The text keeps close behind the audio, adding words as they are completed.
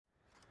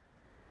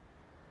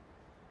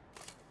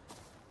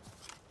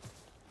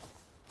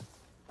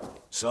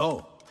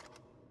So,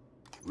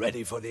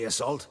 ready for the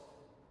assault?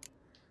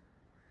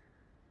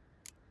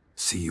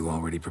 See, you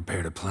already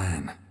prepared a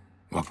plan.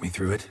 Walk me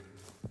through it.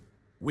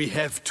 We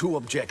have two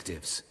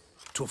objectives.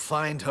 To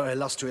find Her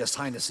Illustrious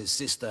Highness's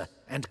sister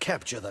and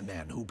capture the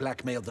man who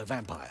blackmailed the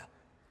vampire.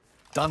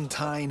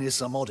 Duntine is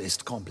a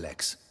modest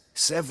complex.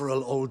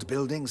 Several old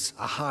buildings,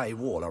 a high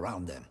wall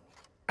around them.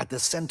 At the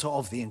center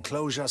of the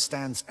enclosure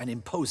stands an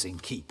imposing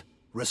keep,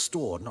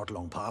 restored not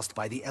long past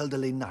by the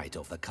elderly knight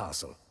of the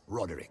castle,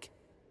 Roderick.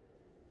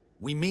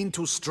 We mean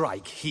to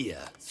strike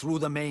here, through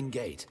the main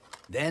gate,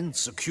 then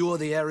secure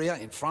the area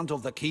in front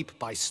of the keep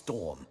by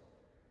storm.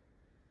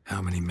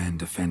 How many men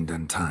defend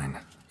Duntine,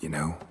 you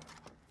know?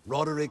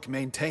 Roderick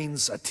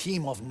maintains a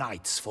team of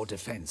knights for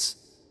defense.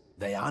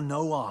 They are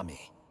no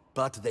army,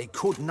 but they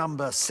could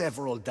number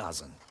several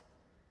dozen.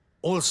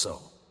 Also,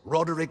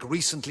 Roderick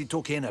recently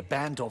took in a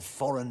band of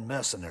foreign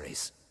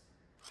mercenaries.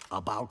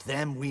 About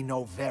them we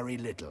know very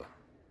little.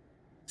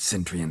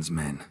 Cintrian's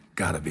men,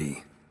 gotta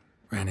be.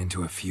 Ran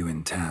into a few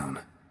in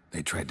town.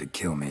 They tried to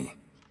kill me.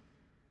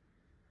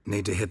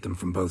 Need to hit them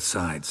from both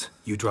sides.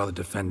 You draw the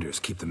defenders,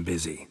 keep them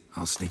busy.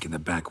 I'll sneak in the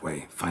back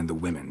way, find the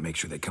women, make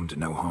sure they come to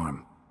no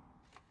harm.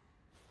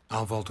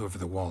 I'll vault over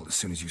the wall as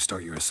soon as you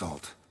start your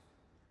assault.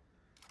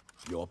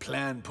 Your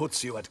plan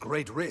puts you at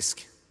great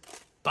risk,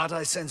 but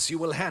I sense you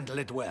will handle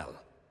it well.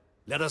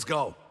 Let us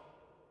go.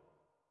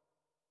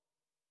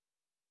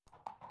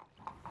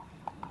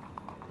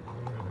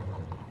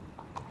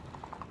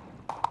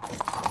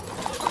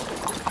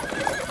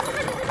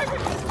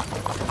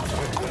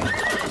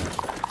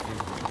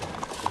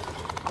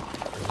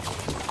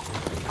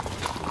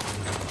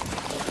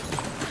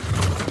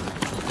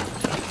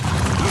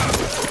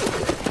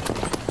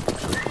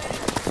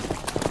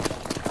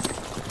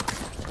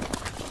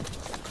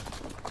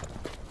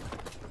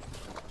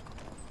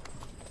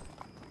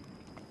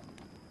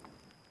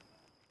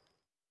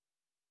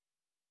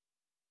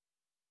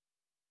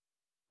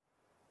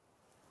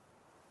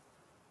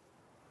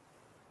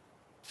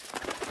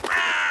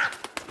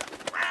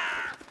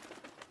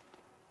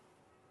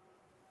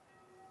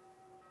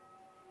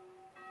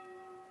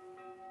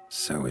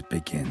 So it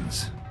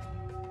begins.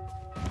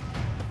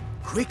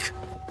 Quick!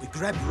 We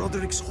grab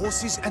Roderick's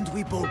horses and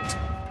we bolt.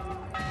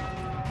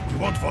 We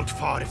won't vault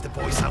far if the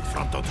boys out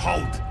front don't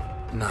hold.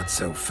 Not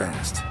so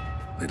fast.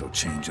 Little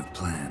change of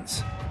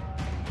plans.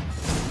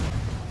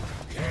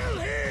 Kill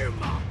him!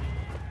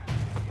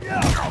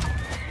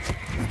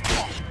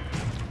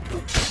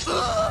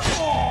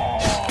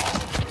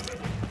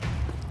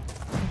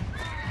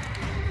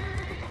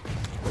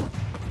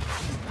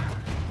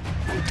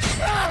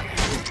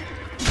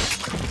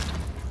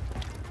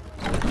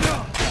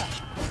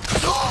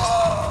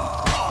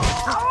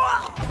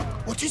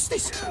 What is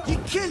this? He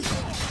killed!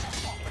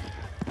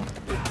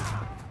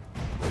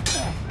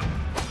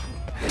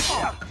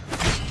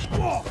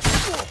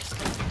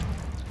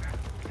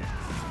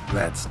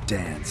 Let's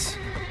dance.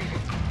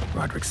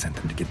 Roderick sent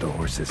them to get the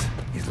horses.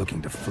 He's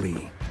looking to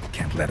flee.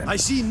 Can't let him. I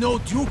see no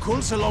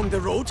ducals along the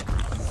road.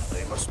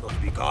 They must not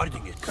be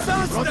guarding it.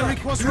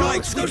 Roderick was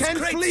right. We can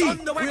flee.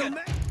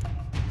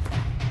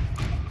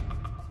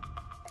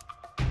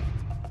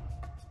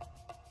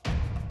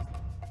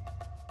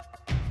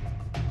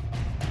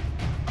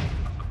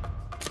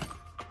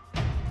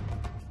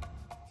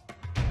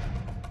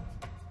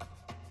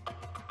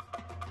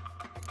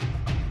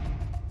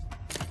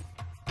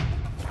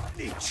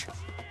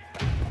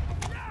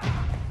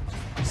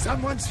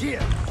 Someone's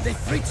here!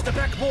 They've breached the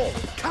back wall!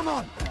 Come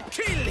on!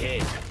 Kill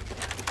him!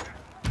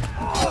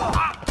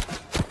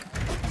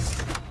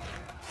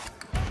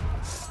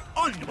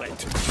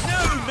 Onward!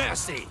 No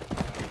mercy!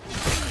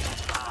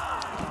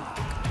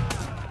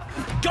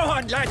 Go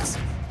on, lads!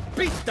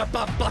 Beat the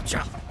bum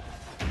butcher!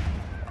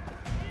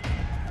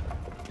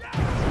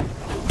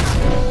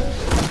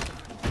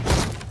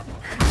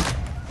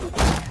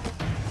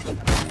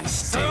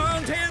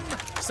 Surround him!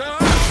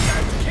 Surround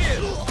and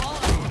kill!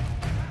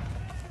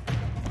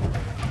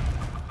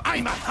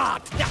 I'm a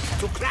hard nut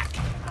to crack!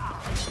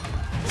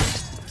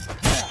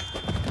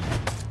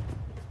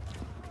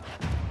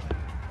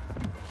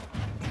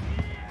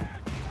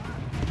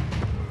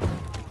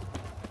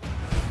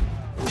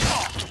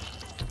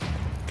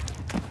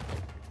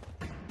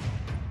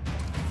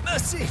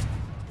 Mercy!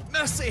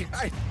 Mercy!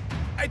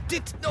 I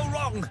did no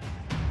wrong!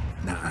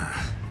 Nah,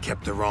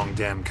 kept the wrong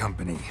damn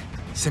company.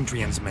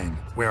 Cintrian's men,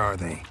 where are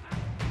they?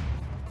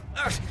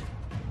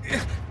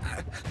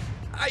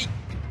 I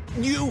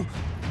knew...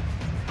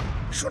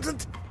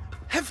 shouldn't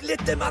have let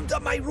them under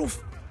my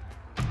roof.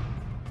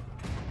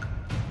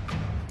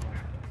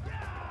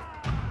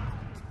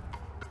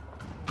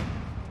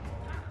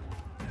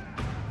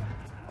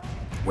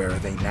 Where are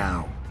they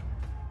now?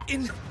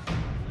 In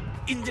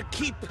the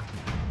keep,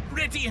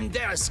 ready in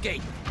their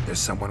escape. There's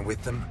someone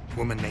with them?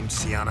 Woman named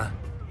Sienna?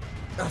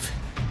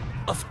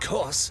 Of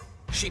course.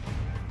 She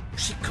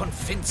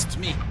convinced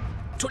me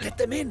to let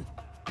them in.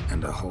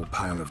 And a whole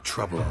pile of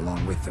trouble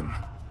along with them.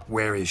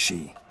 Where is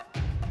she?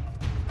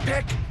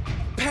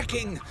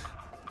 Packing.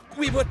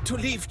 We were to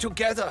leave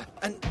together.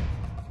 An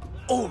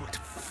old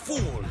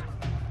fool.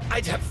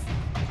 I'd have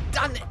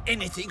done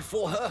anything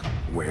for her.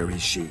 Where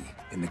is she?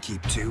 In the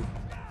keep too?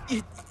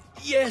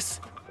 Yes.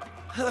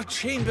 Her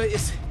chamber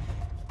is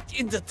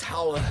in the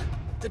tower,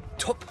 the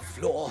top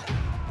floor.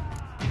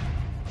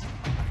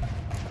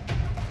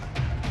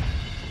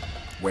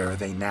 Where are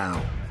they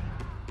now?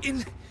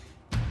 In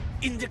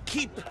the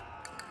keep,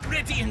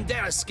 ready in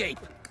their escape.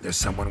 There's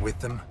someone with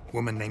them?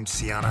 Woman named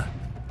Sienna?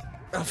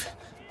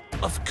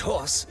 Of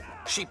course.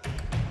 She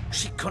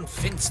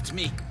convinced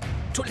me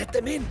to let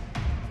them in.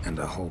 And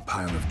a whole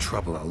pile of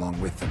trouble along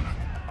with them.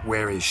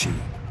 Where is she?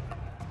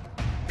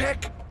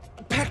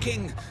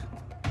 Packing.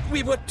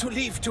 We were to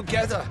leave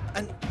together.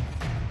 An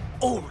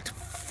old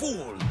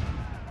fool.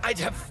 I'd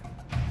have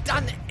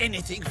done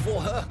anything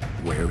for her.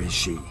 Where is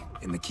she?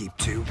 In the keep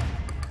too?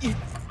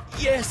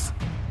 Yes.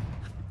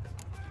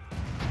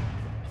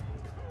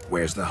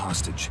 Where's the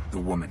hostage? The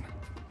woman?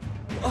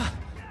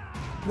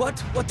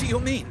 What do you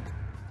mean?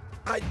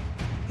 I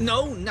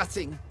know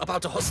nothing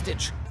about a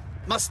hostage.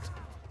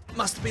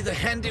 Must be the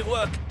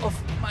handiwork of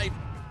my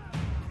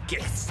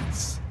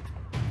guests.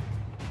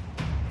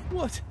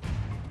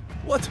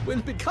 What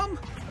will become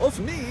of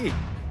me?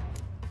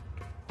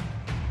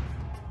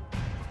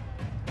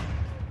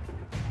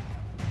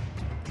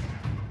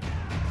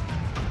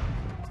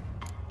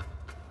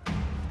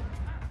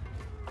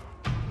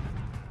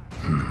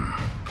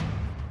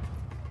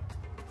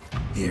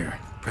 Here,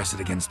 press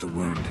it against the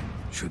wound.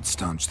 Should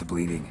staunch the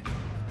bleeding.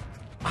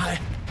 I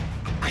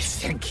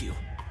thank you.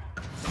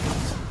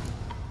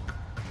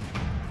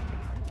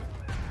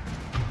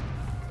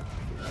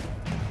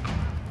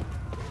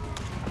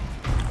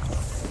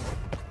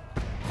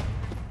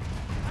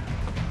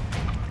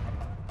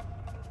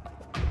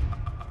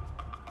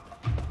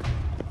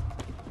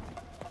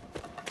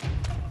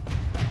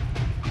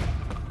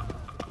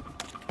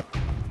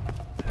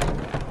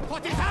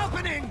 What is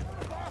happening?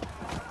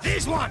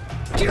 Here's one!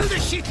 Kill the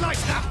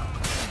shitleister!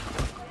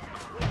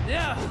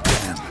 Yeah.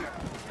 Damn.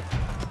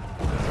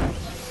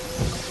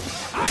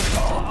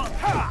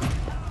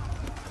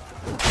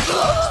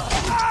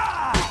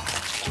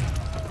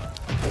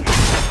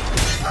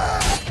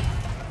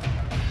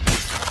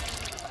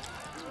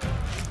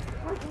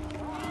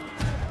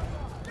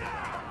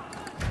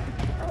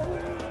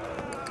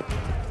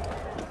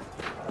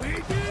 We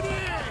did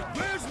it!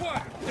 Where's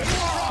one?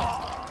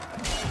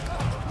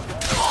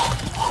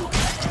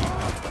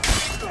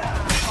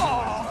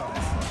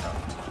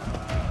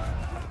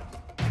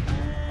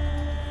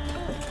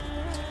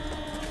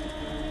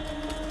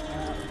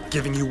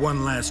 Giving you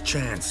one last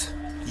chance.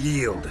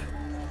 Yield.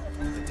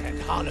 The dead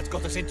harlot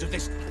got us into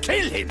this.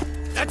 Kill him!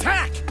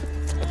 Attack!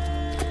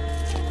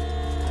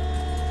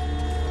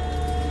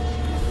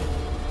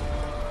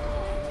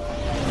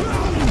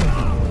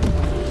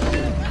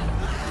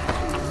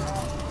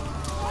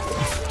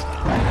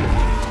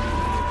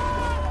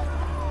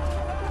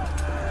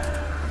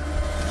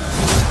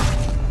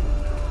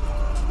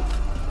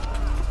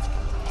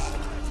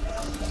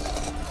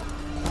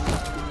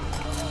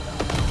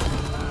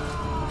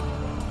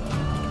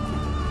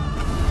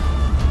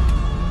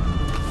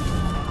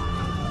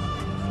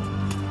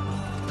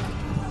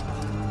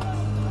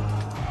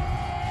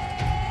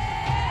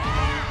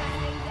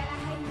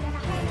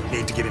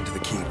 Need to get into the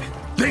keep.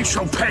 They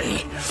shall pay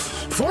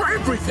for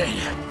everything!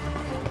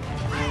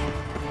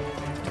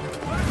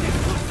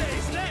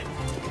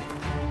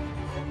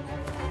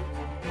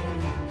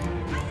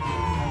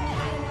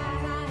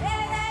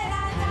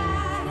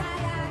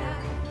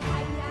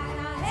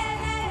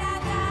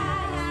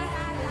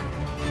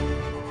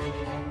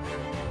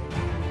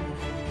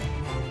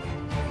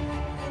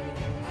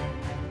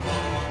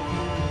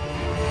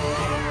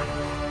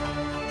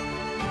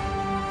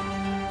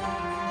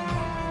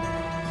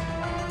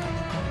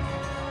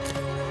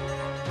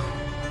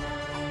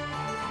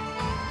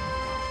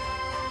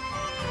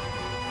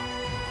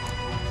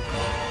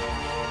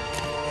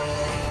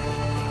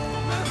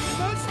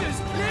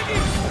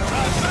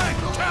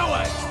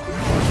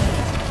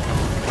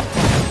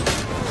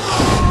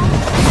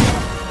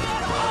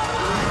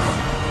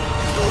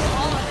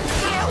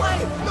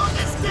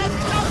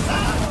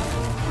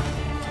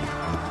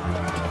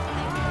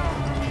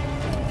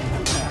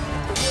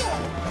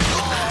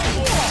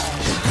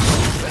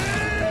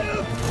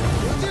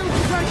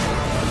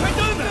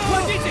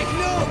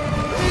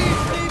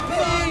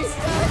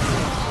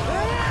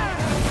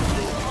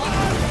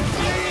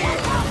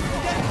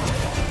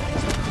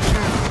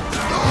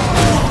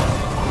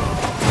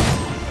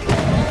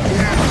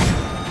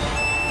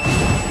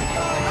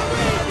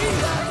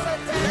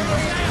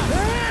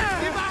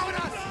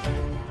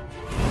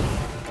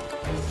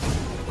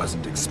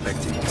 Wasn't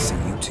expecting to see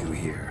you two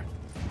here.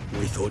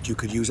 We thought you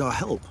could use our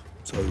help.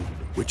 So,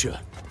 Witcher,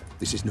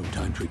 this is no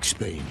time to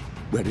explain.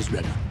 Where is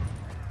Rena?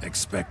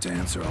 Expect to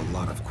answer a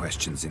lot of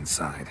questions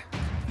inside.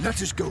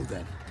 Let us go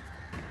then.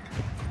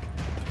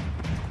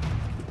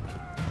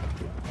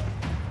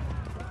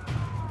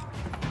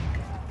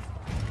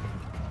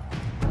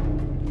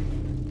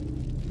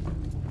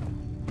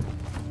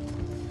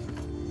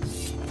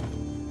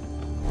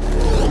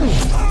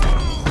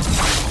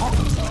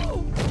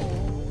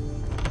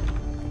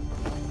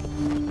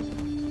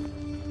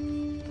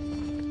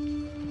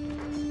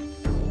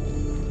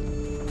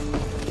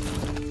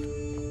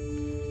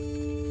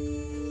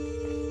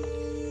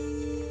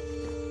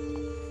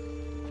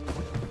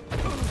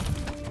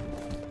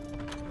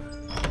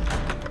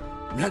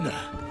 Nana!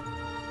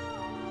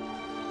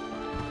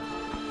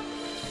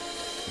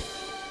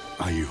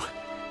 Are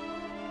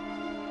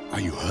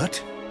you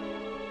hurt?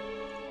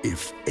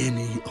 If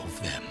any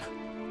of them.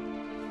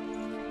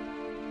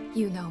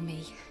 You know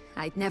me.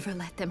 I'd never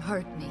let them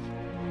hurt me.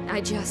 I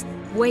just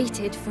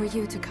waited for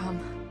you to come.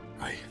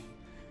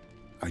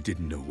 I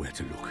didn't know where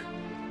to look.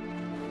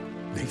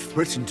 They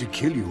threatened to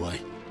kill you.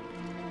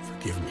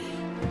 Forgive me.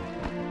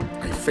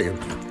 I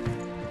failed you.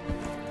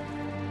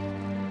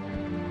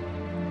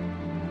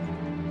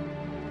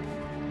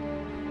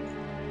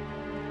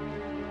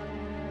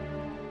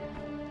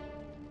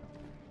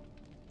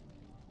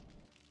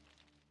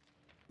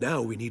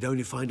 Now we need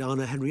only find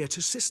Anna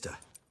Henrietta's sister.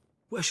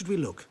 Where should we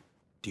look?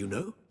 Do you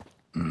know?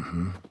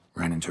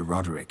 Ran into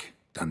Roderick,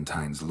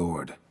 Duntine's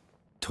lord.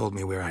 Told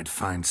me where I'd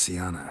find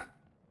Siana.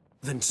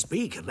 Then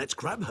speak and let's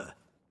grab her.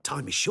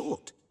 Time is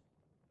short.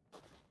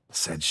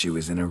 Said she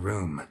was in a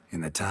room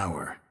in the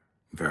tower.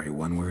 Very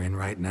one we're in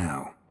right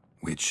now.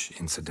 Which,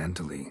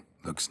 incidentally,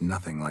 looks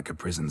nothing like a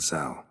prison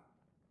cell.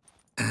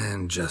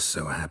 And just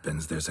so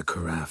happens there's a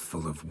carafe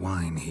full of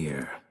wine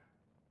here.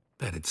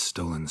 Bet it's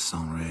stolen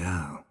San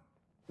Real.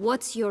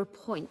 What's your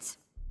point?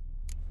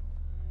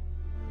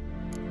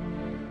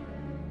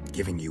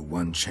 Giving you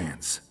one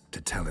chance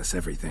to tell us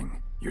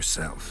everything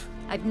yourself.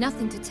 I've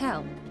nothing to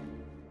tell.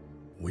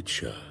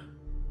 Witcher,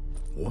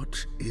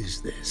 what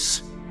is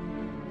this?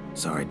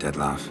 Sorry,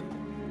 Dettlaff.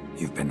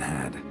 You've been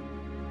had.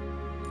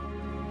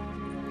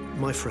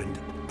 My friend,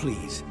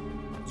 please.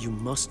 You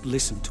must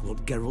listen to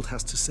what Geralt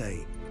has to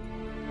say.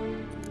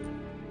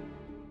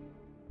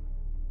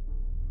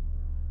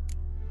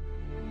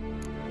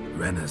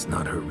 Renna's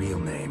not her real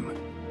name.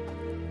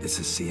 This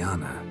is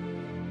Siana.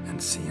 And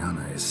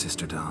Siana is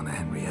sister to Anna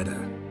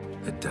Henrietta,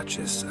 the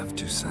Duchess of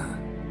Toussaint.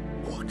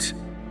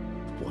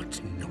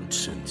 What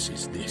nonsense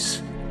is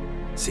this?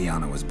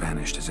 Siana was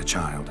banished as a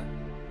child,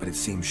 but it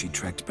seems she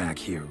trekked back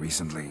here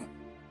recently.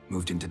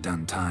 Moved into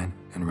Duntine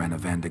and ran a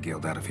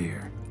Vandergild out of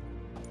here.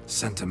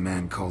 Sent a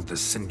man called the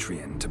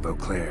Centrian to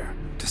Beauclair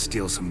to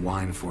steal some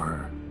wine for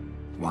her.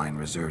 Wine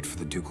reserved for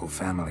the ducal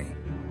family.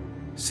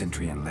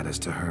 Centrian led us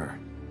to her.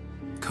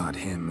 Caught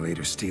him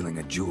later stealing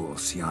a jewel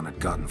Siana had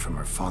gotten from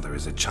her father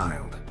as a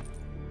child.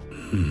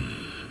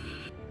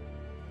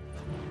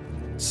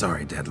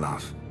 Sorry,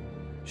 Dettlaff.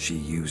 She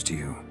used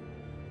you.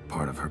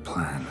 Part of her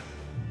plan.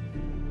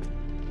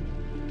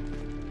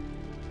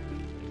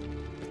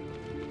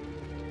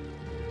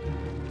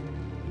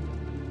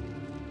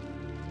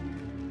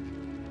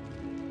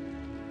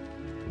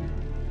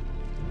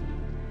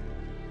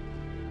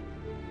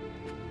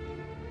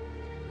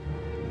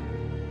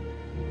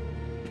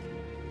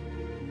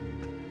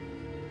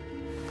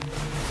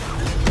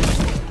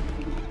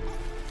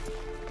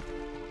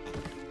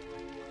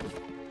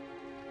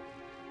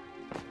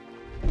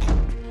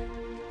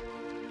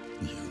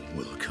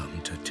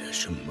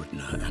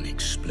 And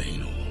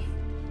explain all.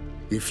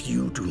 If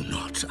you do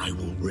not, I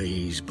will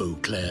raze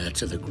Beauclair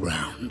to the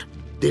ground.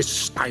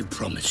 This I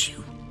promise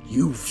you.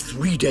 You've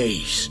 3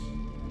 days.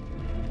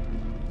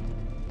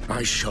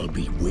 I shall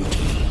be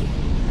waiting.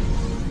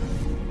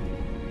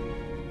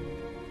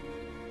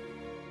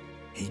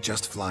 He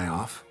just fly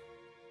off?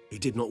 He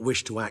did not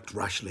wish to act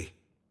rashly.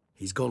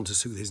 He's gone to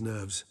soothe his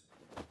nerves.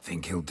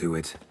 Think he'll do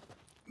it?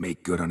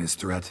 Make good on his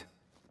threat?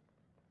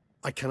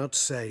 I cannot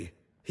say.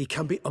 He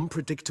can be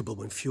unpredictable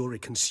when fury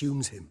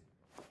consumes him.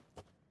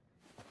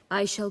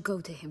 I shall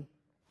go to him.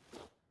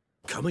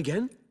 Come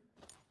again?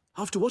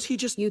 After what he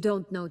just... You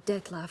don't know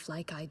Dettlaff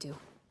like I do.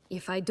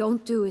 If I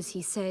don't do as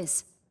he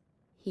says,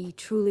 he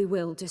truly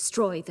will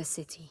destroy the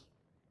city.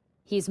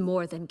 He's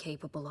more than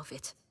capable of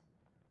it.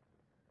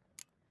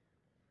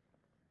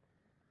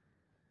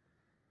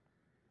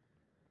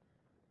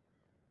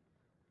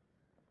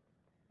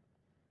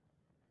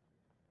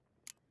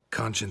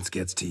 Conscience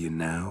gets to you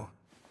now?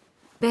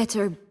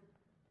 Better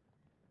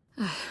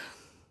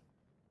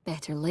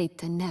late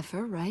than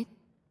never, right?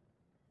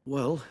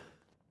 Well,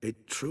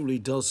 it truly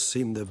does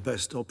seem the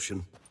best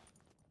option.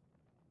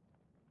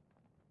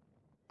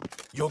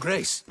 Your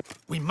Grace,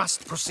 we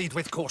must proceed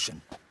with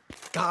caution.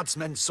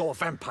 Guardsmen saw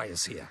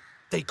vampires here.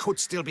 They could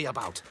still be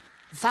about.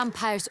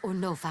 Vampires or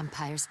no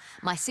vampires,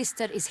 my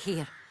sister is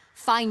here.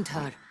 Find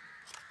her.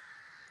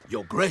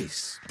 Your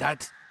Grace,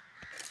 that...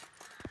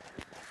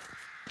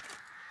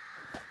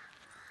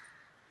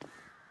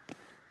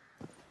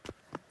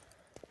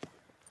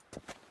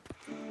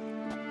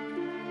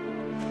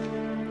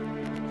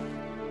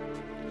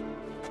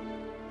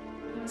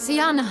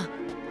 Siana,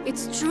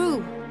 it's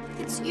true.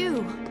 It's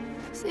you.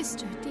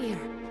 Sister, dear,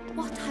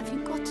 what have you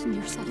gotten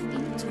yourself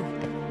into?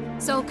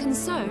 So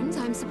concerned,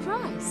 I'm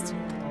surprised.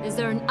 Is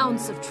there an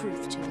ounce of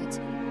truth to it?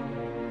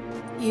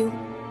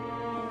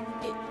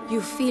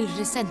 You feel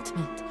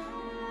resentment.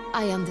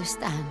 I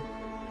understand.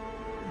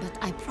 But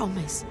I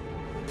promise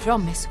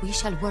we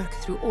shall work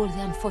through all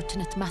the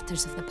unfortunate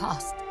matters of the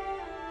past.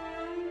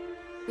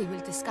 We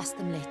will discuss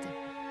them later.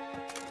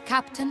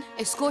 Captain,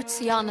 escort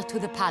Siana to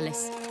the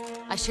palace.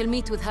 I shall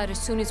meet with her as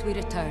soon as we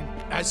return.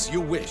 As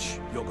you wish,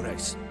 Your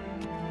Grace.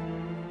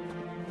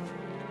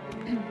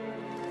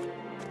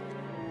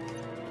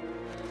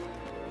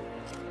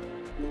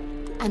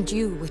 And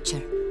you,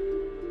 Witcher.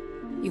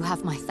 You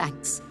have my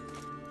thanks.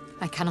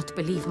 I cannot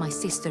believe my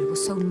sister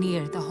was so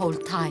near the whole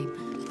time.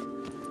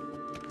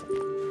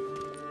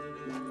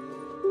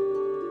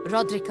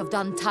 Roderick of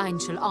Duntine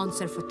shall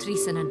answer for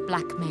treason and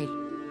blackmail.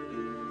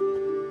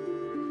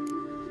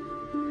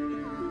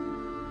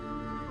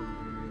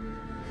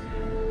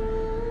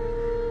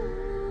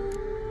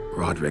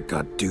 Roderick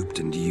got duped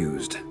and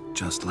used,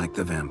 just like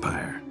the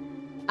vampire.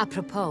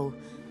 Apropos,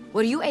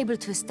 were you able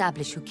to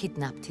establish who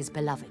kidnapped his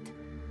beloved?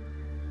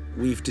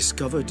 We've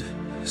discovered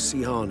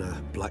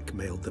Siana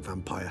blackmailed the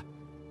vampire.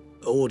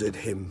 Ordered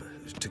him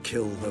to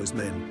kill those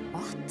men.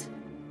 What?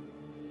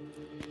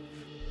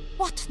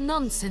 What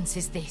nonsense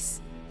is this?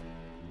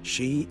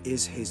 She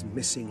is his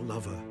missing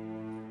lover.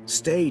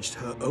 Staged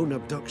her own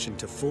abduction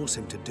to force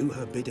him to do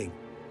her bidding.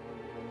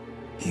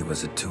 He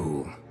was a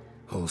tool.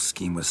 Whole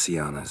scheme was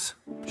Siana's.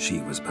 She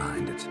was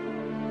behind it.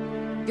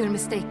 You're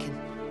mistaken.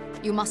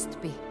 You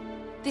must be.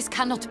 This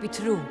cannot be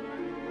true.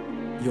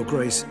 Your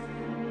Grace,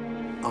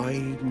 I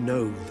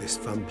know this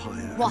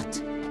vampire.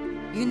 What?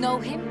 You know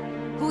him?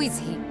 Who is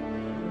he?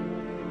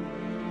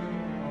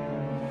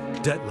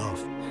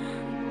 Detlef.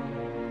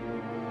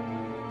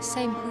 The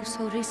same who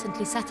so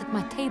recently sat at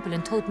my table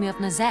and told me of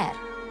Nazaire.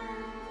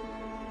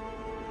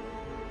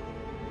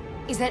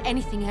 Is there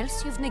anything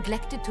else you've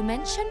neglected to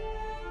mention?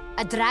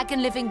 A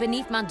dragon living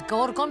beneath Mount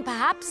Gorgon,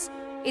 perhaps?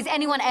 Is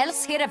anyone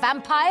else here a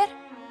vampire?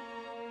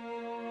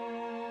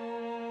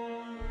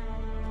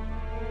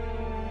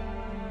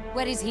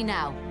 Where is he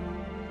now?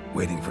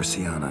 Waiting for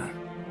Siana.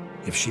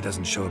 If she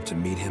doesn't show up to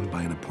meet him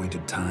by an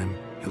appointed time,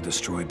 he'll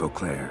destroy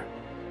Beauclair.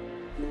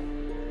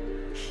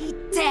 He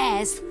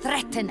dares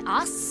threaten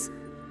us?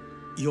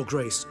 Your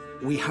Grace,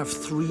 we have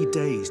 3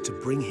 days to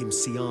bring him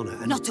Siana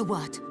and— Not a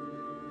word.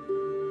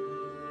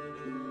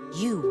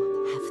 You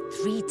have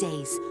 3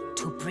 days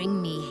to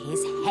bring me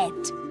his head.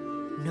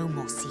 No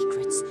more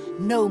secrets,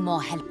 no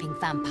more helping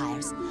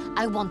vampires.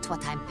 I want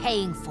what I'm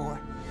paying for.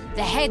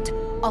 The head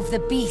of the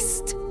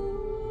beast.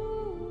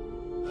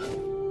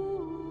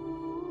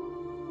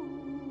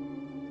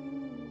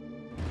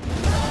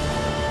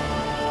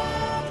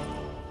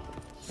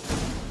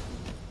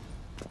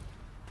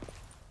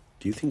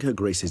 Do you think Her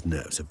Grace's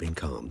nerves have been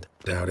calmed?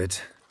 Doubt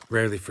it.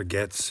 Rarely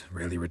forgets,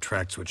 rarely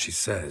retracts what she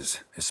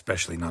says,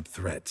 especially not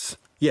threats.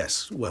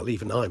 Yes, well,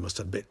 even I must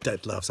admit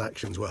Detlef's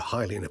actions were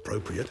highly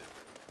inappropriate.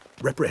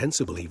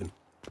 Reprehensible, even.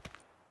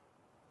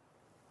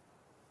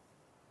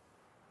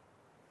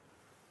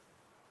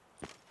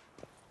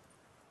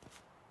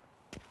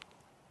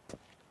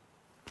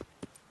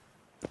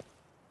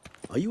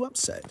 Are you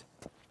upset?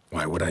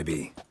 Why would I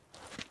be?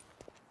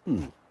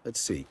 Let's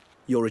see.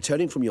 You're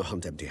returning from your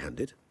hunt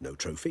empty-handed. No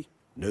trophy.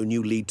 No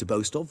new lead to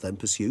boast of, then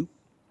pursue.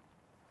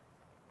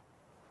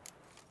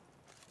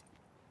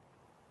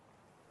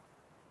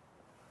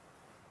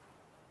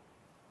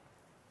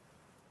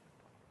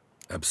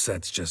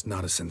 Upset's just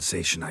not a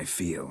sensation I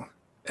feel.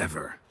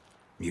 Ever.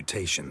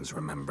 Mutations,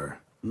 remember?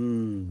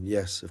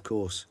 Yes, of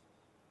course.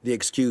 The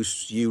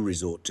excuse you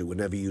resort to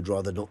whenever you'd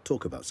rather not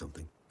talk about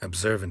something.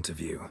 Observant of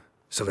you.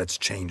 So let's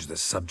change the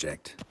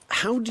subject.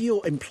 How do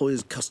your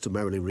employers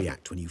customarily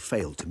react when you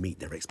fail to meet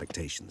their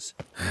expectations?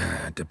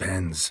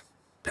 Depends.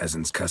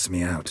 Peasants cuss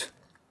me out.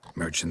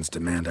 Merchants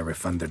demand I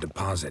refund their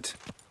deposit,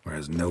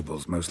 whereas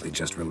nobles mostly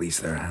just release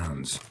their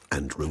hounds.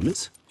 And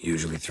rulers?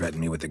 Usually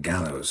threaten me with the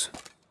gallows.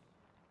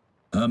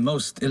 Her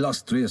most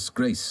illustrious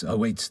grace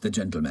awaits the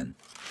gentleman.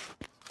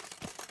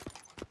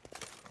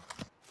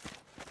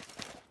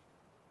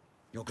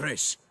 Your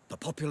Grace, the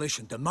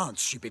population demands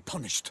she be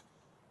punished.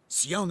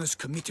 Siana's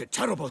committed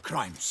terrible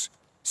crimes.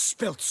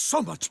 Spilt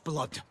so much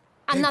blood.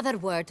 Another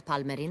word,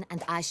 Palmerin,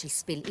 and I shall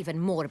spill even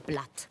more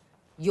blood.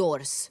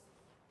 Yours.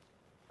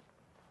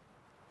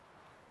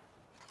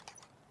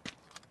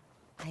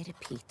 I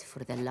repeat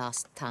for the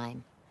last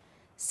time.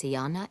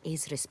 Siana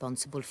is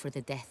responsible for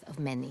the death of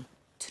many,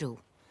 true.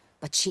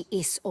 But she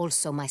is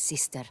also my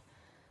sister.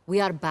 We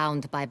are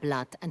bound by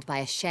blood and by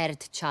a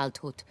shared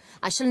childhood.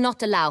 I shall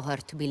not allow her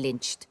to be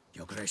lynched.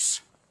 Your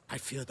Grace, I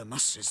fear the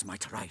masses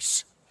might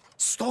rise.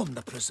 Storm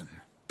the prison,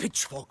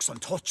 pitchforks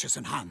and torches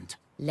in hand.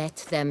 Let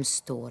them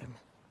storm.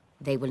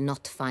 They will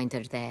not find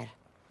her there.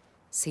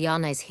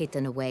 Siana is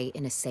hidden away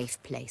in a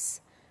safe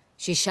place.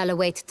 She shall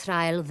await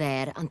trial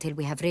there until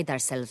we have rid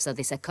ourselves of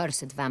this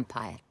accursed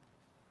vampire.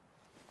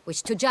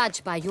 Which, to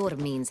judge by your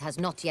means, has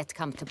not yet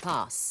come to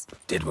pass.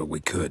 Did what we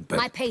could, but...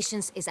 My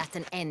patience is at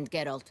an end,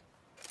 Geralt.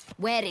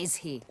 Where is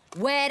he?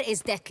 Where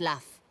is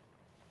Detlef?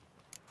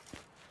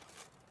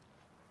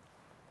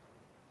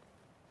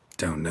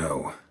 Don't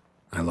know.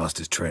 I lost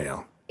his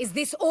trail. Is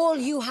this all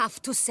you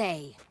have to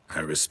say? I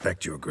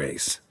respect your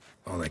grace.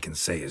 All I can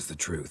say is the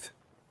truth.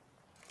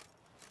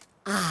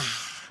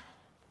 At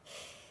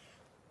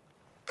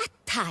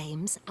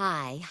times,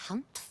 I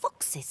hunt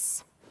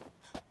foxes.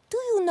 Do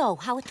you know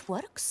how it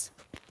works?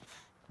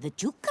 The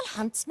ducal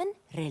huntsman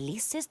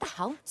releases the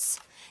hounds.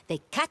 They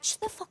catch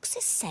the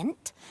fox's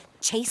scent,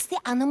 chase the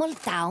animal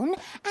down,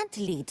 and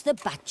lead the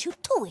battue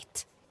to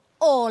it.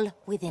 All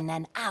within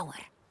an hour.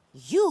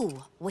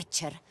 You,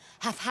 Witcher,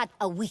 have had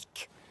a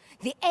week.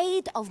 the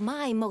aid of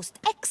my most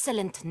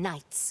excellent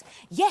knights.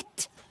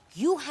 Yet,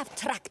 you have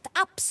tracked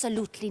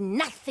absolutely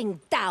nothing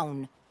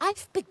down.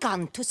 I've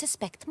begun to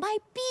suspect my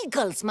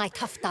beagles might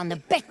have done a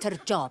better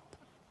job.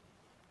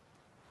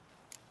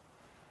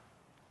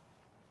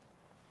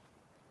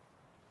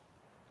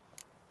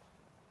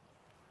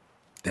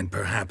 Then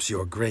perhaps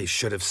your grace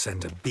should have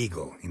sent a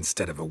beagle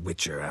instead of a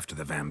witcher after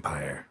the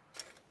vampire.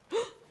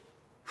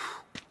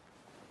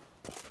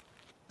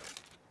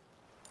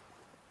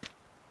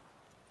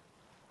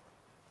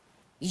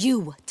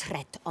 You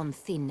tread on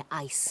thin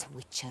ice,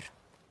 Witcher.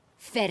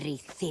 Very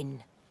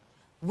thin.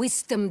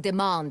 Wisdom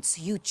demands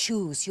you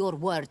choose your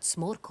words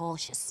more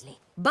cautiously.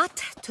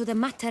 But to the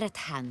matter at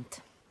hand.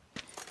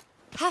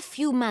 Have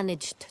you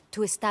managed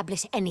to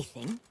establish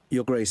anything?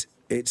 Your Grace,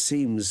 it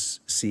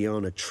seems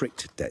Syanna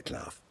tricked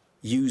Detlaf,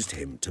 used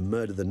him to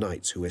murder the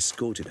knights who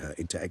escorted her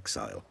into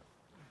exile.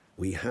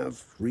 We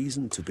have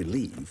reason to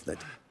believe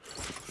that...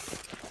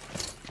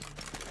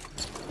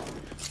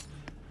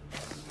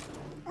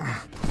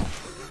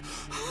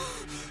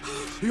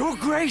 Your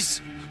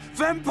Grace!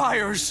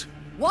 Vampires!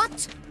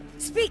 What?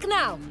 Speak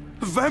now!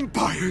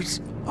 Vampires!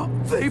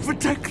 They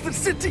protect the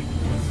city!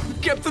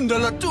 Captain de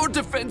la Tour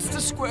defends the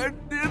square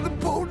near the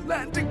boat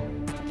landing,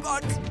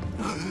 but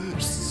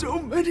so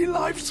many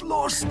lives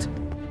lost!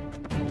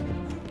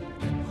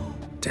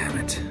 Damn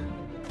it.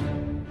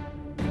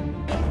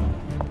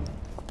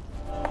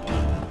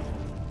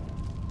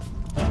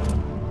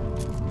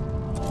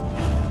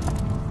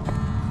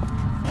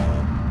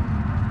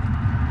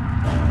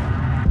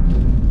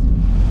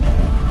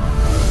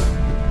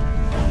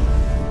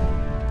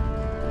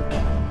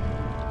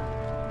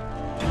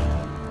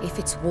 If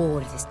it's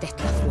war this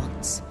Detlaf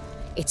wants,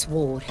 it's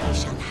war he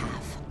shall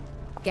have.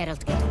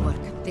 Geralt, get to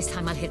work. This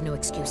time I'll hear no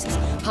excuses.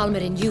 Palmer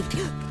and you...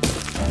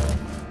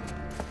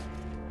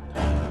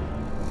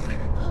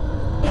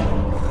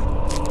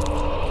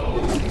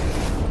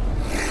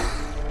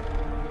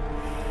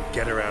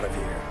 Get her out of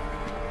here.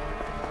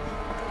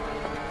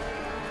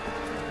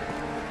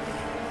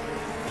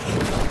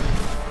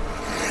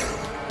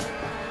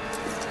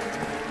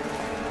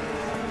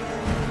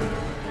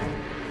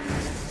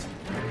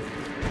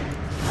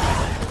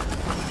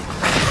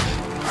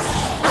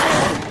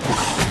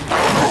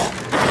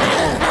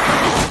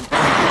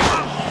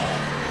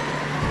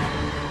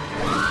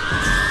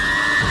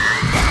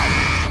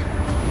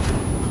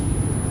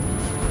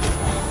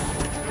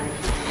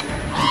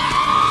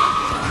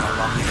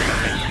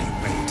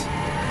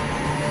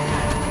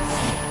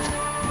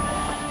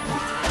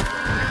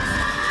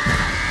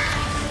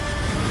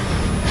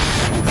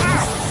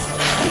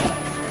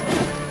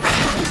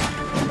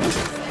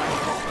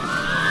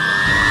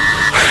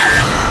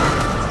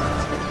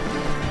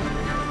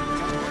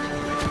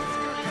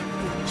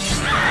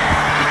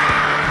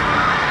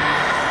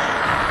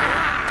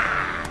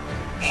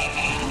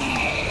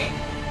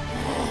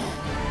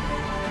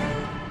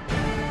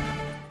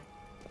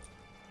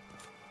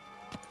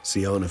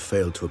 Syanna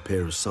failed to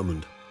appear as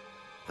summoned.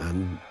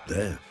 And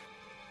there.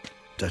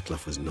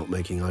 Detlaf was not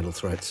making idle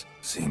threats.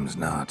 Seems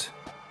not.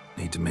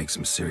 Need to make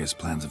some serious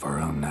plans of our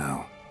own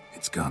now.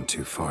 It's gone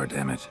too far,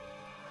 damn it.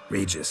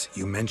 Regis,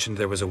 you mentioned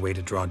there was a way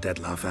to draw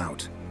Detlaf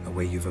out. A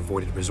way you've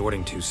avoided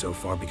resorting to so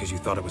far because you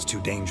thought it was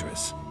too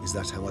dangerous. Is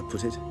that how I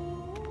put it?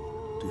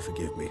 Do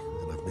forgive me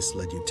that I've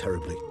misled you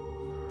terribly.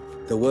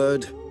 The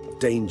word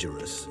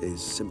dangerous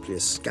is simply a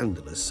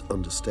scandalous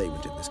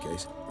understatement in this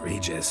case.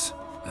 Regis,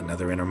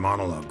 another inner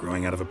monologue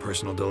growing out of a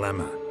personal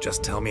dilemma.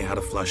 Just tell me how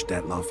to flush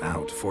Detlaf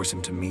out, force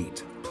him to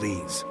meet,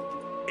 please.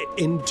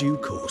 In due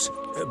course.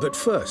 But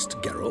first,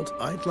 Geralt,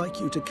 I'd like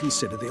you to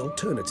consider the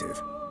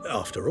alternative.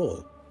 After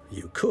all,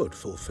 you could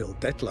fulfill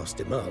Detlaf's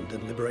demand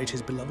and liberate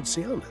his beloved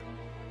Syanna.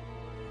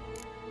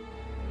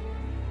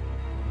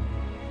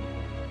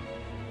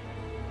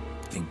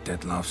 Think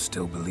Detlaf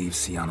still believes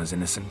Syanna's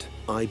innocent?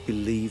 I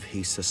believe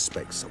he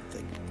suspects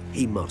something.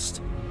 He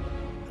must.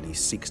 And he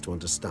seeks to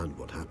understand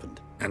what happened.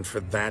 And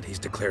for that, he's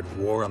declared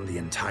war on the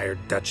entire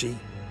duchy?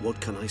 What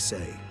can I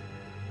say?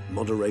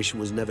 Moderation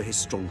was never his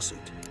strong suit.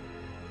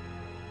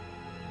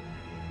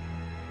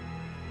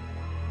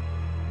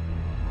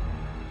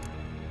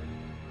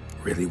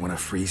 Really want to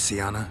free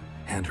Syanna?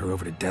 Hand her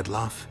over to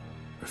Detlaf?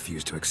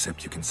 Refuse to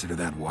accept you consider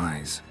that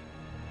wise.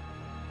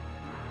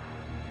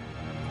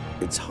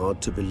 It's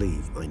hard to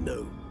believe, I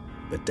know.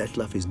 But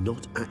Detlaf is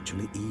not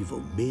actually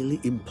evil, merely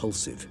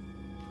impulsive.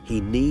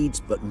 He needs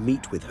but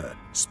meet with her,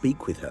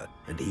 speak with her,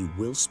 and he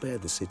will spare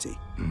the city.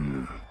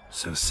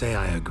 So say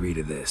I agree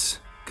to this,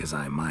 'cause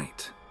I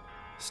might.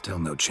 Still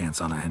no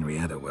chance Anna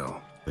Henrietta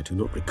will. I do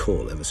not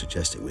recall ever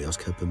suggesting we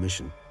ask her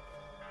permission.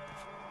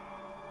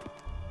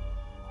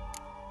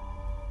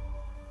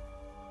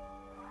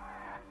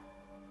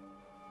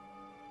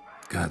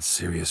 Got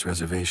serious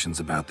reservations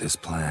about this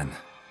plan.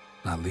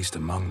 Not least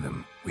among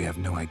them, we have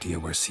no idea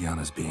where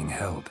Syanna's being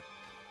held.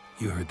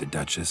 You heard the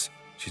Duchess.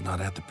 She's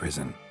not at the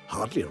prison.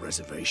 Hardly a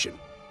reservation.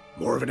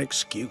 More of an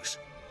excuse.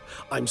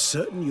 I'm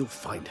certain you'll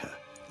find her.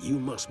 You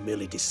must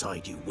merely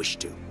decide you wish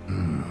to.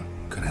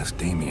 Could ask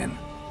Damien.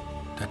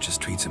 That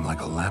just treats him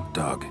like a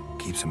lapdog,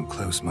 keeps him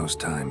close most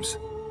times.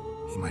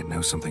 He might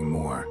know something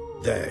more.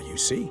 There, you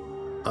see?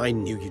 I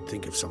knew you'd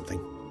think of something.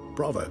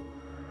 Bravo.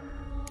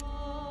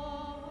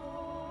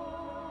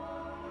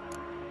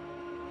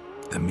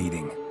 The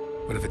meeting.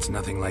 What if it's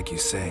nothing like you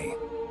say?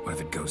 What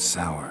if it goes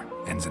sour,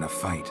 ends in a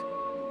fight?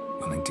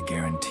 Willing to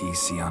guarantee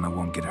Sienna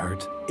won't get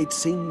hurt? It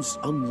seems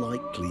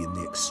unlikely in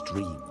the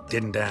extreme.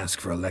 Didn't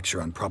ask for a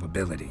lecture on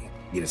probability.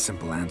 Need a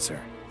simple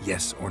answer.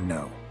 Yes or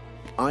no.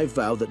 I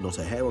vow that not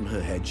a hair on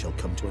her head shall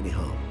come to any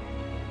harm.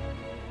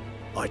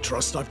 I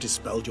trust I've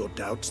dispelled your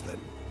doubts, then.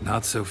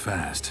 Not so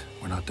fast.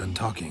 We're not done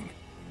talking.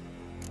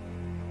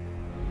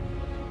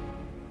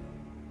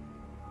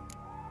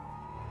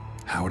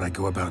 How would I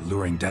go about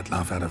luring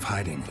Dettlaff out of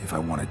hiding if I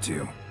wanted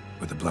to?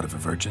 With the blood of a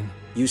virgin?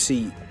 You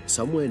see,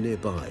 somewhere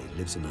nearby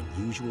lives an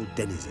unusual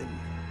denizen,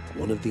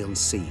 one of the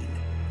unseen,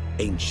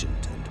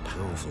 ancient and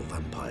powerful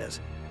vampires,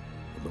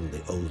 among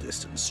the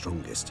oldest and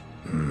strongest.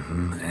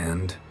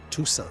 And?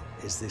 Toussaint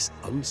is this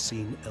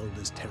unseen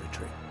elder's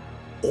territory.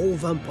 All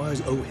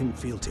vampires owe him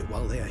fealty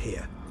while they are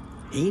here.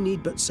 He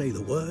need but say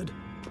the word,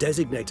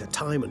 designate a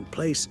time and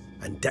place,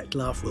 and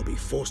Dettlaff will be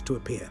forced to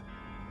appear.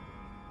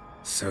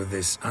 So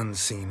this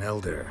unseen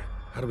elder,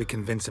 how do we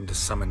convince him to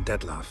summon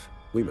Dettlaff?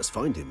 We must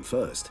find him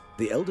first.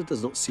 The elder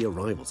does not see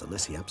arrivals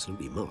unless he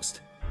absolutely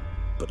must.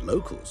 But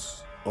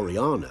locals,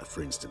 Oriana,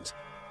 for instance,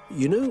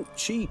 you know,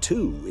 she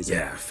too is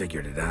Yeah,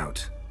 figured it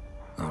out.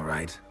 All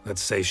right,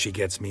 let's say she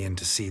gets me in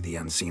to see the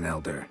unseen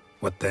elder.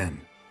 What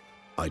then?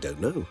 I don't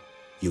know.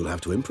 You'll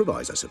have to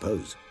improvise, I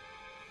suppose.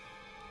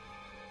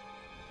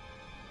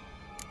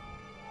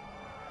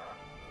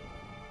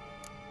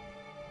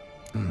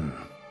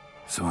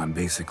 So I'm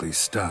basically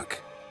stuck.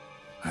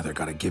 Either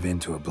gotta give in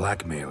to a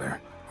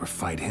blackmailer, or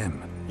fight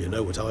him. You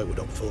know what I would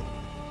opt for.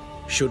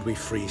 Should we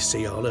free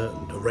Sienna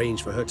and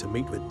arrange for her to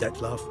meet with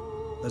Dettlaff,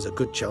 there's a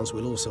good chance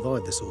we'll all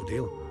survive this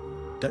ordeal.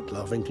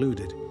 Dettlaff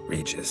included.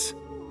 Regis,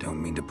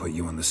 don't mean to put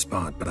you on the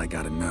spot, but I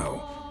gotta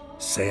know.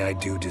 Say I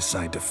do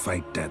decide to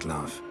fight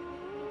Dettlaff.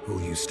 Who'll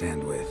you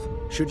stand with?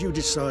 Should you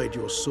decide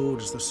your sword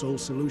is the sole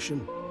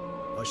solution,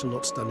 I shall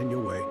not stand in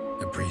your way.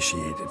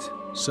 Appreciate it.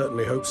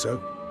 Certainly hope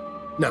so.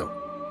 Now,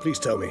 please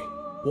tell me,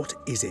 what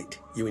is it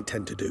you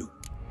intend to do?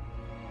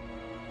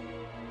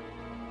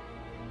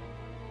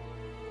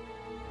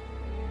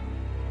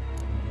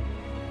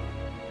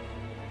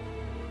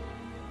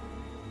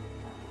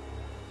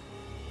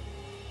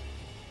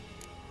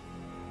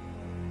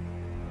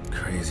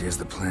 Crazy as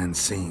the plan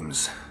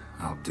seems,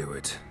 I'll do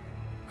it.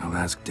 I'll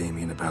ask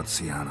Damien about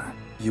Sienna.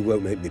 You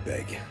won't make me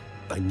beg.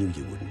 I knew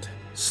you wouldn't.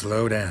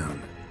 Slow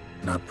down.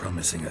 Not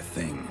promising a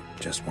thing.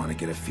 Just want to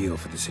get a feel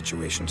for the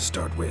situation to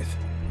start with.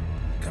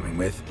 Coming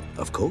with?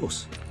 Of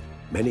course.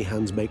 Many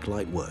hands make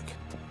light work.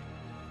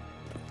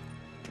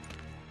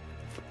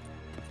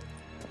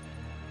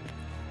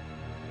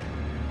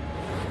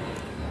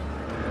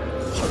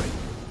 Hurry.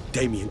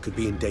 Damien could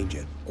be in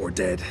danger. Or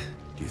dead.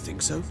 Do you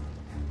think so?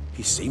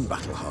 He seemed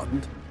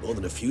battle-hardened. More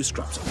than a few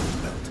scraps on his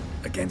belt.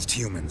 Against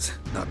humans,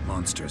 not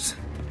monsters.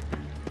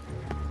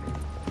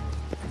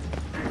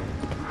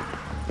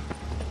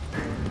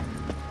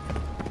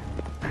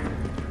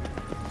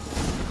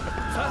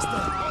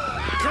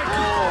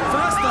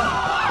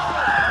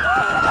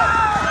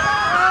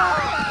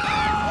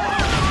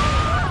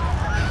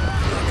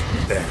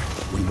 There.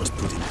 We must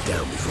put him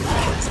down before he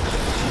kills him.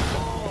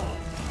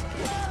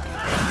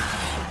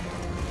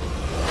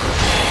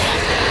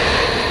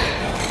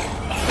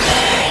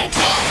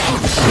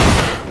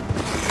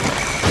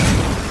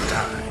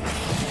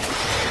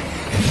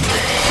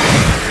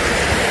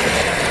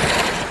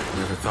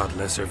 Never thought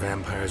lesser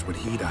vampires would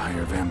heed a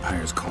higher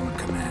vampire's call and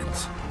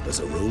commands. As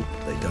a rule,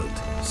 they don't.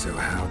 So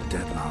how'd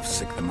Dettlaff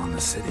sick them on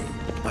the city?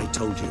 I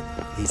told you,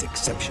 he's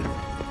exceptional.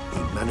 He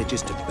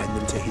manages to bend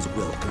them to his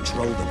will,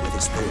 control them with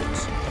his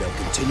thoughts.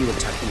 They'll continue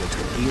attacking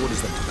until he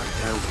orders them to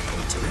back down,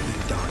 until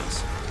he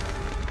dies.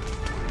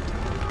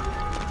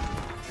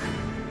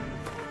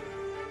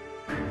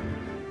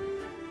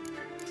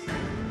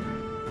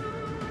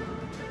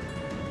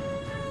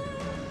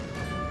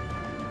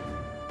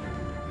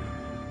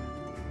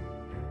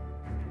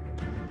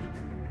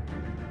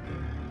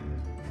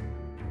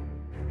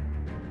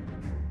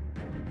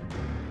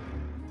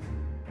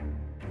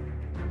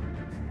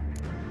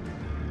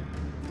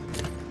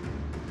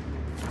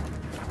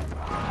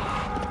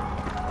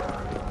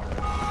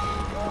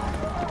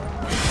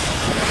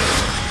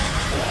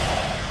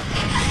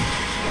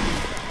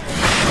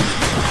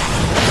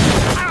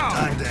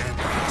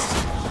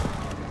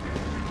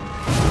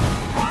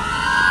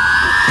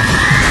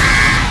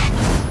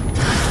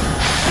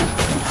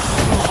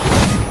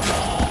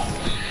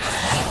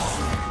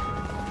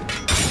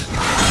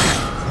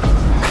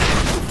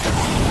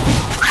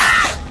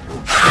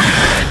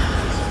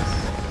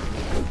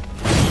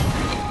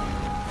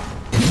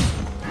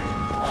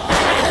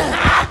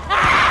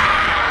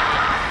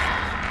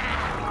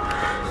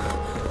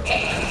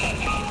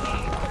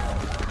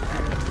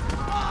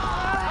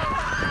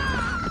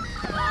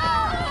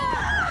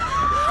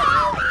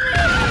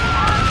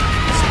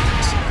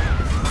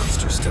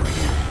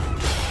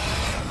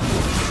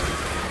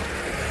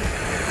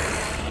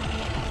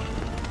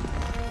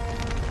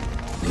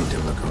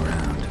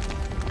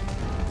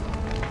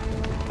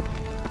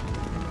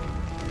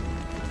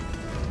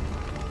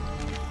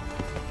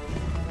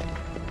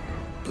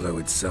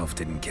 itself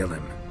didn't kill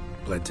him.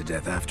 Bled to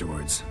death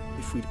afterwards.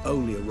 If we'd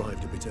only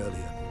arrived a bit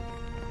earlier.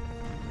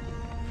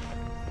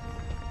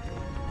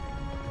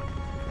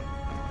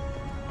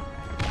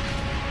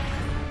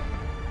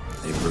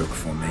 They broke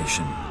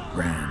formation,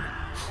 ran.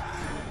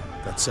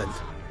 That scent.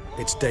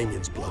 It's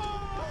Damien's blood.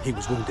 He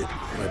was wounded.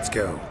 Let's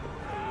go.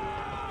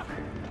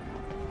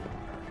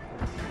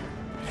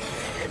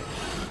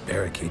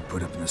 Barricade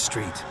put up in the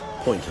street.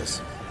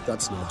 Pointless.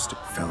 That's an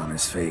obstacle. Fell on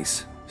his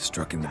face,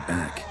 struck in the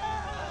back,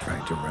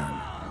 tried to run.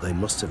 They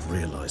must have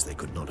realized they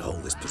could not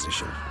hold this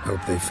position.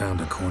 Hope they found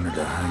a corner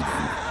to hide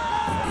in.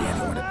 Won't be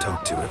anyone to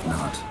talk to if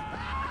not.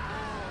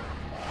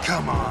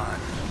 Come on!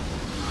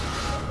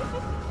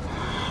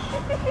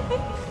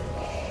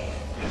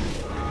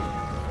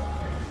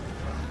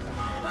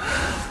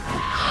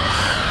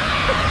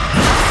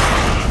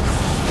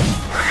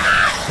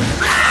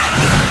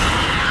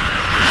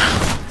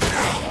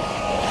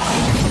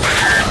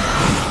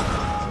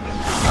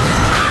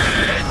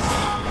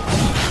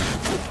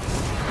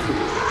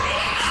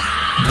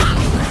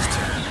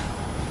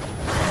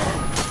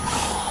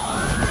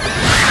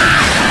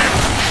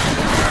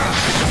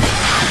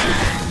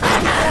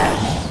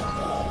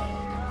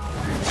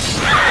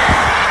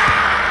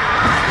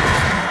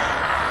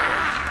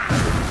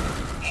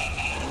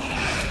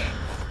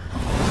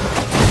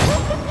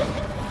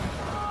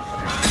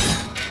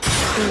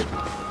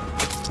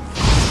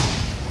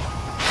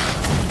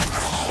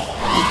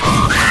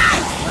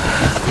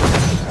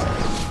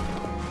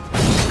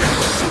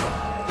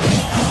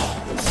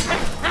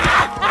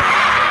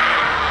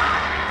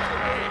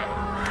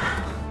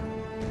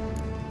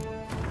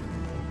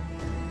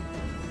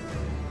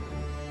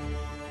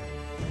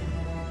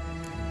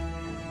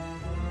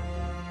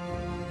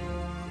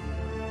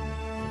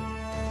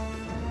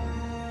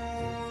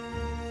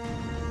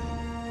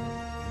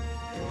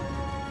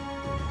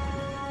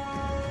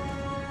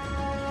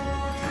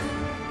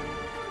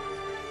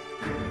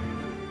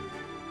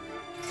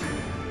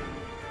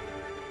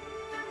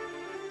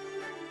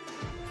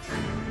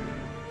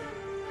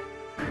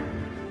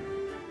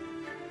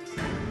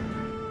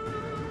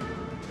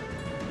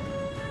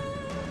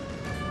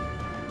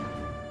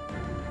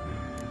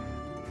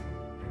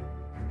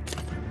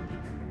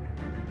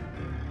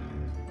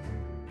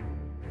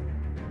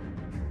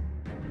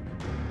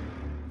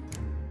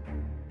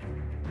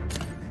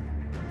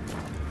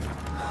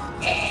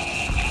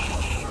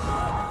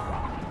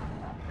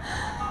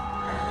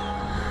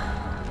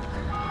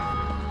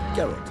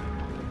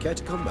 Geralt, care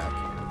to come back?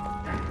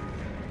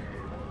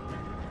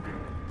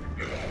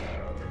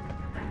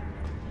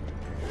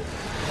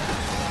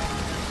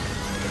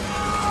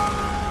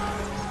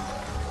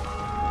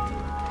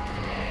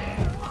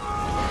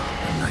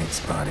 A knight's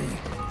body.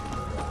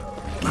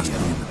 Must be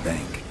in the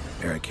bank.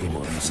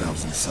 Barricaded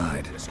themselves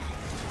inside.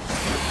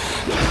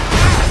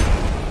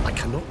 I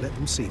cannot let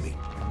them see me.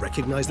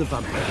 Recognize the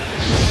vampire.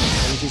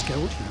 Changes,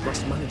 Geralt, you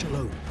must manage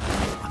alone.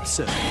 I'm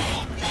certain.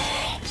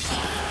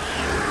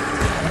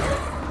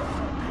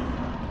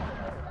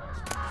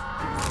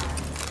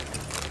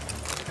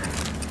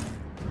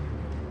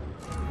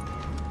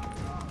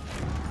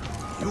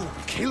 You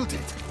killed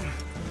it.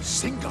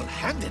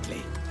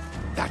 Single-handedly.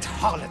 That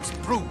harlot's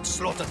brood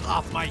slaughtered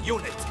half my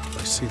unit.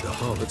 I see the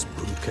harlot's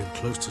brood came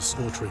close to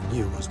slaughtering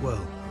you as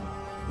well.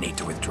 Need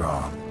to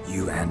withdraw.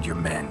 You and your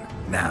men.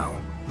 Now.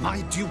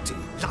 My duty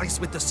lies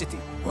with the city.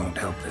 Won't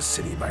help the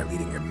city by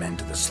leading your men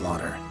to the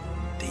slaughter.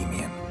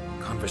 Damien,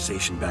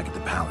 conversation back at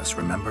the palace,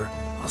 remember?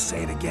 I'll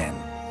say it again.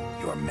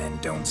 Your men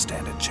don't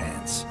stand a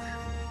chance.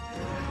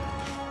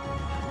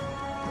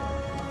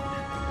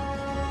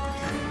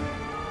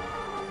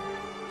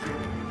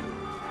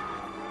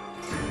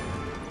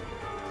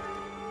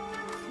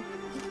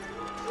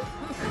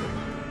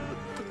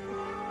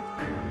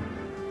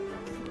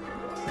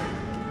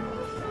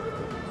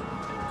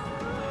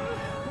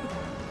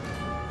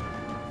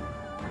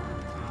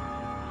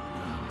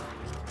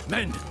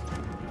 Men,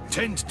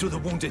 tend to the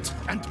wounded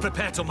and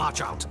prepare to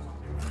march out.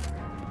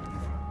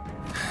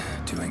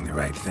 Doing the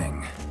right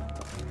thing.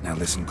 Now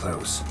listen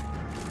close.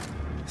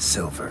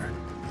 Silver.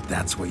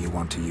 That's what you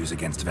want to use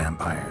against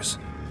vampires.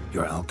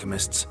 Your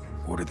alchemists,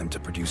 order them to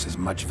produce as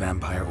much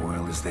vampire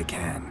oil as they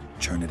can.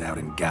 Churn it out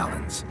in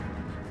gallons.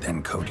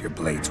 Then coat your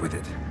blades with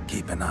it.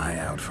 Keep an eye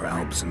out for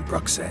Alps and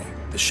Bruxae.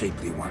 The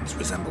shapely ones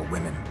resemble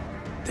women.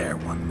 There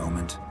one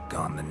moment,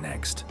 gone the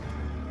next.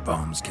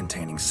 Bombs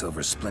containing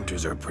silver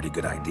splinters are a pretty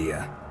good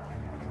idea.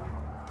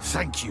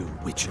 Thank you,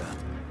 Witcher.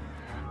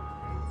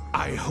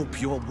 I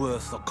hope you're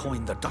worth the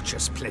coin the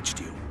Duchess pledged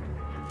you.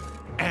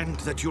 And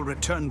that you'll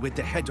return with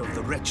the head of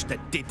the wretch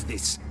that did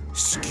this,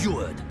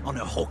 skewered on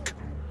a hook.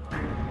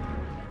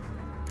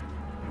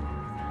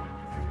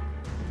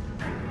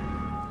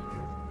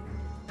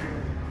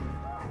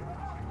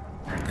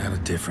 Got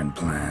a different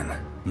plan.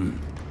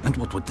 And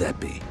what would that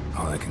be?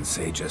 All I can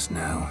say just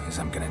now is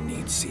I'm gonna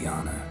need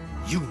Sienna.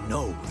 You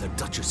know the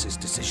Duchess's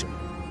decision.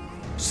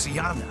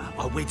 Sienna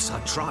awaits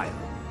her trial,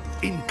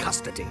 in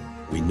custody.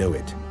 We know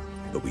it,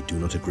 but we do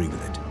not agree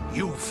with it.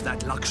 You've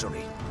that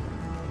luxury.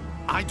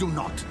 I do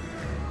not.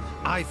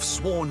 I've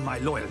sworn my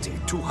loyalty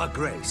to Her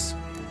Grace.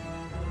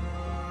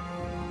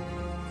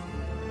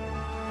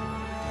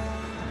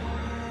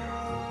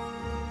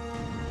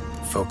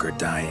 Folk are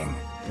dying.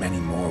 Many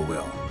more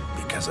will,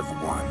 because of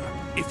one.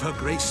 If Her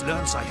Grace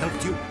learns I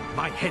helped you,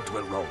 my head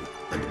will roll.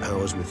 And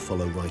ours will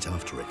follow right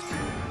after it.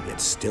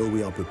 Yet still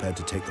we are prepared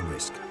to take the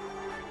risk.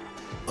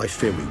 I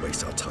fear we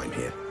waste our time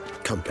here.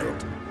 Come,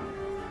 Geralt.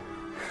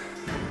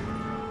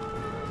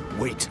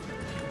 Wait.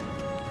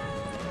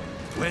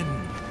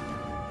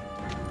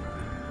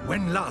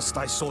 When last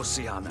I saw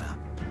Sienna,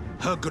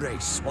 Her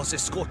Grace was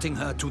escorting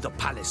her to the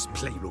palace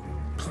playroom.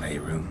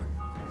 Playroom?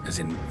 As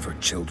in, for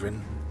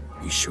children?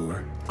 You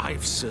sure?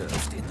 I've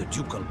served in the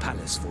ducal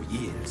palace for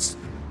years.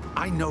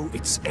 I know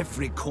it's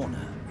every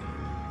corner.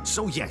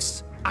 So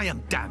yes, I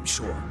am damn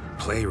sure.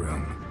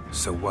 Playroom?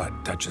 So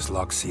what, Duchess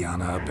locked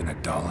Sienna up in a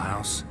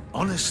dollhouse?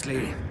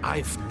 Honestly,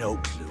 I've no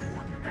clue.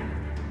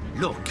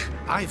 Look,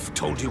 I've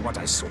told you what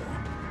I saw.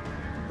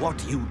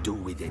 What you do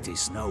with it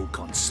is no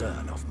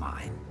concern of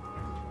mine.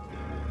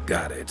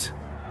 Got it.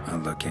 I'll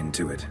look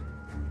into it.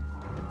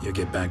 You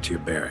get back to your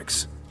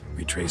barracks.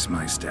 Retrace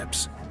my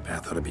steps.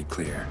 Path ought to be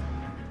clear.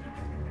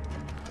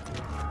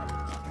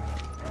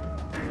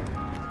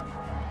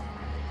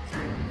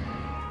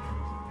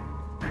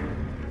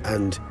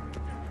 And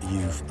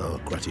you've our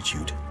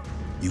gratitude.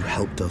 You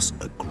helped us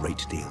a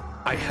great deal.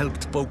 I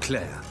helped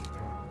Beauclair.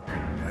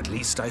 At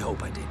least I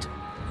hope I did.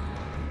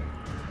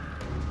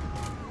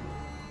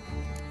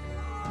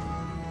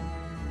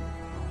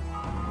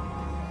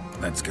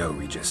 Let's go,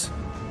 Regis.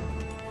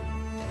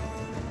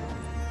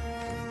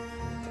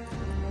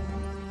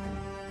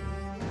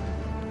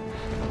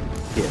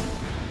 Here,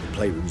 the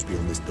playroom's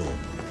beyond this door.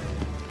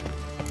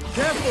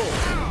 Careful!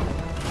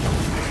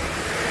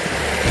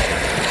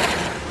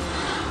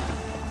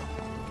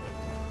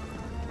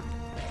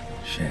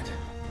 Shit.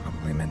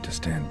 Probably meant to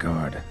stand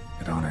guard,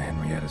 at Anna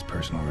Henrietta's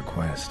personal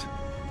request.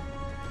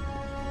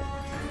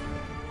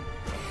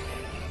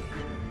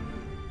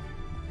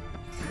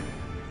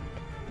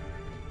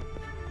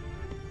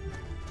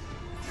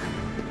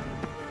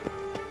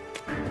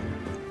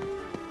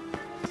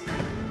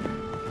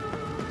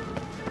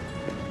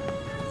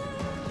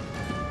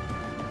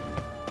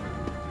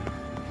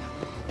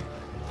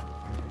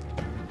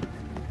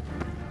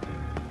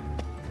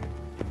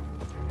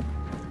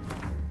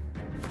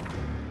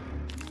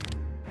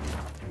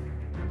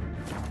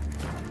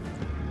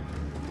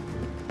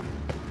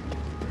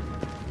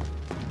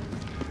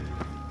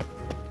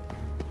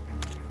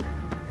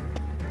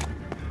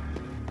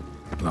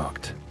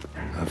 Locked.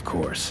 Of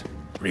course.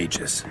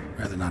 Regis.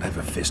 Rather not have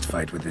a fist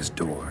fight with this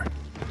door.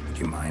 Would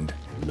you mind?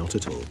 Not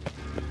at all.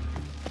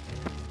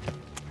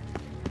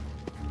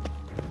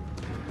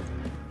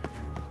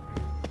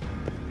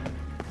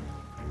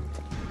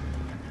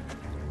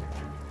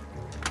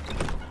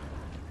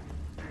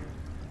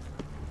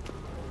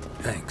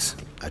 Thanks.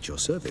 At your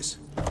service.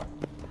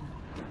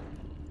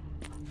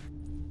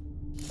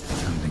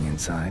 Something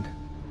inside?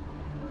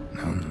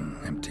 No,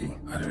 empty.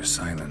 Utter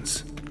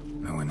silence.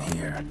 No one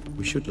here.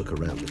 We should look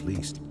around at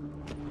least.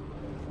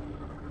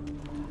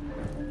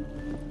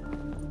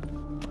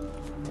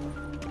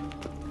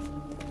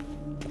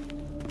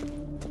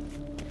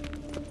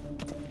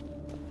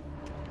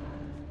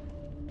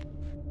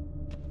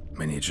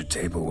 Miniature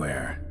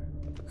tableware.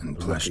 And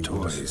plush Lucky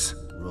toys.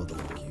 Rather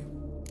like you.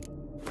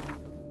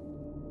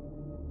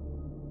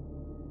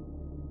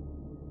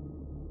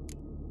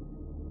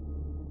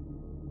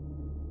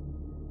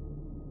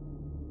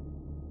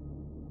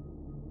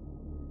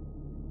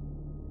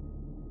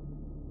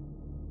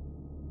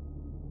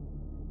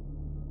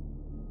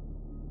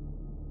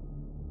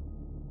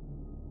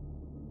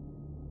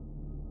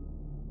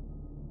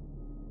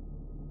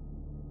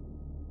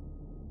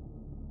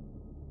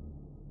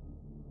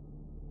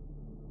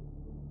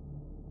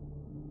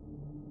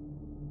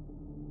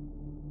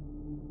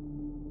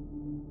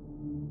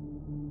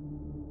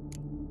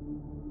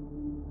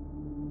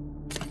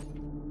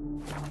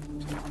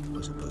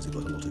 I suppose it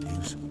got a lot of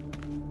use.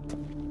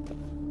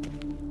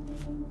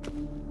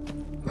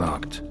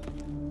 Locked.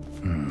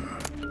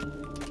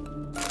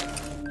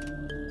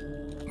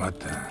 What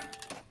the?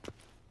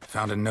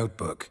 Found a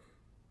notebook.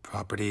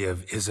 Property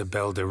of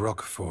Isabelle de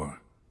Roquefort,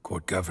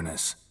 court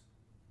governess.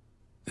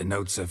 The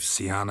notes of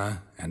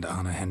Sienna and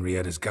Anna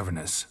Henrietta's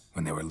governess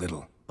when they were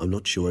little. I'm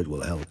not sure it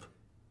will help,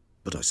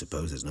 but I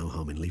suppose there's no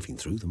harm in leafing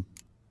through them.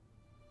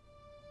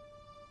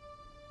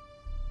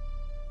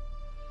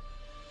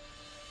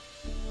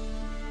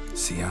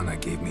 Sienna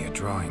gave me a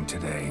drawing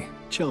today.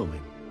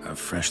 Charming. Of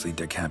freshly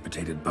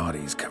decapitated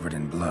bodies covered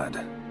in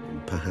blood.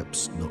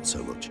 Perhaps not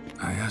so much.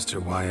 I asked her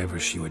why ever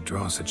she would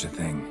draw such a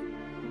thing.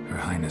 Her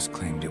Highness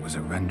claimed it was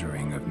a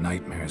rendering of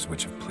nightmares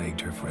which have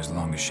plagued her for as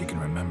long as she can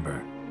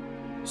remember.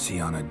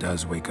 Sienna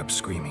does wake up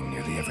screaming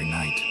nearly every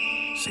night,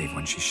 save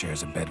when she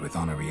shares a bed with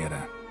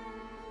Henrietta.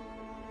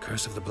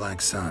 Curse of the Black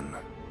Sun.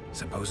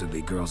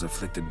 Supposedly girls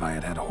afflicted by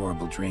it had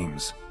horrible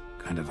dreams.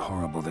 Kind of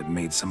horrible that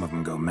made some of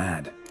them go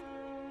mad.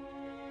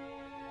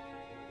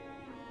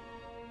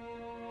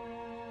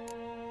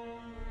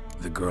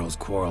 The girls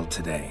quarreled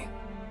today.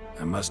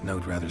 I must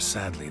note rather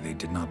sadly they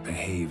did not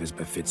behave as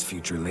befits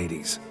future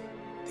ladies.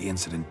 The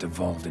incident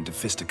devolved into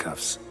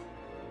fisticuffs.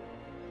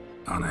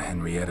 Anna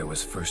Henrietta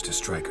was first to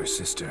strike her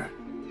sister.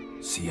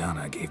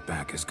 Siana gave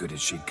back as good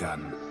as she'd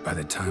gotten. By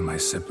the time I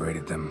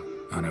separated them,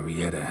 Anna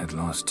Henrietta had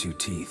lost 2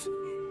 teeth.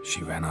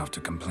 She ran off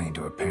to complain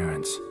to her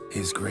parents.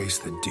 His Grace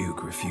the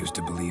Duke refused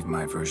to believe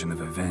my version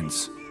of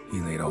events. He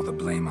laid all the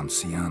blame on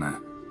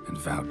Siana and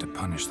vowed to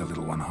punish the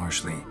little one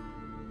harshly.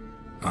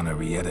 Anna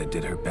Henrietta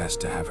did her best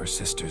to have her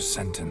sister's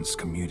sentence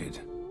commuted,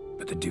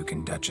 but the Duke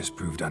and Duchess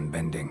proved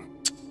unbending.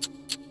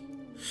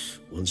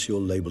 Once you're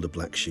labeled a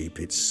black sheep,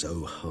 it's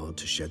so hard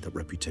to shed that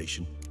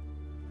reputation.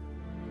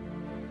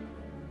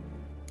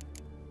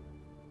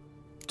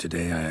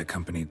 Today I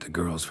accompanied the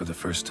girls for the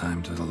first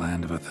time to the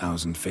land of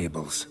 1,000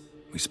 fables.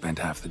 We spent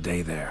half the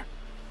day there.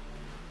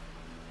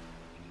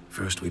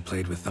 First we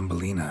played with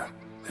Thumbelina,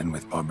 then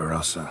with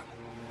Barbarossa,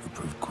 who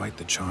proved quite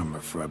the charmer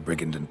for a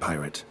brigand and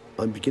pirate.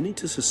 I'm beginning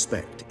to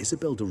suspect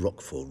Isabel de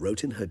Roquefort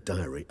wrote in her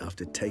diary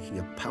after taking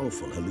a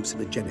powerful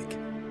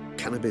hallucinogenic.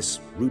 Cannabis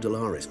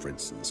rudularis, for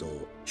instance,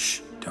 or...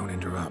 Shh, don't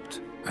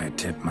interrupt. I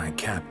tip my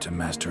cap to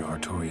Master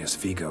Artorius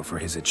Vigo for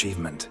his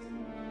achievement.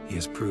 He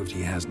has proved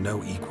he has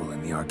no equal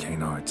in the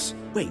arcane arts.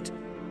 Wait,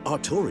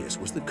 Artorius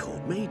was the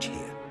court mage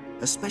here,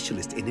 a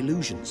specialist in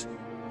illusions,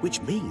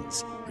 which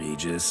means...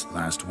 Regis,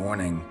 last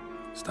warning.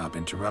 Stop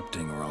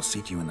interrupting or I'll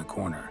seat you in the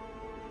corner.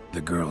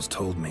 The girls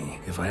told me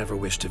if I ever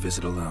wish to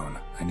visit alone,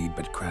 I need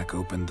but crack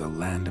open the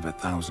land of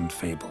 1,000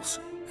 fables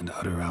and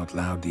utter out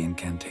loud the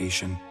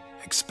incantation,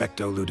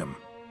 Expecto Ludum.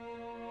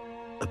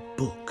 A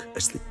book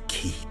as the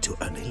key to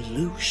an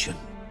illusion.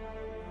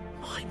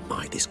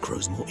 My, this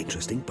grows more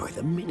interesting by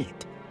the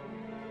minute.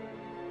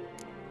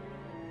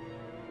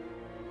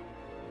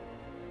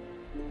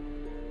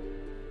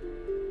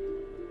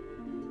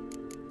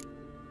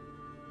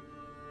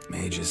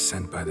 Mages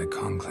sent by the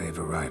Conclave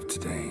arrived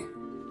today.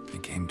 They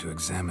came to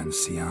examine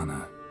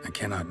Siana. I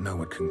cannot know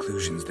what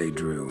conclusions they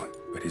drew,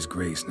 but His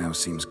Grace now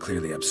seems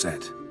clearly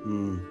upset.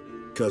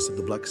 Curse of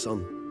the Black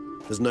Sun.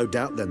 There's no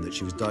doubt then that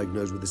she was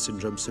diagnosed with the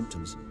syndrome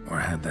symptoms. Or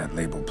had that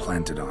label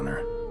planted on her.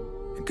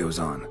 It goes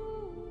on.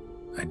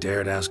 I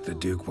dared ask the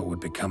Duke what would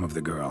become of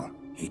the girl.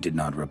 He did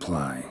not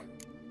reply.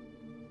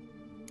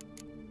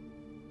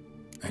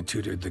 I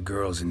tutored the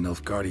girls in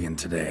Nilfgaardian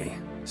today.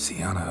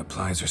 Siana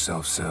applies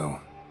herself so,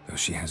 though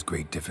she has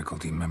great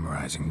difficulty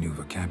memorizing new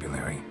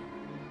vocabulary.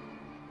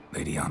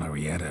 Lady Anna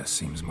Henrietta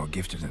seems more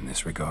gifted in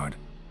this regard,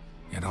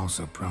 yet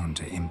also prone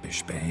to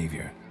impish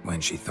behavior.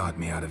 When she thought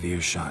me out of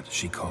earshot,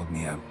 she called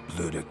me a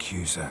blood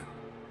accuser.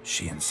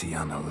 She and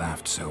Siana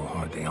laughed so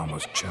hard they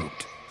almost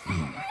choked.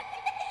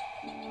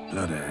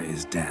 Blooda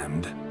is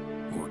damned,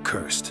 or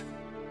cursed.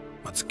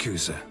 What's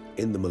accuser?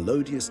 In the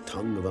melodious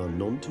tongue of our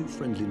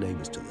none-too-friendly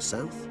neighbors to the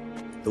south,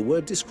 the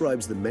word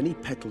describes the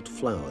many-petaled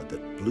flower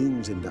that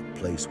blooms in that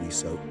place we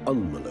so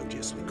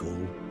unmelodiously call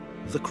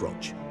the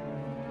crotch.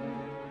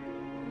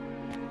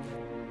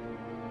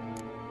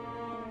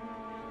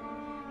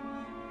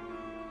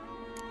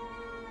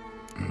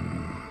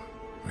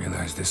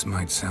 Realize this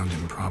might sound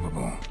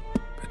improbable,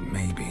 but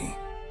maybe,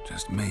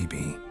 just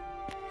maybe,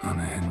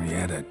 Anna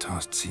Henrietta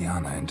tossed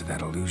Siana into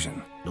that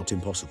illusion. Not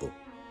impossible.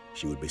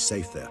 She would be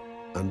safe there,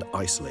 and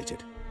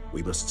isolated.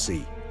 We must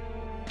see.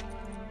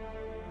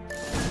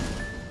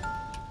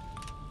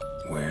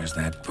 Where's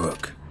that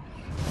book?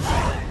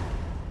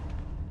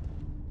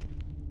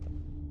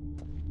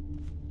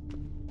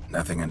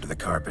 Nothing under the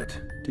carpet.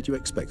 Did you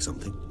expect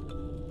something?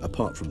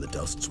 Apart from the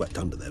dust swept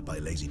under there by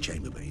a lazy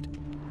chambermaid.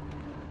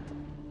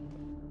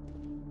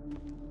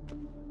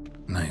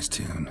 Nice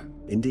tune.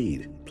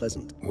 Indeed,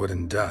 pleasant.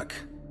 Wooden duck.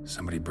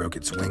 Somebody broke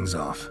its wings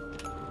off.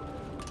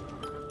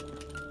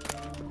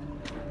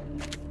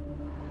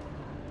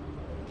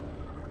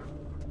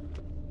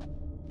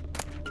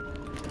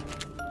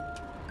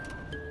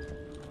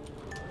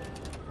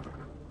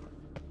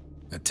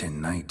 A tin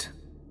knight.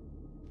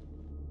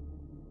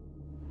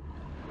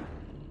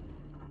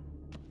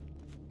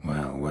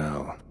 Well,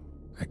 well.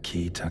 A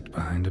key tucked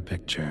behind a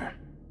picture.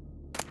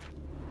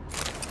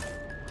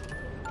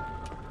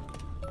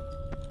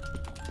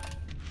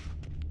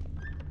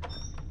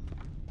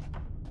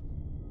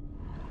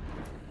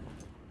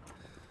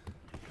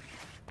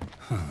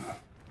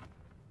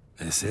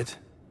 This it?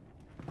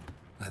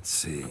 Let's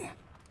see.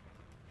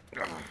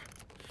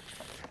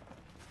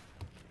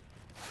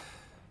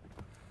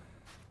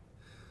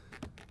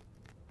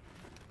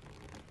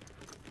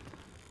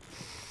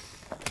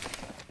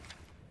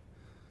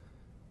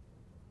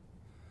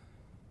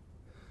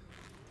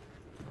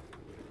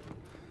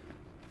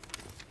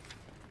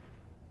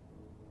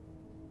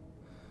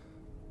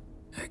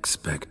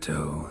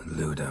 Expecto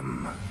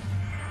Ludum.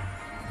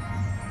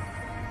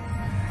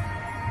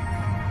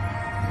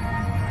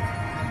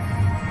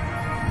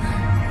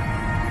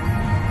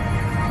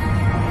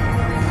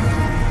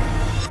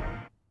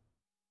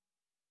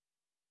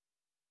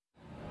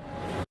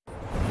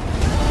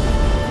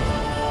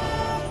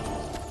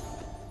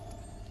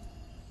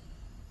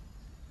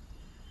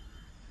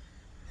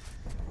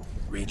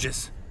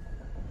 Regis?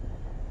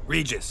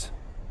 Regis!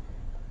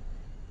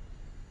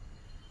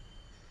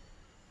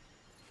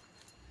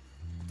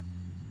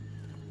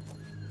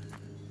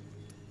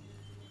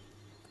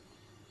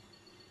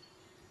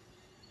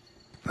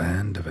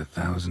 Land of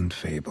 1,000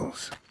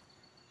 fables.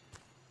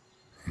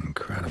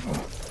 Incredible.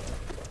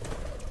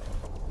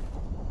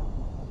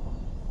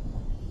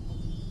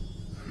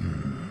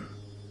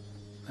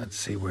 Let's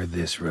see where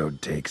this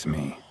road takes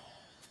me.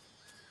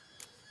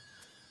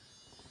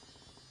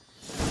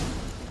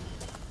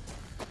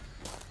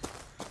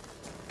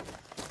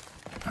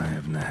 Eye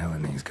of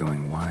Nehelene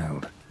going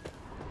wild.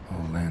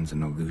 All land's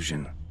an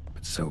illusion,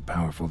 but so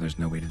powerful there's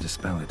no way to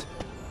dispel it.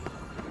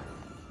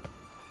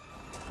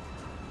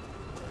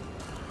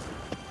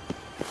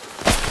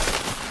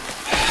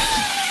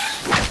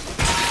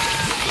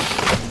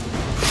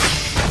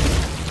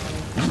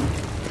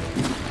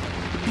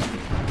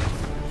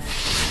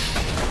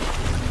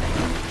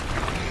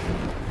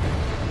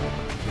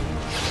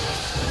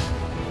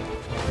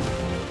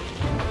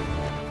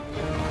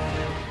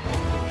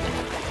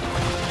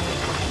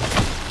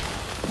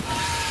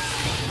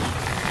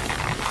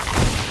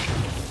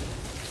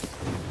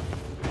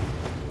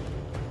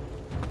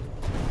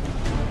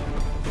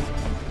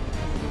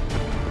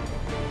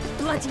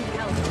 Bloody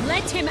hell,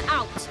 let him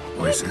out!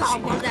 Voices.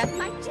 That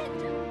my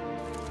gender.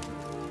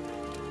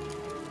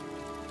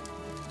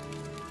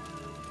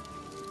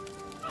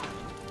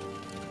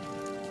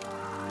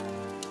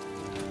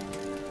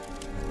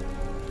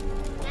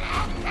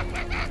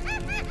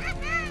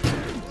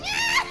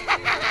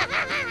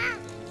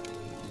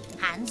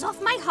 Hands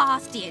off my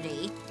hearth,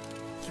 dearie.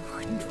 You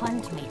wouldn't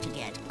want me to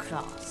get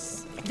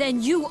cross.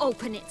 Then you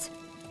open it.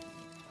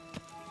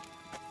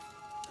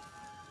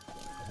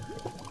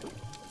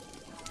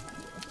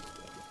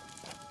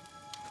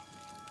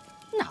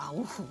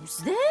 Now, who's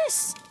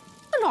this?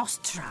 A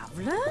lost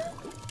traveler?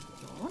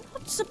 You're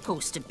not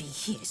supposed to be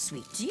here,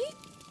 sweetie.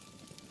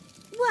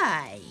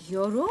 Why,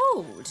 you're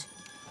old.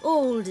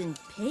 Old and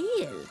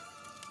pale.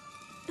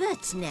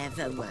 But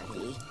never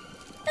worry.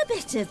 A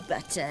bit of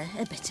butter,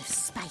 a bit of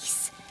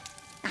spice,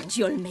 and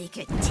you'll make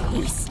a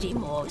tasty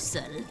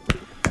morsel.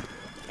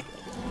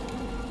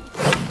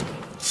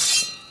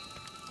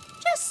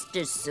 Just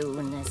as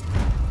soon as I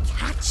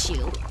catch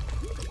you.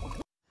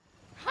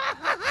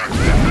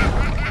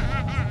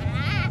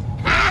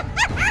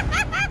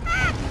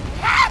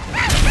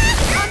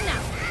 Come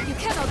now! You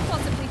cannot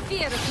possibly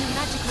fear a few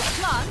magical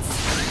plants.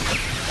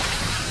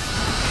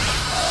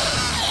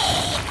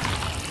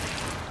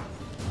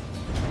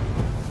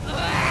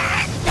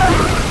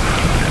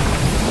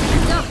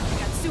 Ugh,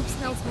 that soup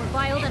smells more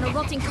vile than a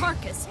rotting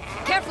carcass.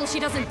 Careful she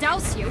doesn't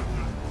douse you.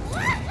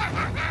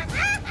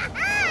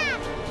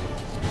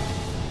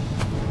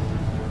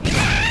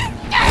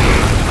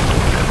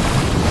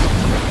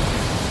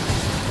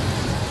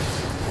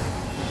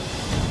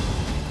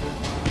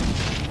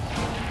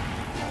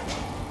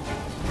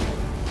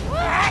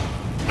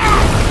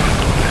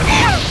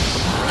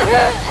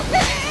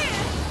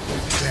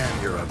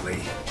 Damn, you're ugly.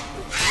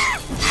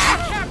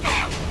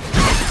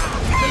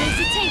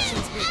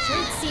 Felicitations,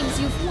 Richard. Seems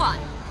you've won.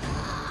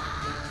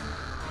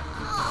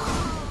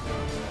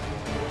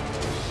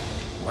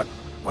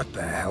 What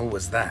the hell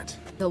was that?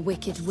 The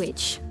Wicked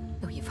Witch.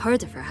 Oh, you've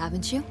heard of her,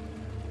 haven't you?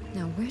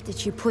 Now, where did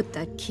she put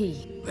that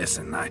key?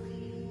 Listen,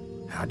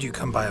 how'd you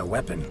come by a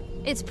weapon?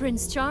 It's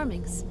Prince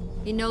Charming's.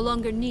 He no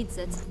longer needs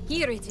it.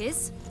 Here it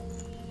is.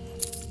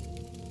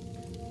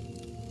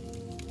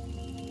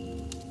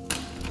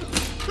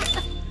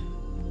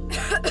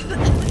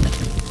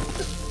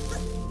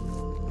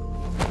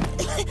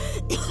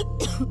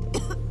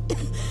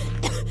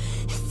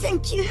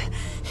 Thank you.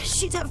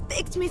 She'd have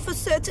begged me for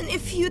certain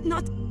if you'd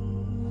not...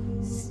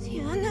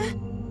 Sienna?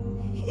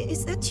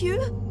 Is that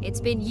you?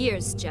 It's been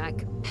years,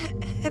 Jack.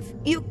 Have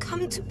you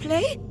come to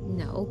play?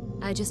 No,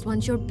 I just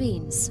want your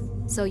beans,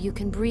 so you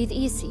can breathe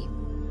easy.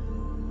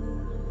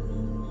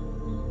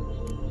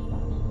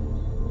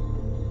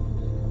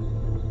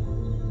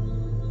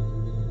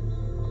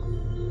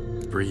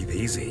 Breathe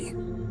easy?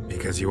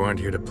 Because you aren't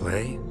here to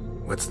play?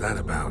 What's that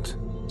about?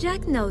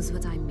 Jack knows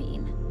what I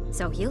mean,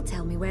 so he'll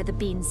tell me where the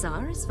beans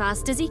are as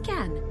fast as he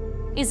can.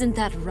 Isn't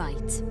that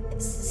right?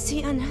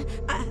 Sienna,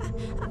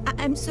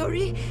 I'm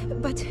sorry,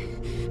 but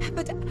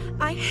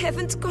I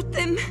haven't got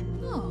them.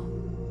 Oh,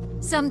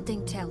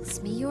 something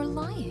tells me you're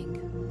lying.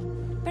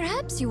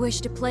 Perhaps you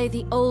wish to play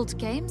the old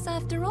games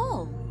after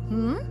all,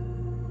 hmm?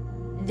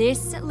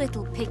 This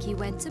little piggy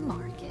went to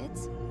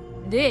market.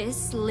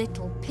 This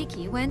little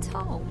piggy went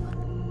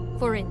home,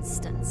 for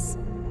instance.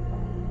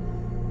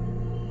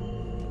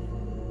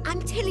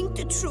 I'm telling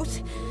the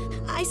truth.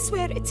 I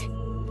swear it.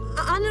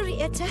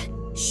 Henrietta,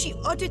 she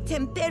ordered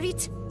them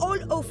buried all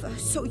over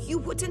so you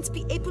wouldn't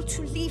be able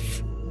to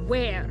leave.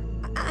 Where?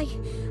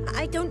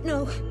 I don't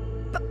know.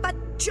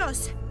 But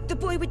Joss, the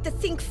boy with the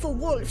thing for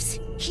wolves,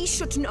 he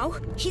should know.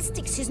 He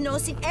sticks his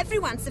nose in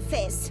everyone's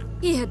affairs.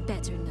 He had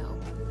better know.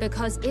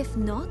 Because if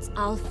not,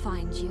 I'll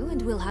find you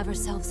and we'll have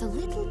ourselves a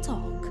little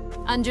talk.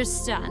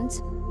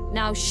 Understand?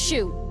 Now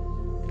shoo!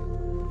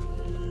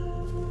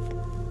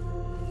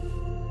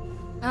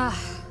 Ah,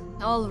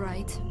 all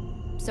right.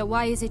 So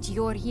why is it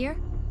you're here?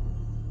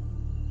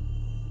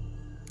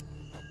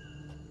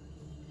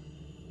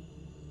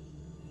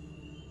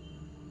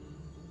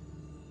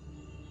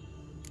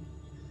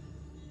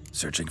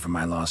 Searching for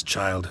my lost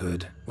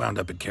childhood. Wound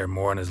up at Kaer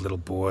Morhen as a little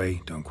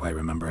boy. Don't quite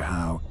remember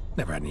how.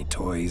 Never had any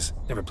toys.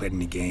 Never played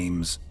any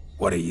games.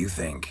 What do you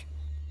think?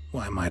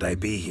 Why might I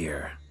be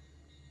here?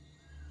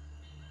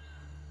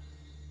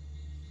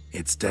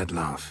 It's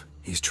Dettlaff.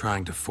 He's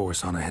trying to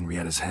force Anna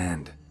Henrietta's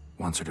hand.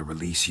 Wants her to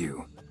release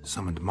you.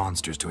 Summoned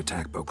monsters to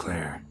attack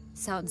Beauclair.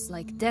 Sounds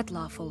like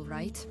Dettlaff, all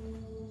right.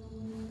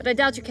 But I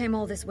doubt you came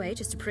all this way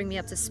just to bring me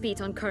up to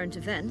speed on current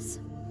events.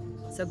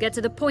 So get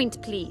to the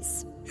point,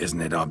 please. Isn't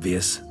it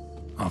obvious?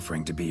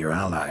 Offering to be your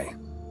ally.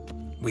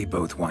 We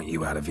both want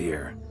you out of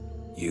here.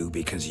 You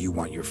because you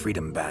want your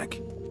freedom back.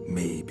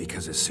 Me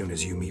because as soon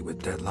as you meet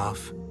with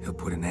Dettlaff, he'll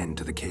put an end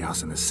to the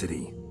chaos in the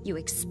city. You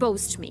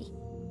exposed me.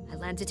 I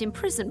landed in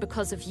prison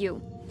because of you.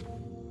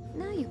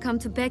 Now you come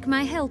to beg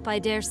my help, I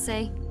dare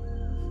say.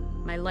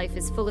 My life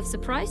is full of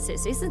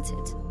surprises, isn't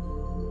it?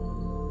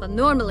 But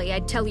normally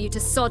I'd tell you to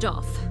sod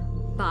off.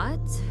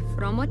 But,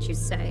 from what you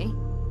say,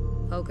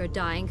 folk are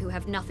dying who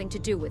have nothing to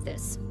do with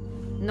this.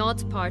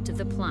 Not part of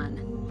the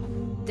plan.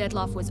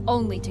 Dettlaff was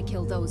only to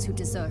kill those who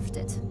deserved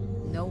it.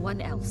 No one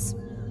else.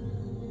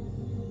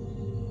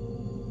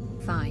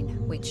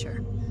 Fine,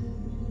 Witcher.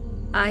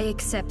 I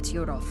accept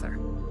your offer.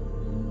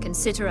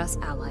 Consider us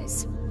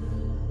allies.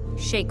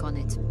 Shake on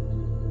it.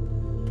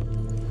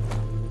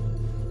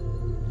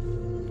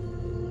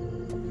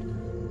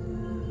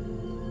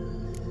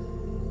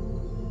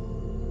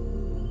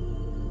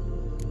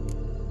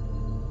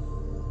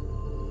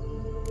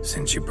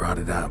 Since you brought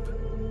it up,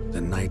 the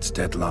knights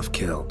Dettlaff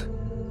killed.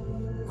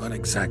 What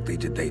exactly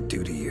did they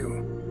do to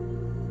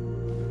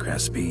you?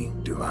 Crespi,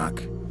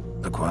 Dulac,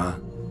 Lacroix,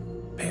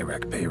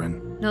 Peyrac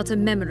Peyran? Not a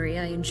memory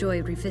I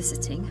enjoy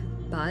revisiting,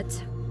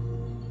 but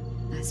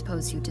I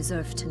suppose you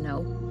deserve to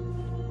know.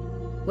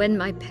 When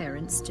my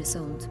parents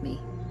disowned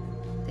me,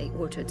 they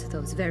ordered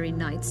those very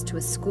knights to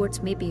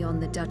escort me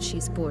beyond the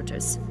duchy's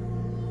borders.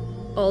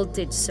 All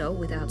did so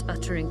without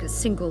uttering a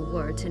single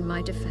word in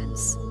my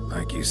defense.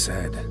 Like you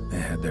said, they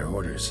had their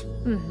orders.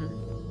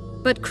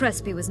 But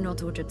Crespi was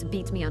not ordered to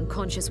beat me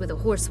unconscious with a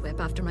horsewhip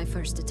after my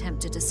first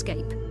attempted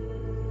escape.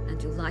 And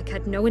Dulac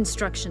had no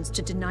instructions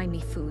to deny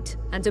me food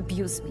and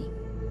abuse me.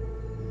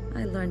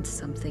 I learned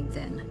something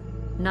then.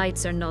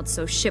 Knights are not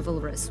so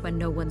chivalrous when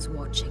no one's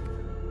watching.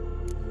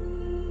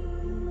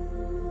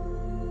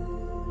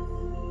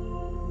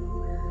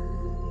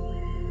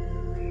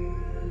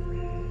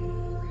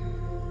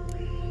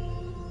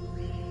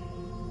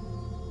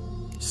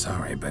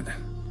 Sorry, but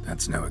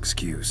that's no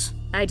excuse.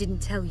 I didn't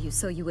tell you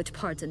so you would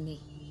pardon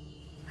me.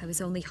 I was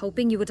only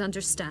hoping you would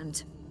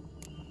understand.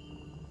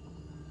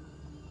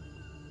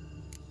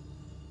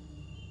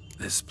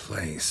 This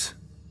place.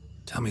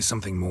 Tell me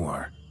something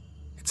more.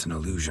 It's an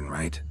illusion,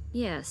 right?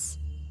 Yes,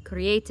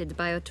 created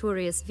by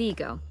Arturius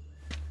Vigo.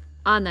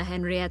 Anna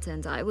Henrietta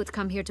and I would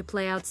come here to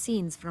play out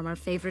scenes from our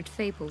favorite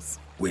fables.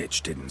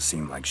 Which didn't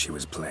seem like she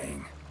was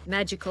playing.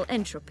 Magical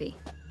entropy.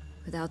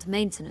 Without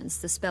maintenance,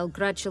 the spell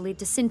gradually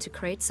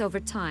disintegrates over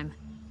time.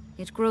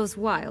 It grows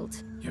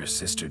wild. Your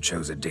sister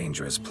chose a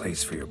dangerous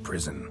place for your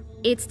prison.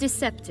 It's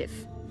deceptive.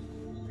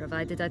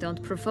 Provided I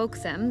don't provoke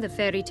them, the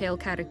fairy tale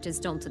characters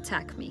don't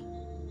attack me.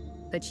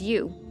 But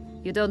you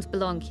don't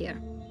belong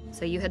here.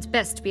 So you had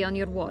best be on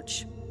your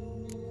watch.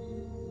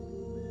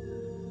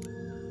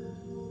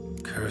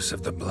 Curse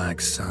of the Black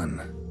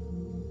Sun.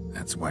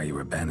 That's why you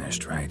were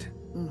banished, right?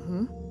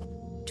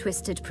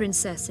 Twisted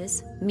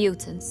princesses,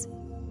 mutants.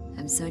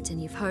 I'm certain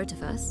you've heard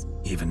of us.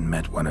 Even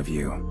met one of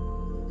you.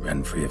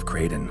 Renfri of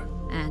Craden.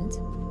 And?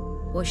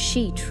 Was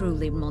she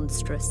truly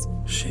monstrous?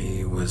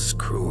 She was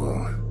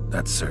cruel,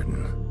 that's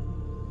certain.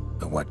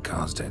 But what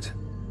caused it?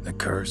 The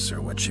curse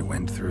or what she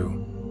went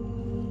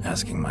through?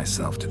 Asking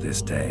myself to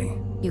this day.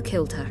 You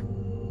killed her,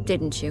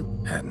 didn't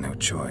you? Had no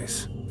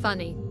choice.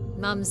 Funny.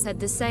 Mum said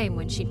the same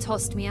when she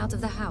tossed me out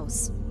of the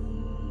house.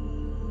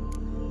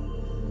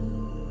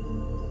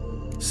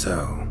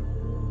 So,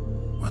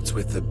 what's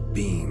with the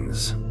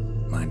beans?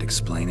 Mind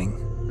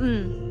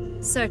explaining?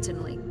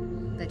 Certainly.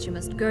 But you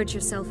must gird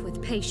yourself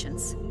with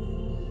patience.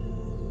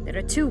 There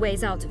are two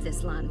ways out of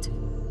this land.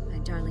 My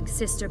darling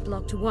sister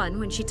blocked one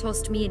when she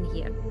tossed me in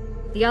here.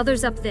 The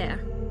other's up there,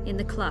 in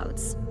the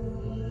clouds.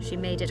 She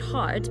made it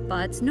hard,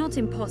 but not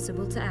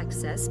impossible to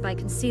access by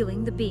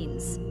concealing the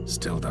beans.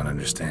 Still don't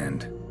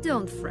understand.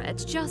 Don't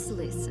fret, just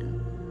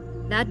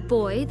listen. That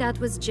boy, that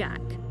was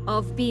Jack,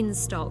 of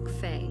Beanstalk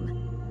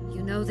fame.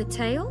 You know the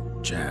tale?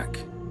 Jack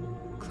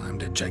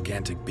climbed a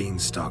gigantic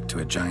beanstalk to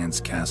a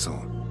giant's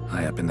castle,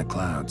 high up in the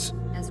clouds.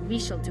 As we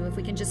shall do if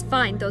we can just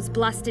find those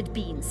blasted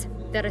beans.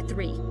 There are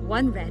 3.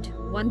 1 red,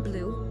 1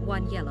 blue,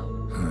 1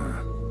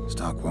 yellow.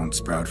 Stalk won't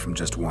sprout from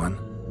just one?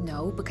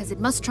 No, because it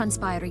must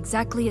transpire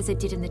exactly as it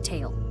did in the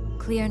tale.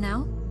 Clear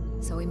now?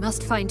 So we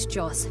must find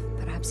Joss.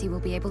 Perhaps he will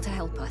be able to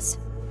help us.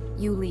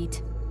 You lead.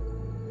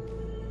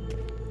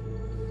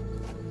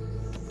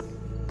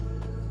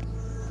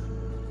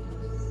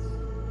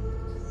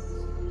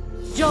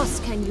 Joss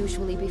can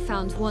usually be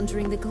found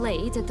wandering the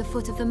glade at the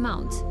foot of the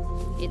mount.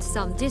 It's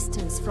some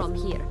distance from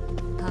here,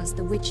 past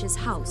the witch's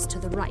house to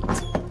the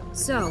right.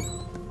 So,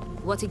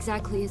 What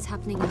exactly is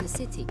happening in the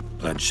city?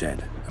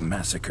 Bloodshed, a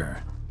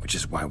massacre, which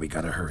is why we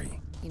gotta hurry.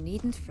 You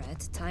needn't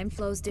fret. Time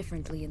flows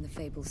differently in the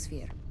Fable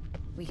Sphere.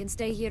 We can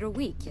stay here a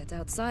week, yet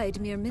outside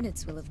mere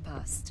minutes will have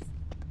passed.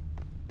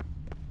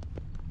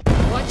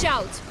 Watch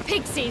out!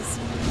 Pixies!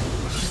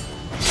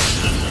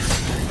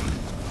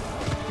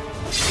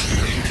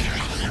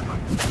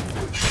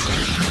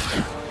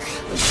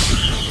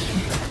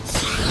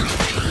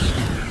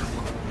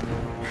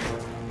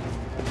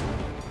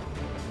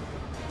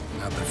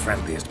 Not the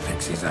friendliest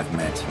pixies I've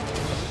met.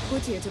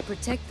 Put here to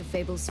protect the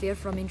Fable Sphere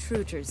from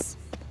intruders.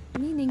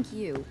 Meaning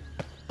you.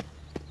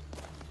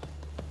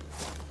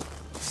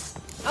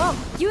 Oh,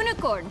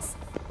 unicorns!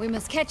 We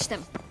must catch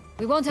them.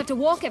 We won't have to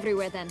walk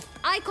everywhere then.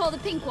 I call the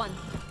pink one.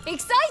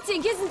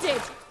 Exciting, isn't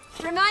it?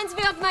 Reminds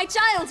me of my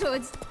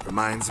childhood.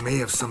 Reminds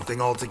me of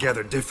something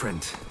altogether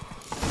different.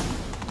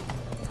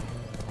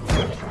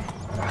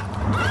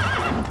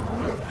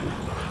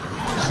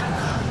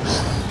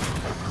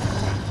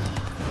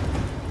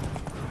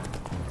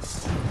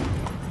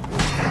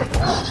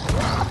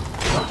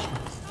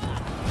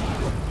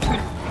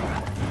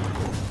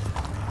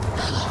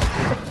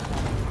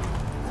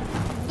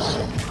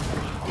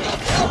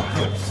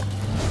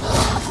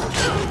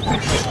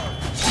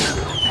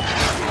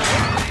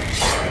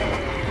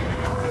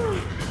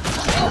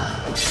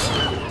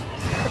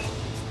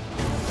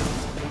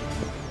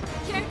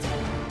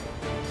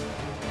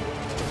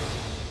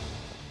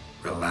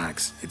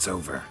 Relax, it's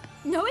over.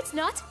 No, it's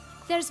not.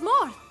 There's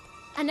more.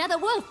 Another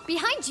wolf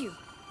behind you.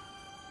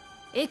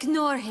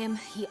 Ignore him.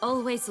 He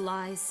always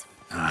lies.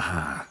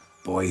 Aha.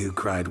 Boy who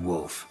cried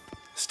wolf.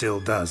 Still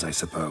does, I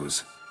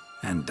suppose.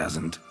 And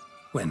doesn't,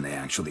 when they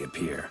actually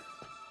appear.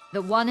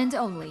 The one and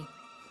only.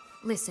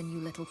 Listen, you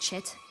little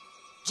chit.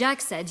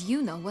 Jack said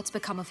you know what's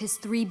become of his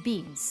 3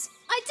 beans.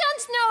 I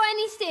don't know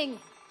anything!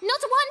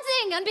 Not one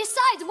thing, and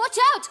besides, watch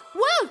out!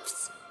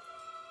 Wolves!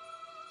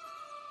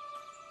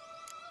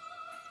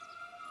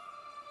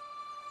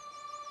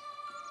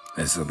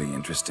 This'll be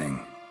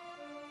interesting.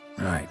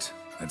 Right,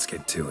 let's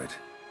get to it.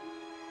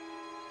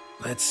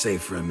 Let's say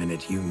for a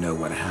minute you know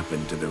what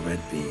happened to the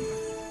red bean.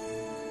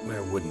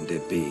 Where wouldn't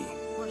it be?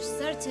 For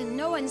certain,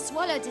 no one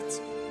swallowed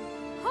it.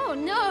 Oh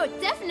no,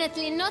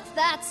 definitely not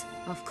that.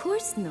 Of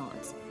course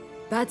not.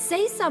 But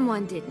say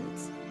someone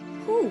didn't.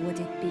 Who would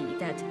it be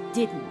that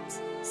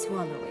didn't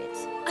swallow it?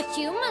 A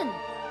human.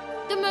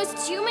 The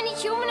most human-y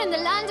human in the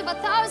land of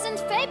 1,000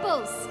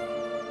 fables.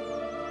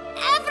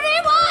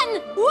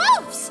 Everyone!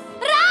 Wolves!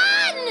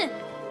 Run!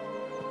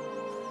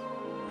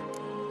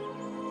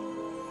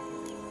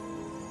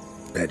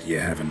 Bet you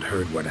haven't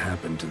heard what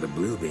happened to the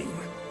blue bean.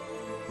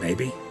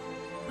 Maybe?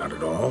 Not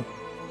at all?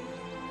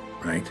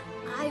 Right?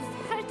 I've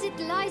heard it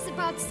lies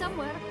about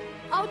somewhere,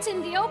 out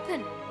in the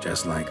open.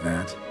 Just like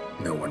that?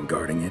 No one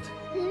guarding it?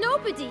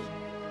 Nobody.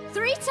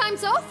 3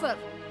 times over.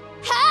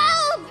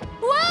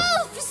 Help!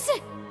 Wolves!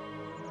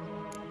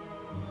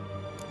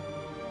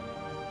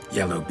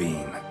 Yellow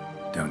bean.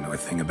 Don't know a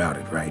thing about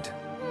it, right?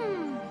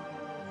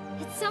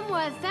 It's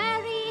somewhere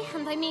very,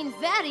 and I mean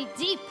very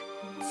deep.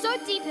 So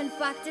deep, in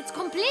fact, it's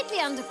completely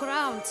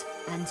underground.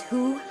 And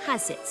who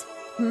has it?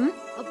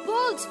 A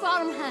bold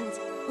farmhand,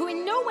 who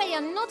in no way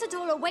and not at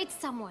all awaits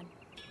someone.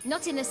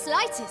 Not in the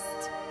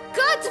slightest.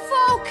 Good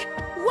folk!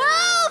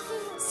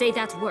 Wolf! Say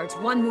that word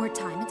one more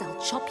time and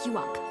I'll chop you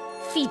up.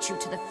 Feed you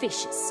to the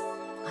fishes.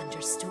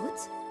 Understood?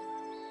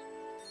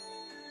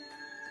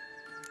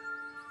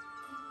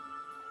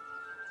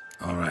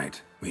 All right,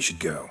 we should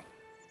go.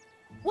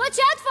 Watch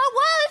out for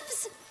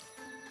wolves!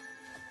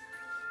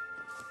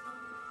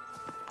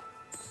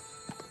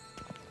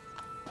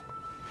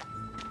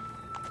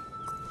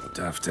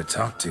 Tough to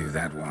talk to,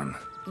 that one.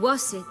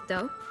 Was it,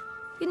 though?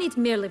 You need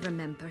merely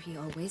remember he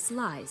always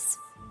lies.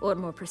 Or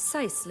more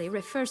precisely,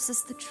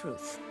 reverses the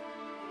truth.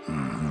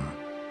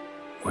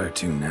 Where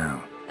to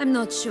now? I'm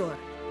not sure.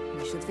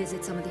 We should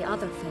visit some of the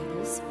other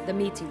fables. The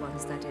meaty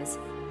ones, that is.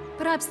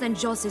 Perhaps then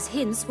Joss's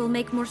hints will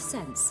make more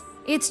sense.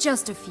 It's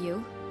just a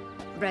few.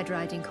 Red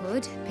Riding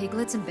Hood,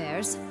 piglets and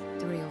bears,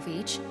 3 of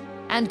each.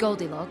 And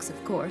Goldilocks,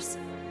 of course.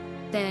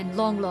 Then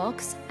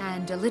Longlocks,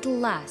 and a little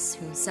lass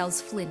who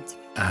sells flint.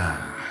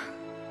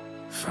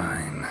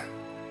 Fine.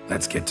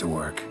 Let's get to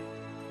work.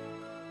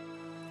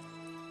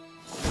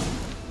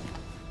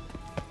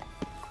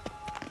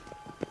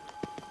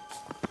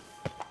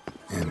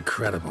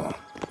 Incredible.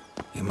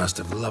 You must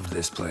have loved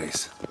this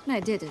place. I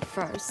did at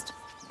first.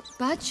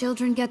 But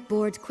children get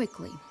bored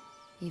quickly.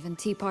 Even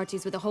tea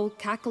parties with a whole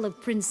cackle of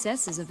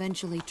princesses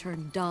eventually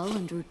turn dull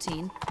and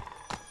routine.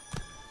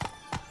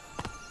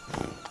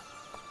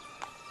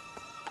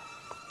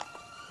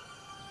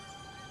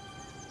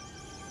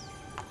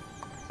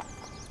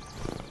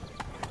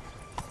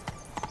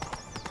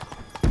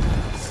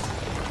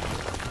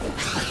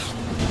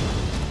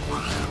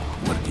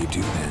 What did you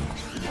do then?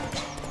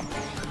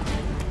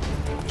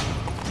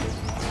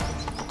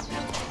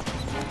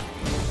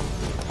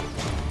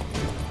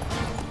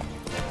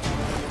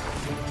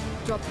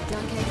 Dropped a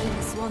duck egg in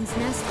the swan's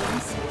nest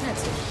once.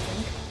 That's what I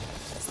think.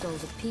 Stole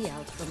the pea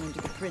out from under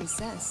the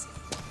princess.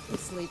 It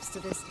sleeps to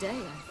this day,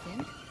 I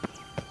think.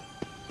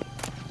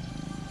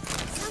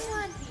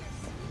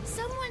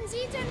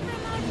 It's eaten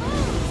from our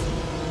bones!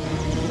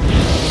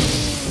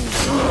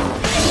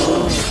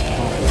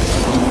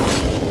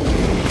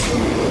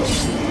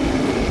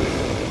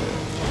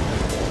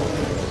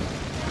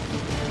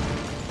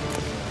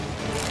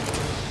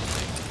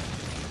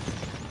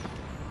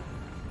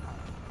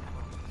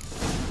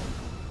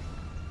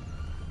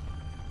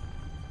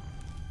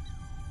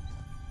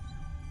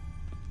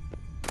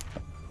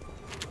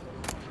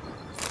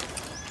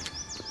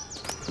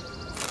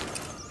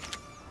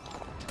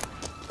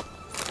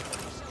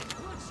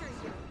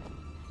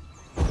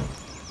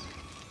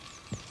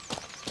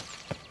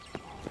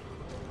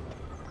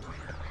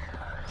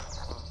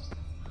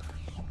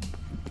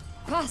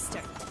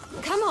 Faster!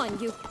 Come on,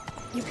 you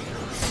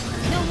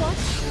know what?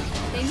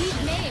 They need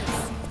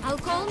names. I'll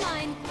call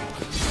mine...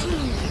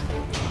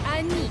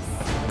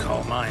 Anise.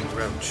 Call mine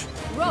Roach.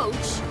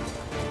 Roach?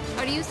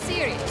 Are you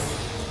serious?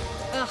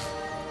 Ugh.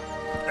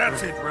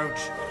 That's it, Roach.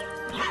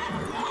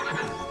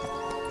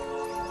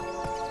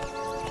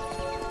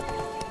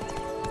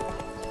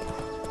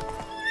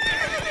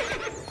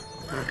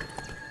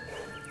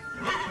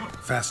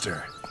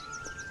 Faster.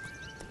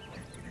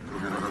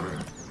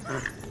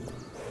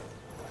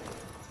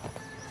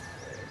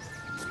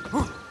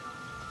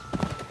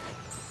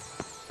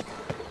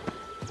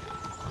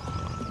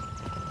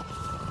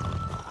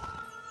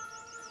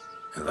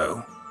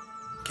 Hello?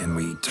 Can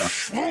we talk?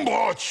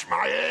 Schwumbroch,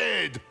 my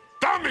head!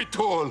 Damn it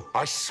all!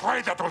 I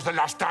swear that was the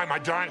last time I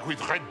drank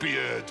with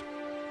Redbeard.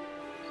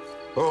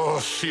 Oh,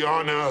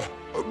 Sienna,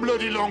 a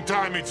bloody long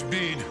time it's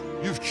been.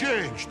 You've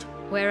changed.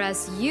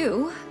 Whereas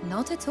you,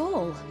 not at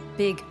all,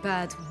 big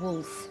bad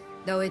wolf.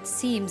 Though it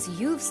seems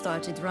you've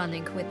started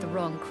running with the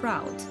wrong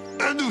crowd.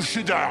 And who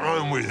should I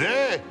run with,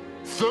 eh?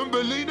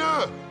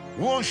 Thumbelina?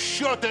 One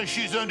shot and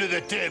she's under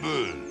the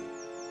table.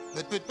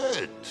 But,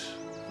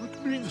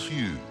 what brings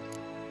you?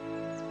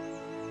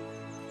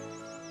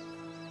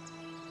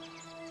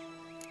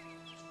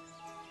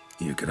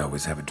 You could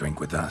always have a drink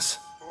with us.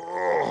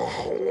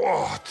 Oh,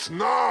 what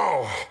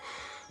now?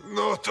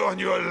 Not on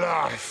your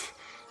life.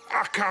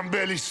 I can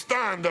barely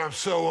stand, I'm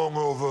so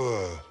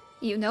hungover.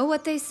 You know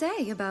what they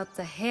say about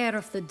the hair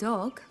of the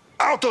dog?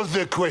 Out of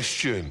the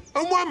question.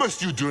 And why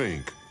must you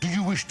drink? Do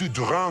you wish to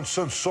drown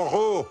some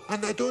sorrow?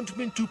 And I don't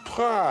mean to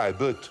pry,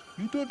 but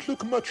you don't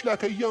look much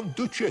like a young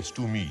duchess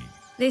to me.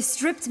 They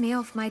stripped me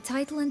of my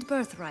title and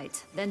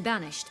birthright, then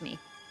banished me.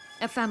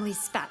 A family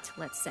spat,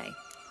 let's say.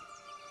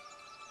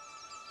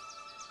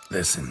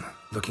 Listen,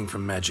 looking for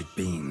magic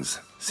beans.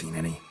 Seen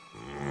any?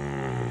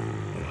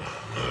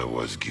 I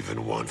was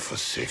given one for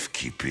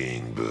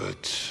safekeeping,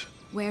 but...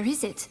 Where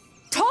is it?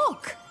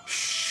 Talk!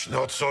 Shh,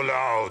 not so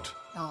loud.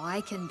 Oh, I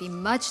can be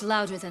much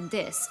louder than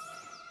this.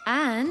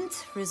 And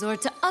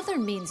resort to other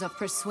means of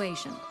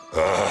persuasion.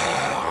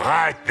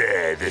 Right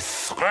there, the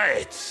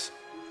threats.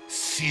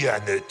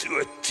 Sienna to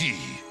a T.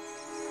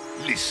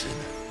 Listen,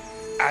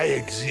 I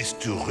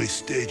exist to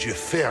restage a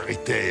fairy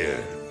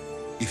tale.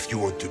 If you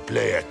want to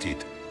play at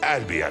it,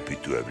 I'll be happy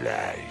to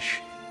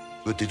oblige.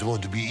 But it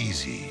won't be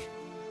easy.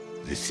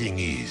 The thing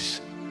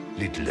is,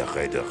 little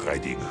Red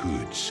Riding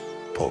Hoods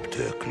popped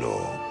her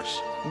clogs.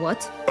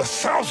 What?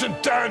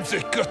 1,000 times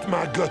they cut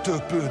my gut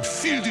open,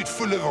 filled it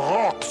full of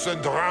rocks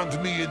and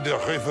drowned me in the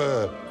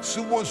river.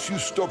 So once you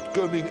stopped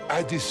coming,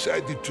 I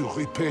decided to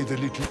repay the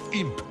little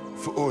imp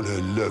for all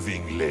her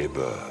loving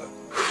labor.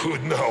 Who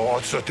now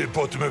rots at the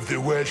bottom of the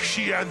well,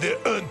 she and the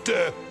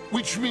hunter,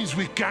 which means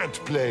we can't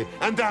play,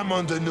 and I'm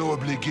under no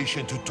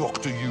obligation to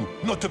talk to you,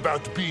 not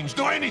about beans,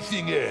 nor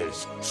anything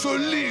else. So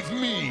leave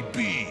me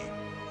be.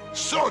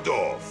 Sod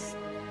off.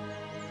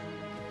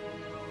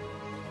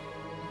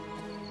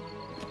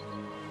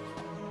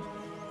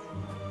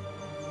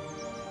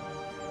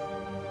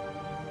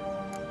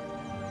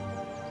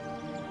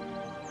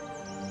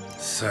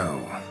 So,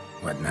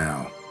 what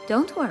now?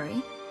 Don't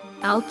worry.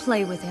 I'll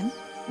play with him.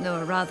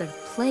 Or rather,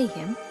 play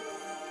him.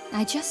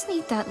 I just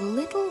need that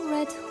little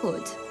red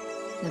hood.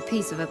 The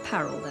piece of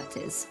apparel, that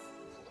is.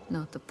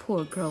 Not the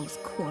poor girl's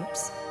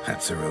corpse.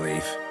 That's a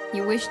relief.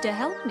 You wish to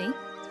help me?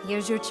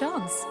 Here's your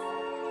chance.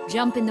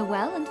 Jump in the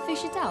well and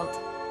fish it out.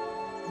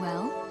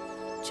 Well,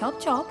 chop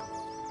chop.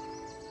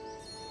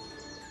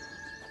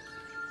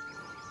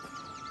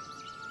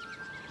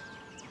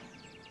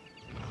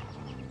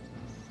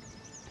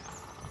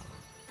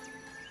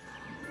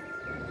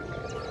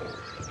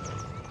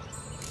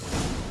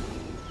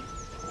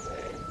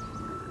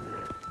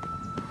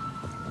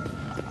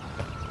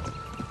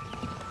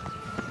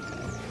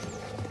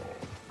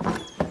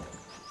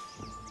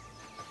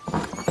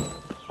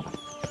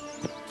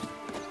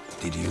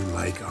 Did you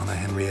like Anna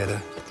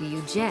Henrietta? Do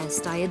you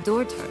jest? I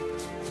adored her.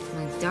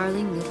 My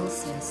darling little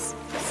sis.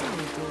 So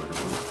adorable.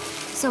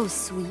 So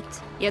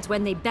sweet. Yet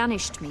when they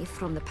banished me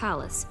from the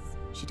palace,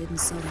 she didn't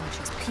so much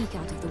as peek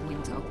out of the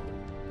window.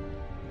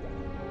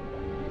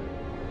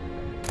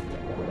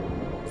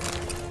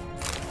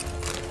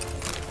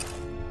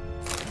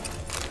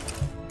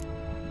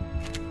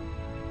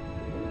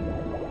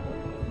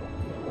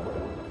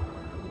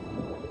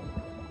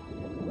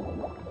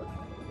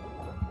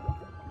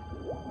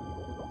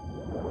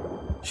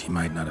 She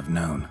might not have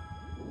known.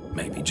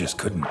 Maybe just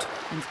couldn't.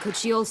 And could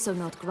she also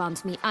not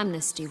grant me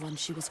amnesty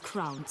once she was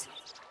crowned?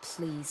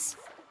 Please.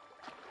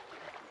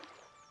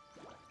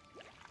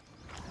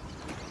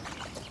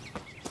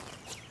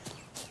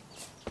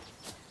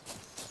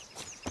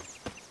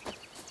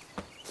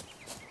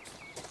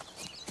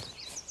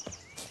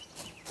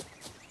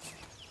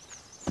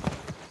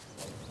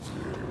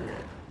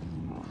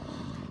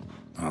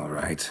 All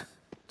right.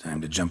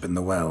 Time to jump in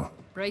the well.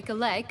 Break a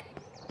leg?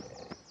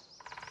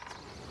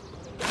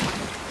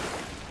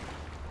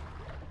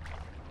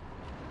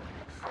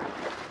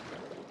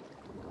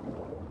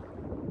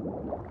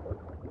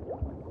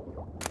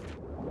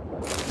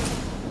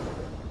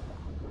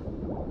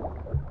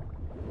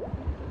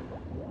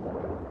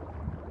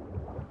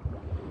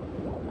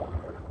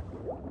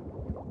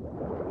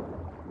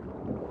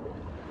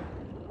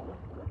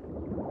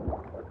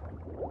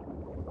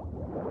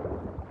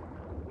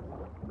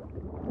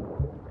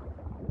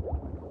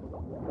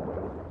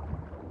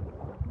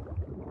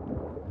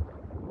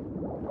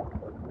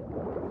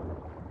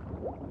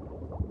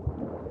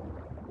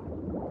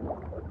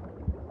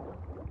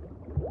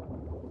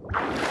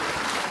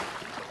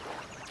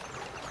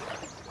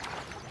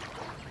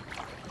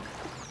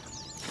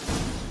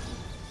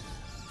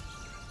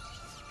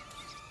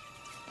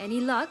 Any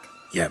luck?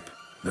 Yep.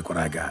 Look what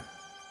I got.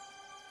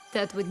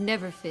 That would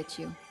never fit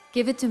you.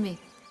 Give it to me.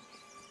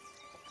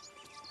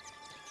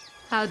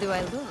 How do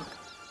I look?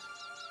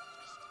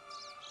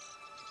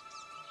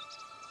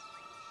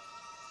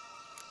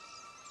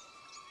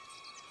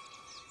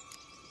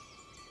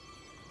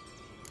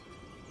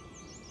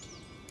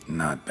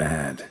 Not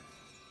bad.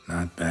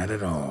 Not bad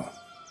at all.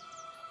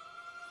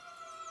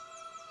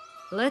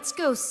 Let's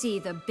go see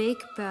the big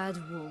bad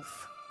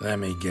wolf. Let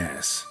me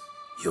guess.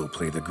 You'll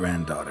play the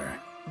granddaughter.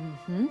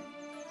 Mm-hmm.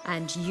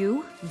 And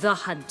you, the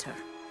hunter.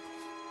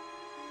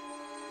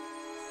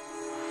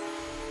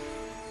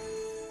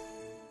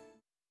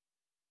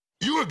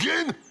 You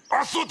again?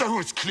 I thought I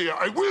was clear.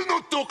 I will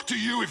not talk to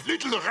you if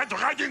little Red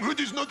Riding Hood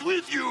is not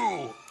with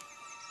you!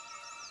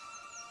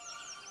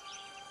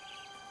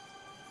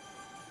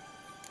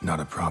 Not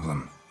a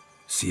problem.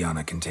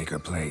 Sienna can take her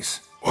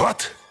place.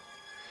 What?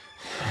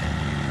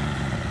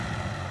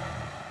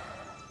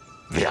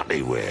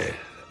 Very well.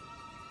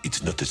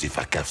 It's not as if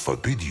I can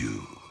forbid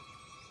you.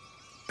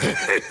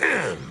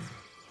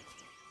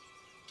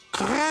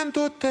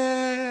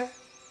 Granddaughter,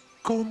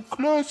 come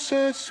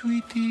closer,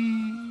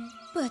 sweetie.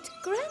 But,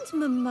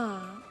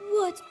 Grandmama,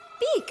 what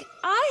big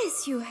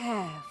eyes you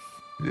have!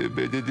 The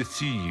better to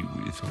see you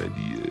with, my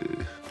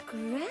dear.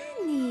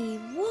 Granny,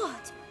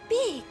 what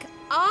big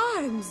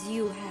arms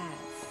you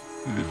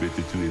have! The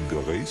better to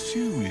embrace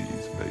you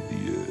with, my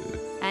dear.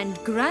 And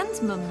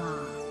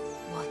Grandmama,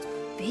 what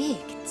big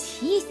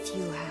teeth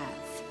you have.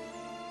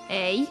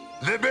 Eh?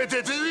 The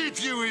better to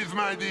eat you with,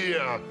 my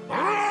dear.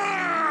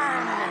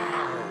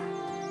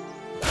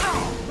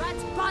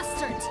 Rat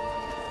bastard!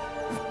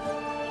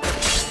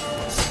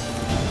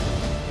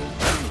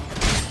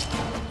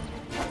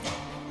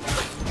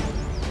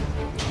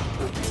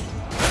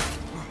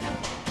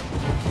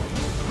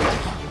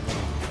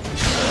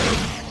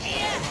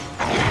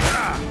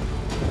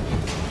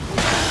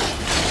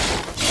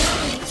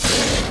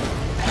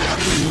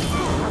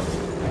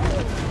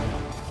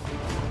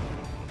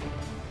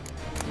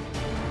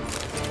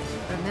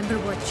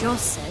 Remember what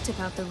Joss said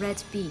about the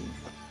red bean.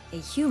 A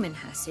human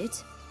has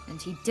it,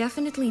 and he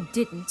definitely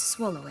didn't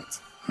swallow it.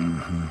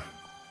 Mm-hmm.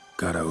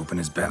 Gotta open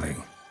his belly.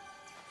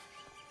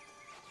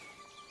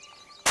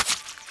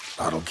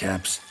 Bottle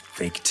caps,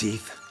 fake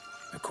teeth,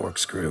 a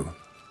corkscrew.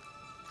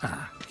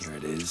 Ah, here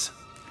it is.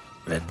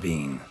 Red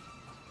bean.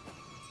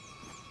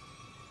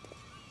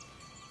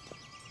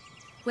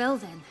 Well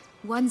then,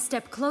 one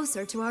step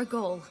closer to our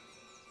goal.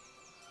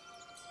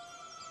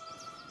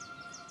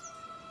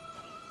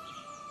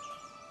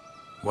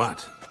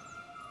 What?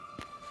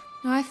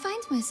 Now, I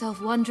find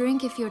myself wondering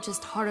if you're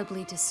just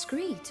horribly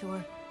discreet,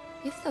 or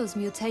if those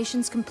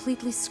mutations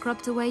completely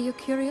scrubbed away your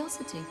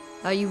curiosity.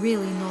 Are you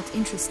really not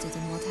interested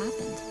in what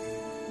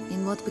happened?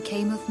 In what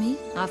became of me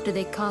after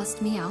they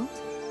cast me out?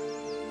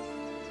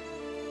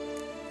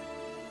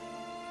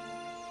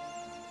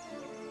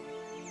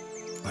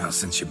 Well,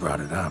 since you brought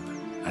it up,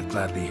 I'd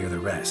gladly hear the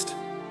rest.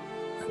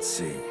 Let's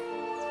see.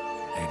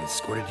 They'd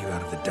escorted you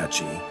out of the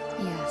duchy.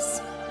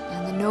 Yes.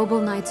 And the noble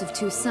knights of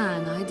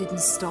Toussaint, I didn't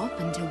stop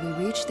until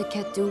we reached the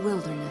Ketdu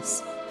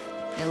wilderness.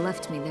 They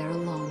left me there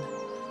alone,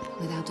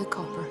 without a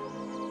copper,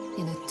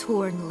 in a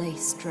torn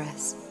lace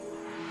dress,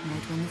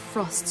 right when the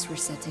frosts were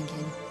setting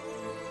in.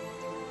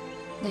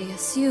 They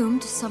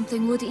assumed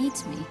something would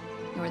eat me,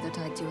 or that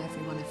I'd do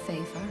everyone a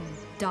favor and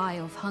die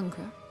of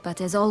hunger. But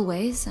as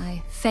always,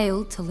 I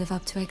failed to live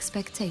up to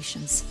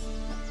expectations.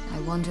 I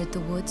wandered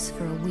the woods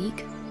for a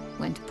week,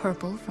 went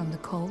purple from the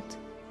cold,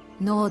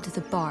 gnawed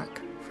the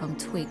bark from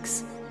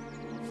twigs.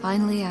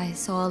 Finally, I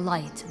saw a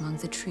light among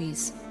the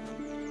trees.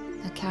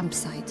 A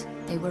campsite.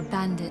 They were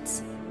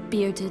bandits,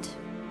 bearded,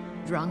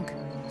 drunk,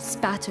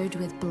 spattered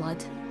with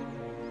blood.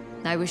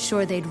 I was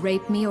sure they'd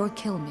rape me or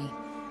kill me,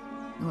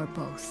 or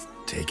both.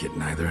 Take it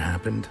neither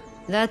happened?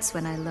 That's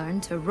when I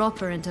learned a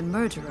robber and a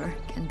murderer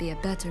can be a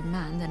better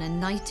man than a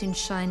knight in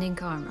shining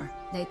armor.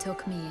 They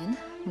took me in,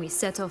 we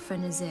set off for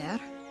Nazaire,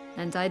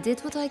 and I did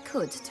what I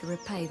could to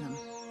repay them.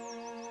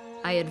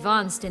 I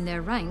advanced in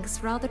their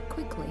ranks rather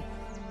quickly.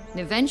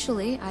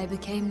 Eventually, I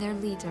became their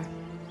leader.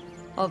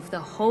 Of the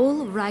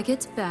whole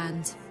ragged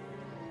band.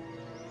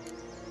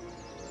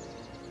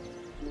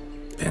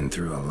 Been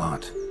through a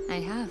lot. I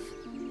have.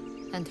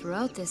 And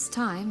throughout this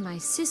time, my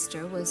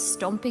sister was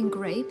stomping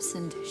grapes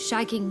and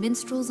shagging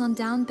minstrels on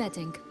down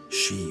bedding.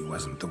 She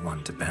wasn't the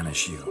one to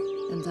banish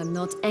you. And I'm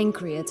not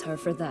angry at her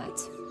for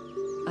that.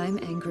 I'm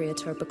angry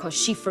at her because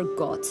she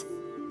forgot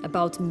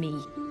about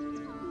me.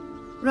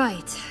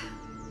 Right.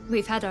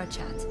 We've had our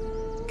chat.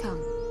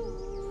 Come.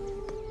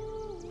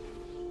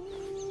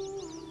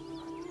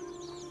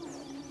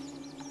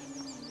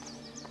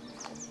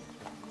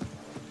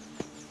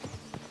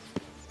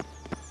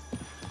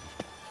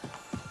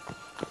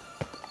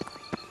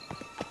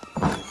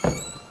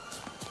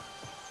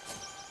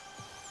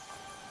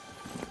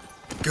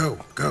 Go,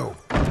 go.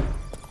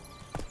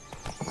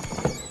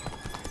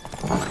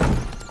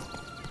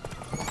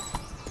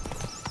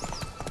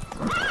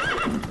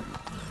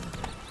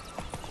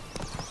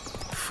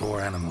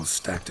 Four animals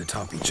stacked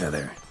atop each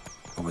other.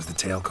 What was the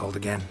tale called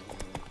again?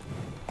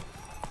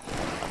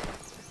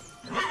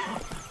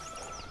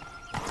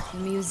 The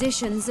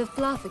musicians of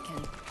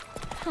Blaviken.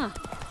 Huh.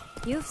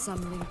 You've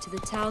some link to the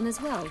town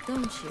as well,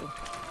 don't you?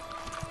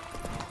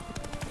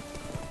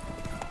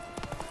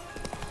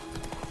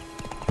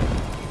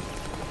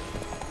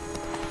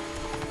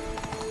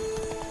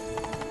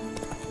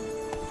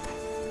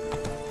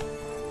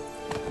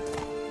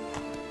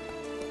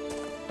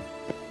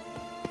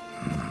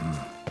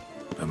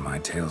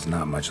 Tale's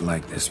not much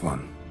like this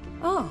one.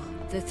 Oh,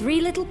 the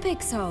Three Little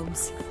Pigs'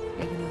 homes.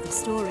 You know the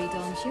story,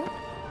 don't you?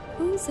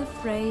 Who's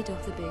afraid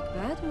of the big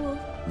bad wolf?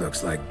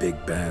 Looks like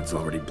Big Bad's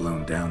already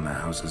blown down the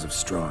houses of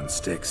straw and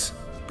sticks.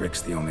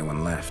 Brick's the only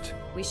one left.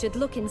 We should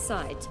look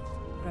inside.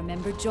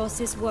 Remember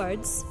Joss's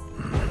words?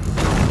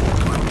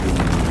 One being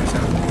is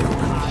out in the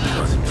open,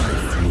 guarded by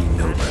three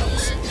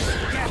nobodies.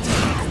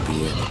 Could be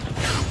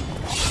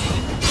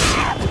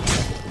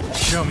it.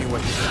 Show me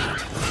what you got.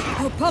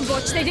 Oh,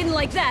 Pumboch, they didn't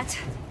like that!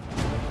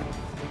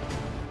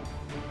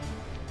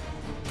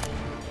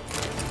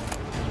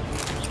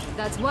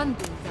 That's one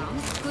beam down.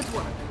 Good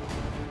work.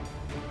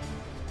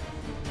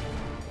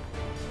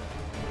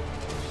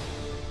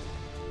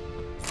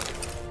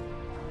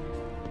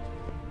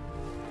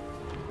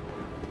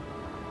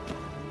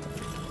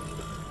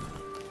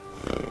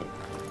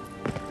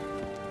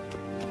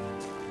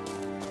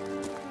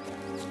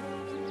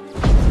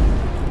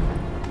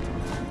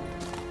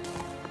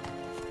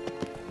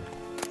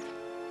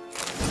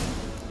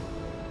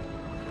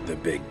 The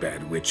big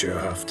bad witcher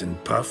huffed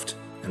and puffed,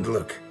 and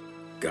look,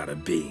 got a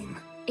beam.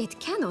 It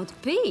cannot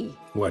be.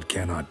 What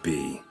cannot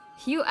be?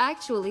 You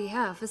actually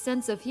have a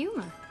sense of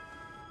humor.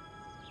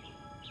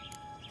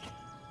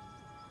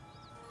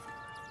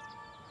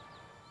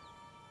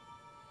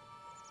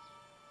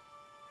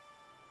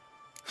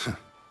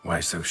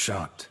 Why so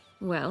shocked?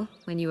 Well,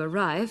 when you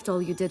arrived,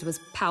 all you did was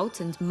pout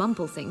and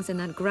mumble things in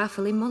that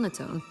graphily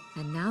monotone.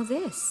 And now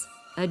this.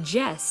 A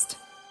jest.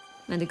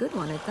 And a good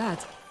one at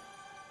that.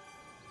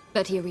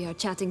 But here we are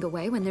chatting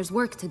away when there's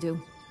work to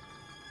do.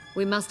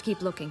 We must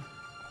keep looking.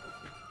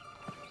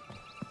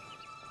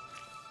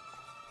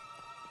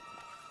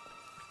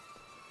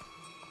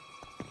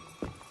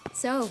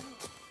 So,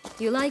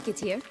 do you like it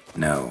here?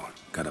 No.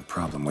 Got a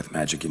problem with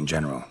magic in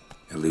general.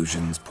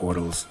 Illusions,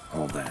 portals,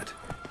 all that.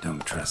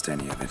 Don't trust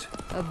any of it.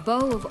 A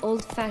bow of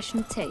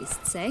old-fashioned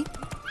tastes, eh?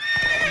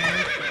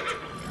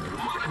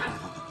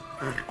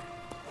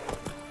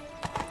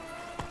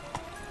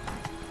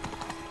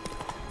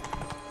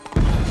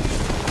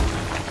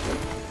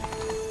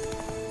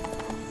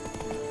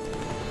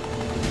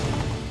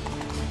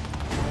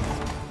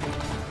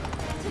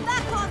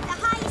 Tobacco of the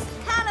highest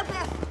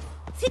caliber.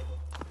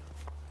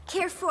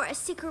 Care for a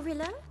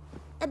cigarillo?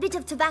 A bit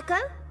of tobacco?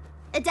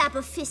 A dab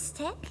of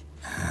fistek?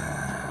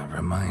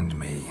 Remind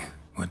me,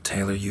 what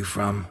tale are you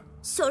from?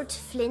 Sold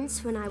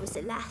flints when I was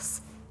a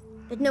lass,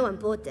 but no one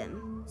bought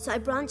them, so I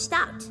branched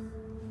out.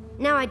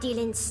 Now I deal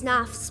in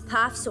snuffs,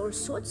 puffs, all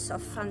sorts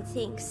of fun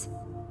things.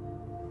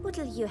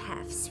 What'll you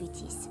have,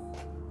 sweeties?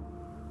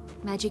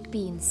 Magic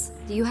beans.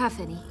 Do you have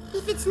any?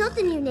 If it's not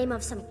the new name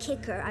of some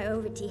kicker I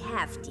already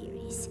have,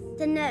 dearies,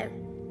 then no.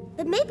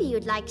 But maybe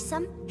you'd like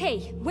some.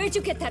 Hey, where'd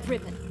you get that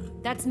ribbon?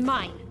 That's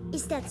mine.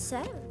 Is that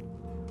so?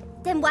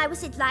 Then why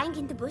was it lying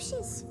in the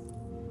bushes?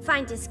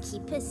 Finders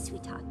keepers,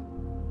 sweetheart.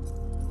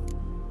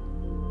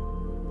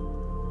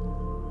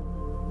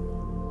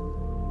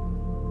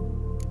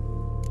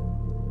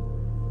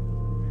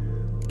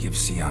 Give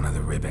Sienna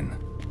the ribbon.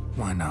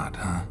 Why not,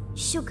 huh?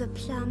 Sugar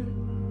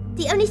plum.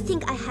 The only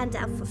thing I hand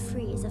out for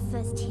free is a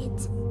first hit.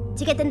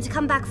 To get them to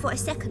come back for a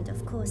second,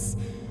 of course.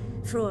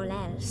 For all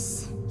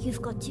else,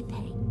 you've got to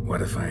pay.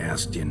 What if I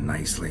asked you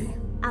nicely?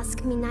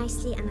 Ask me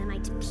nicely and I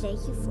might play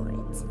you for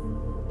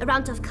it. A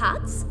round of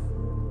cards?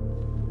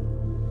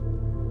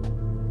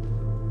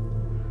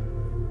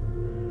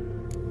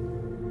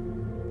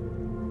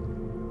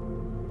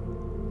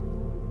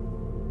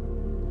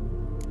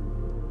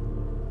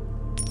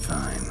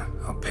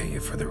 pay you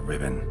for the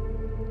ribbon.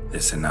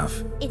 This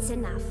enough? It's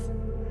enough.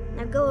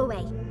 Now go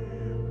away.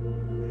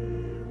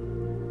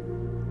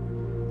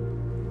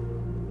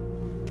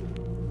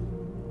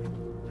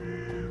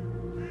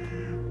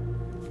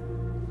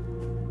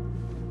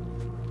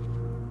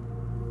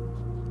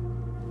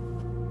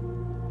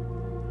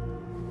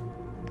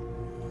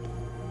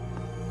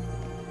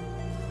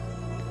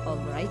 All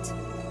right.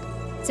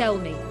 Tell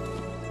me.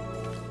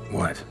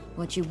 What?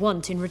 What you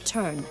want in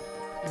return.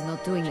 You're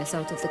not doing this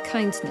out of the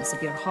kindness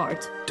of your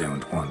heart.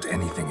 Don't want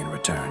anything in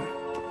return.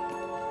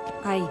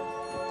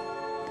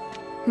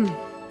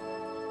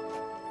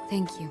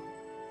 Thank you.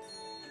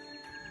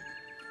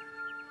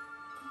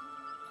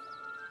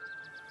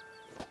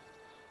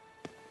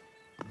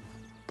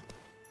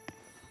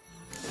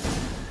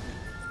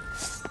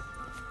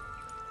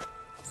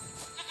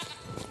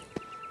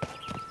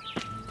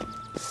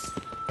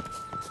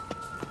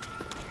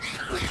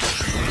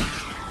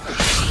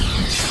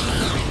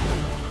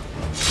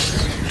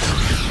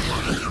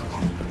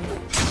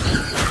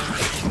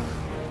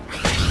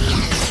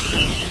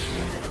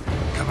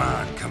 Come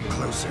on, come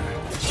closer.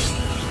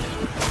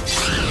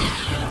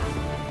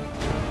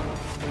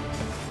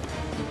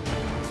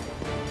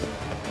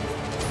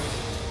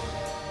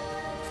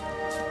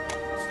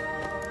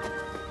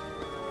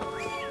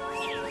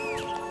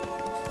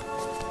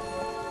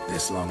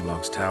 This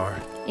Longlog's tower?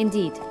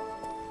 Indeed.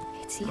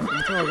 It's even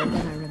taller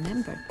than I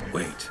remember.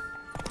 Wait.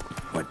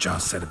 What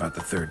Joss said about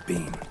the third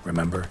beam,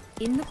 remember?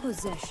 In the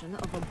possession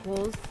of a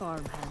bold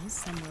farmhand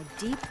somewhere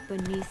deep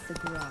beneath the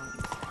ground.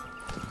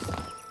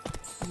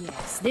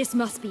 Yes, this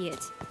must be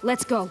it.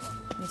 Let's go.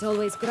 It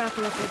always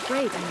grappled up with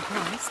great in the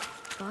past,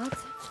 but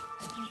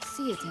I don't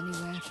see it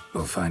anywhere.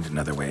 We'll find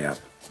another way up.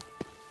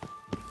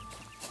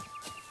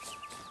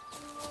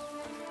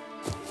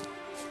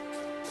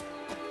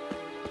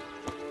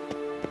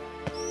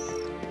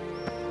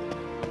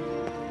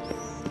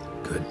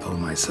 Could pull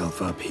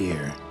myself up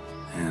here,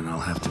 and I'll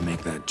have to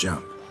make that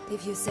jump.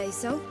 If you say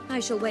so, I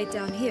shall wait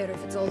down here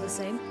if it's all the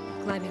same.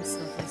 Climbing's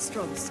not my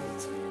strong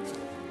suit.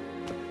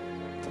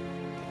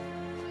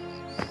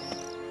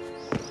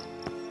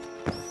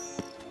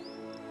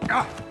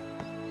 Ah!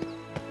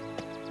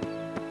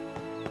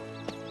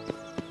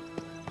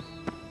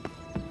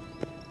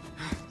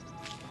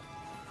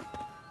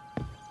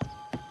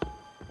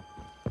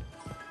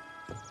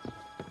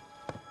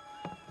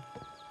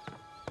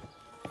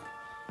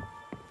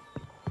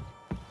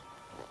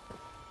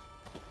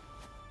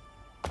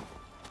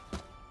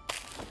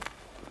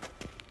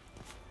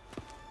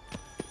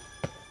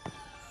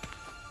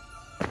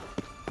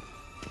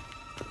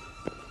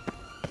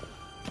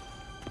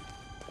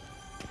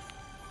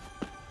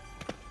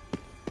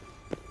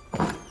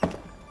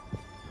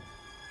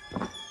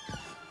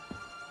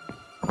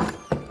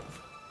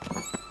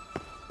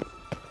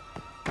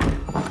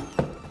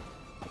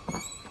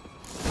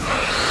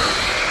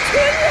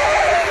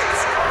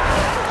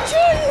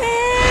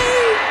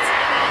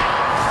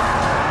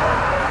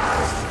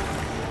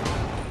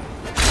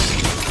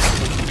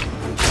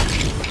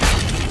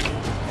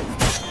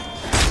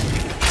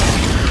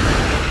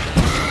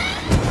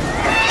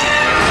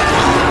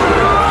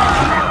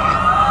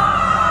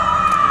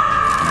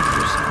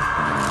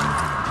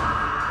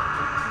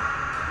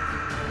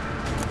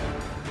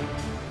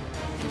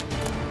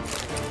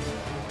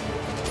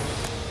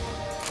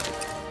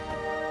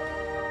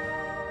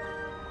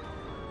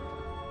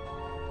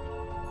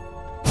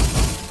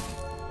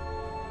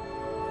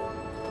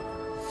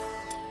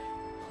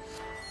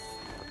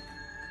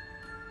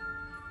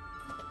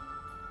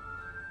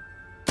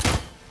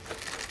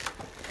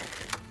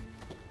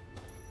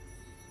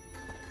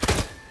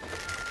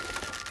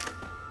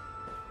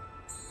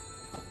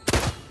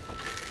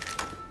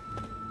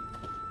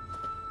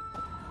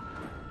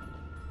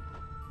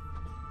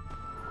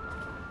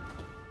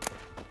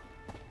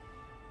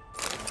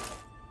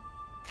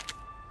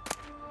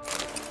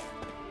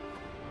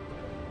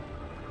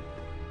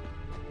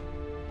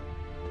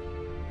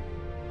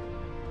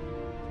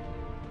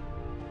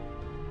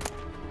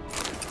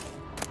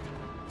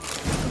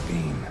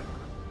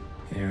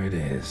 Here it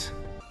is.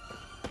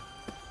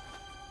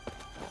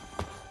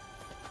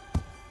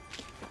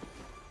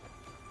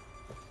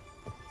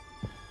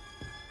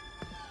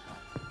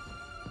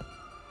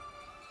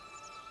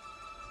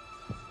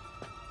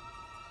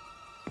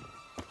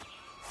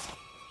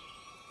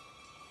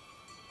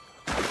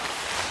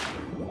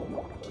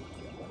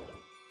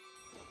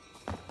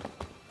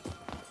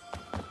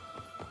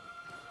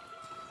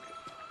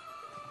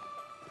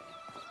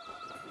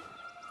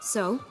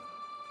 So?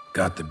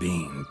 Got the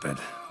bean, but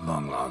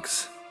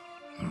Longlog's.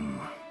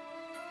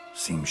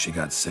 Seems she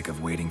got sick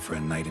of waiting for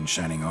a knight in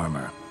shining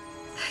armor.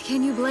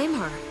 Can you blame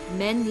her?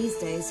 Men these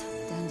days,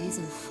 dandies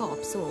and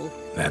fops all.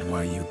 That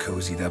why you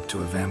cozied up to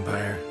a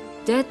vampire?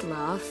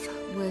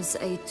 Detlef was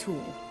a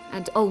tool,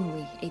 and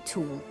only a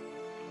tool.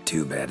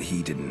 Too bad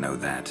he didn't know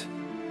that.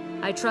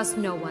 I trust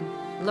no one.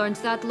 Learned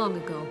that long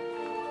ago.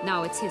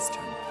 Now it's his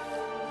turn.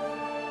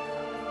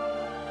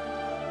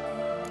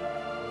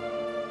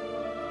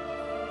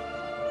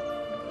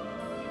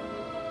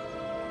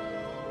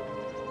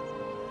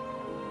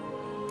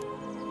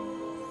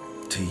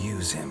 To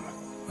use him.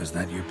 Was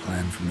that your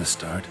plan from the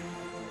start?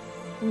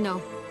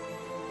 No.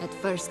 At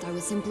first, I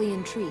was simply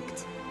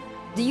intrigued.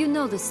 Do you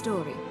know the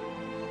story?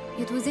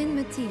 It was in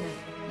Matina,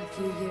 a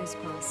few years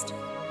past.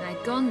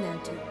 I'd gone there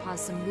to pass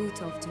some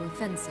loot off to a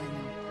fence I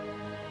know.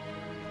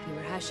 We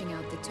were hashing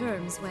out the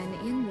terms when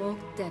in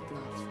walked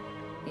Detlef.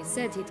 He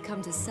said he'd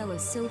come to sell a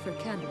silver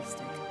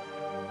candlestick.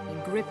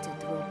 He gripped it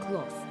through a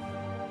cloth.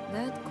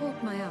 That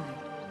caught my eye.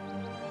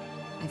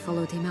 I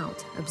followed him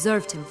out,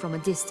 observed him from a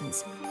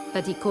distance,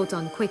 but he caught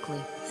on quickly.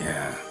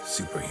 Yeah,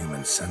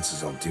 superhuman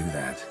senses will do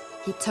that.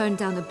 He turned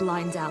down a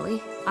blind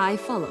alley. I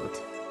followed.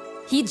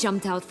 He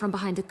jumped out from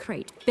behind a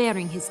crate,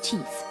 baring his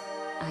teeth.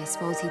 I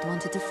suppose he'd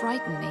wanted to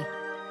frighten me.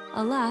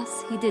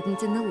 Alas, he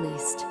didn't in the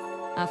least.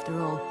 After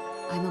all,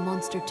 I'm a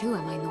monster too,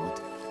 am I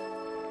not?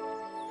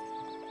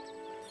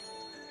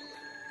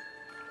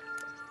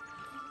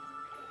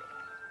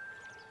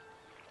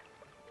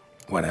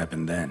 What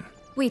happened then?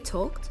 We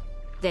talked,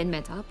 then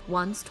met up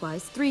once,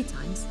 twice, 3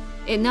 times.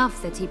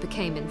 Enough that he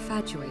became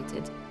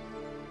infatuated.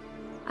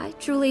 I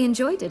truly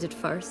enjoyed it at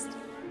first,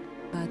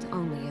 but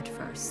only at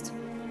first.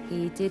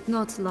 He did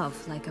not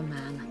love like a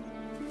man,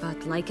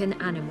 but like an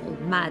animal,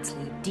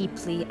 madly,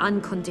 deeply,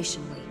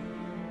 unconditionally,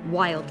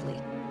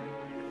 wildly.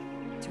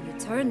 To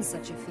return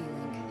such a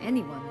feeling,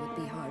 anyone would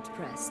be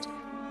hard-pressed,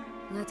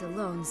 let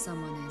alone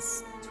someone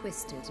as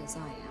twisted as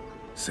I am.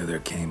 So there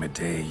came a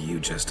day you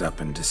just up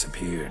and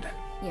disappeared.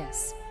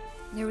 Yes,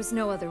 there was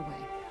no other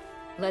way.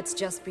 Let's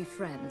just be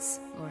friends,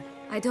 or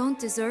I don't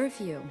deserve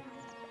you.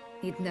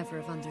 He'd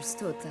never have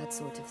understood that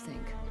sort of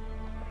thing.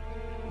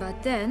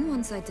 But then,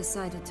 once I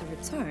decided to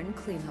return,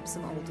 clean up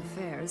some old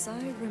affairs, I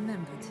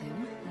remembered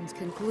him and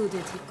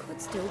concluded he could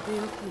still be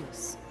of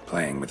use.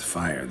 Playing with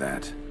fire,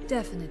 that.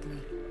 Definitely.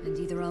 And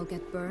either I'll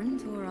get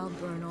burned, or I'll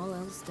burn all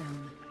else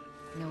down.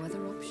 No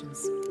other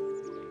options.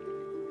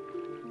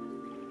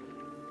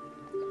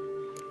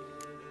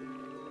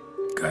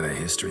 Got a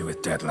history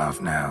with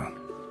Detlef now,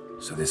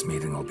 so this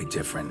meeting will be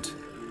different.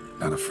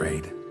 Not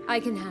afraid? I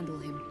can handle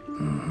him.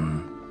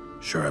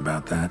 Mm-hmm. Sure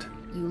about that?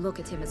 You look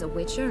at him as a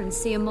witcher and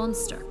see a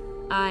monster.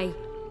 I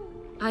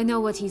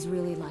know what he's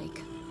really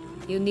like.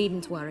 You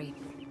needn't worry.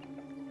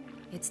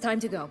 It's time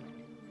to go.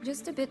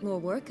 Just a bit more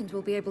work and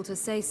we'll be able to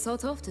say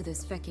sod off to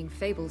this fecking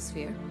fable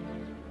sphere.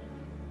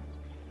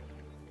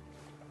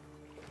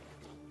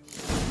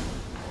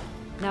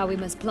 Now we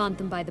must plant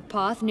them by the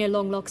path near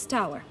Longlock's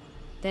tower.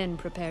 Then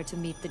prepare to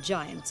meet the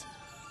giant.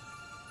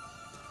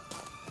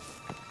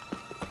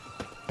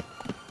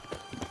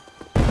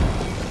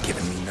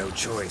 Giving me no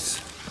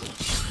choice.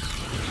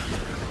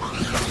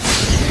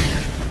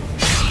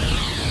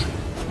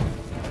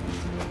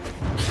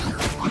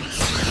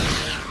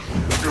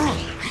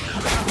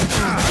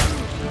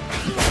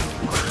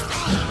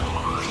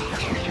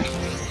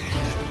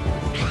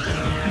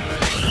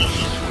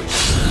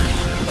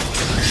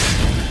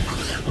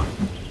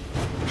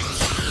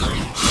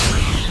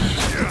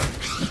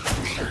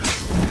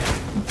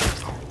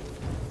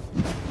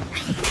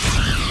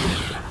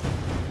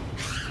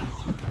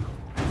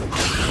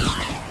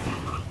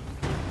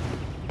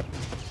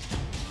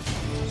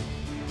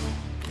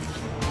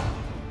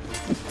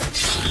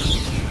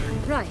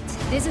 Right,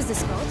 this is the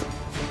spot.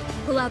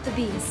 Pull out the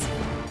beans.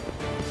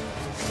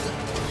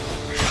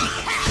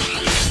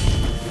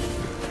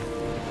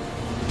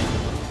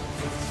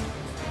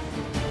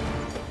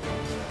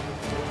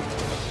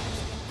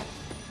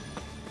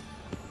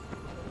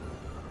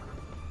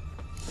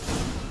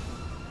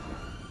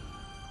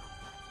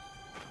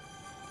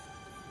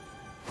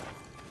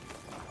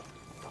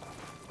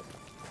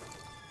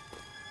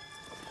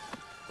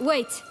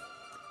 Wait!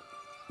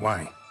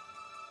 Why?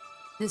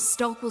 The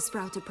stalk will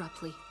sprout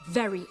abruptly.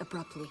 Very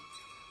abruptly.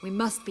 We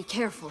must be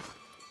careful.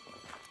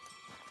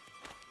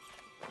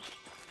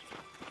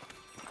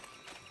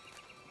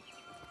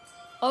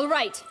 All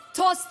right,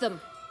 toss them!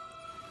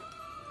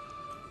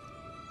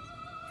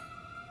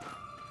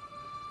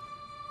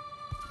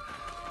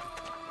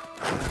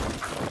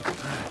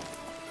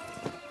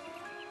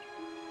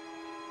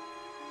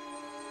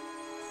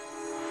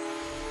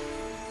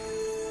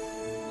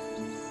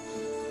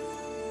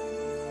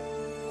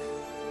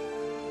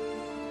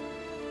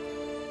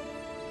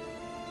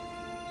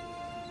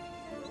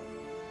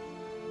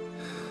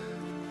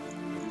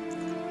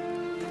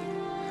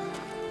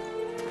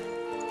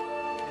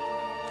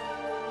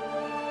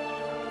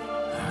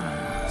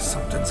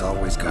 Something's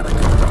always gotta go.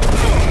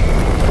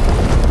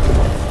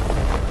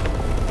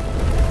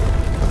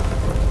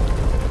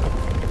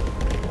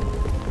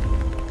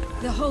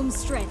 The home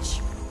stretch.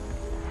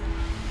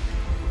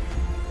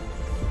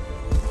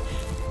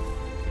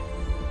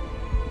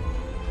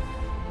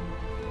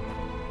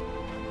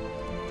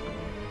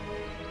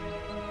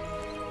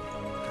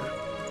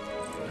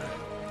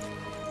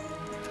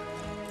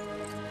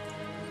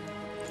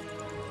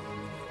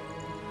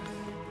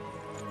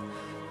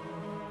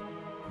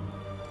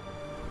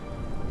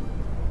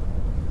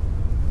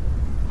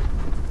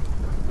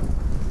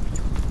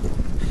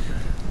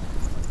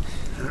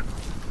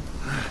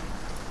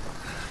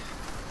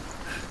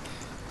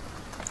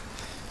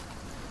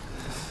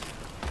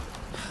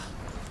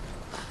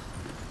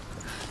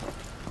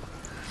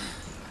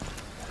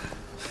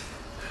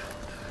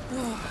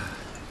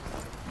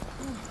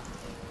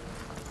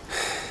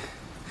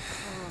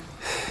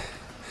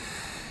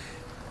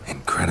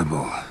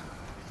 incredible.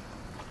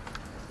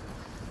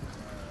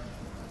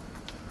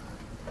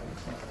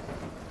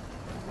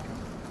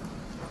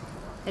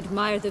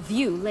 Admire the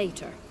view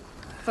later.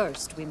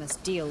 First, we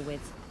must deal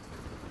with...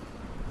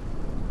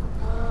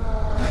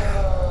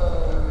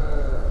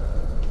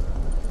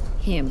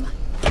 him.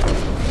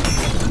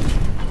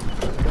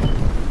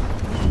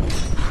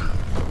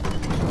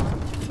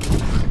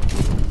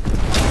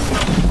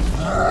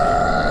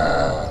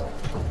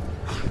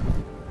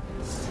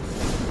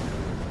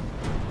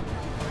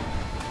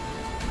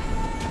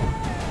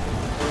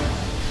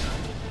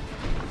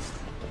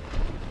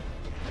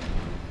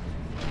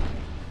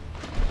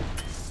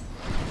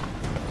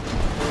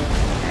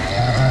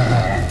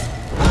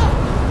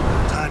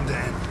 Time to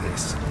end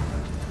this.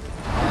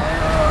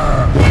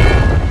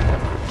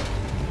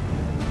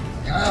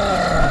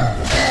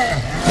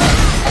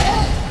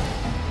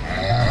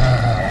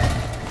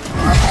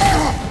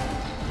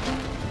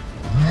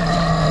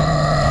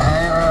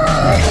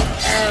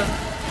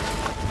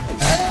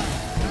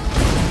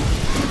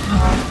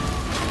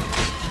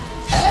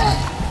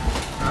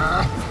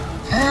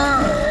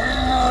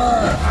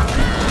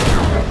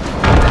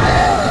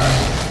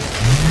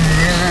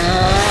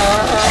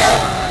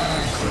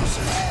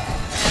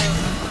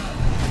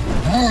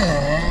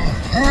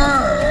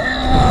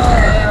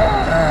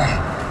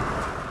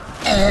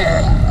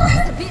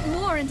 Just a bit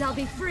more and I'll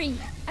be free.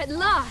 At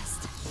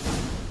last!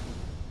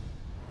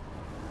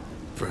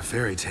 For a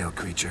fairy tale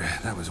creature,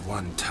 that was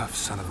one tough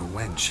son of a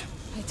wench.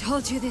 I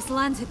told you this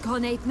land had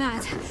gone ape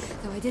mad,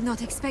 though I did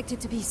not expect it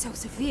to be so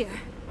severe.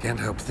 Can't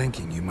help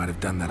thinking you might have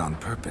done that on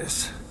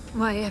purpose.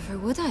 Why ever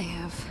would I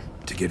have?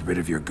 To get rid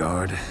of your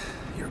guard,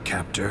 your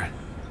captor.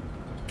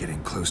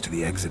 Getting close to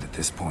the exit at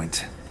this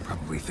point.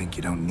 Probably think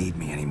you don't need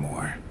me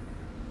anymore.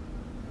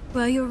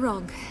 Well, you're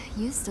wrong.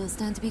 You still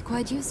stand to be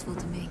quite useful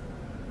to me.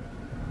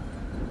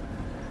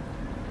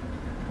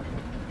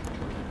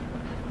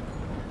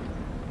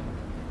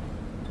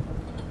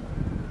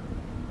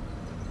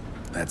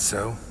 That's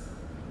so?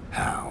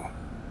 How?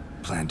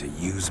 Plan to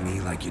use me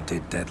like you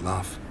did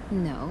Detloff?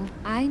 No,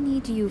 I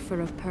need you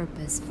for a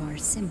purpose far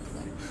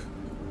simpler.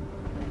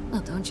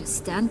 Well, don't just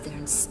stand there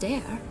and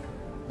stare.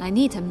 I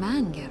need a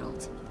man,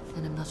 Geralt,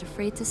 and I'm not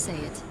afraid to say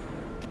it.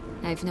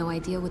 I have no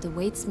idea what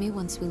awaits me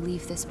once we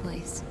leave this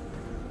place.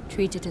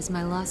 Treat it as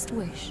my last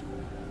wish.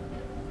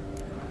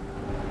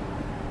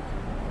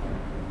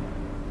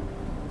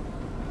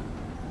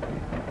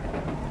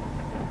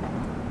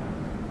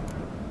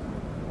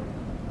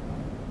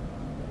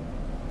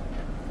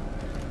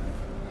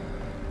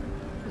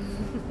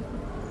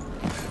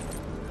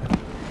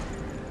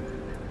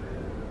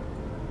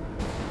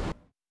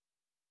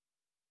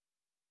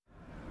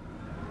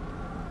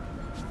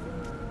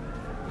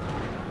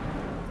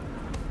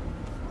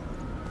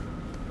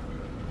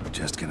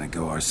 Just gonna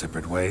go our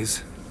separate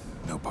ways?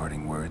 No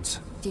parting words?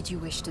 Did you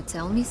wish to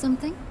tell me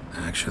something?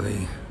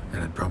 Actually,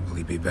 that'd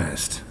probably be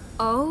best.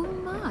 Oh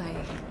my.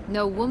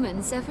 No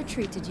woman's ever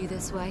treated you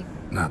this way.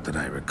 Not that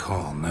I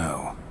recall,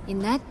 no. In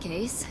that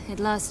case, at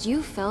last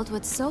you felt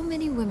what so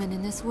many women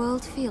in this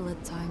world feel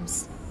at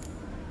times.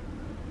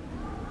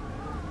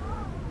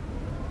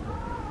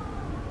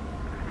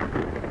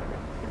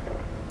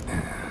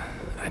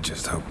 I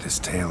just hope this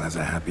tale has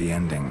a happy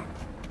ending.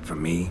 For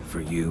me,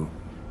 for you,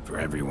 for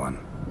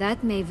everyone.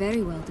 That may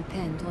very well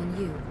depend on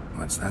you.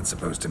 What's that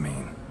supposed to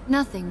mean?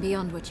 Nothing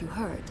beyond what you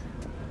heard.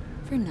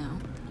 For now.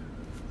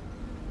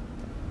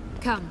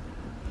 Come.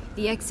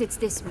 The exit's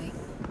this way.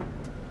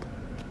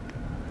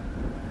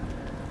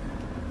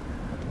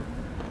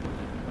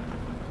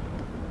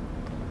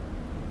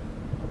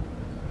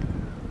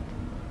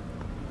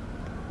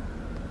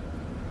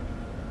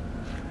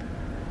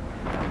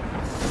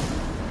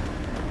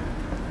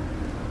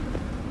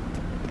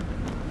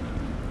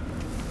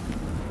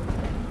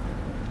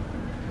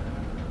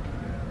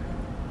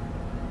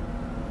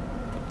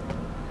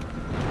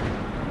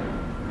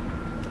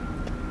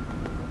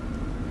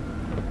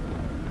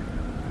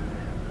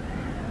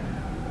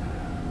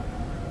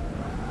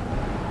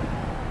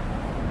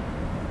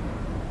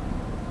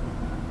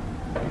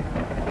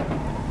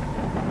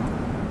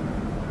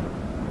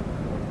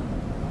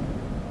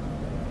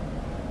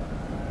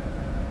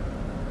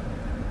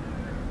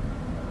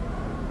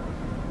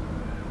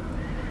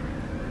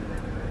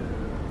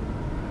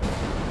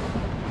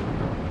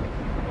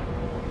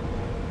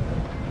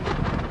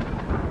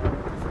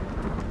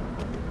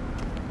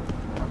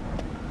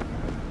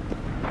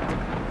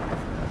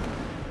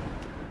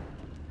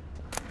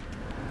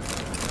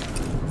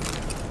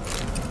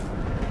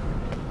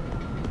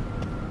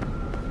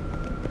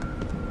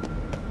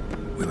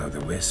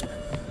 Will-o'-the-wisp.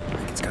 I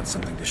think it's got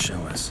something to show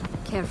us.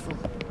 Careful.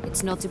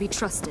 It's not to be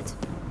trusted.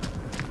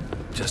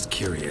 Just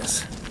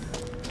curious.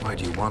 Why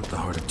do you want the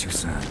Heart of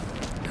Toussaint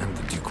and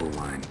the ducal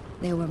line?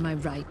 They were my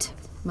right.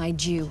 My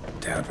due.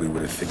 Doubt we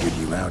would have figured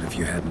you out if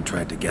you hadn't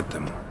tried to get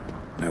them.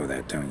 Know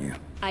that, don't you?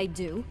 I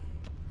do.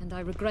 And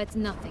I regret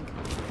nothing.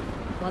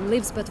 One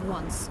lives but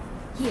once.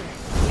 Here,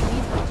 you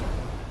need her.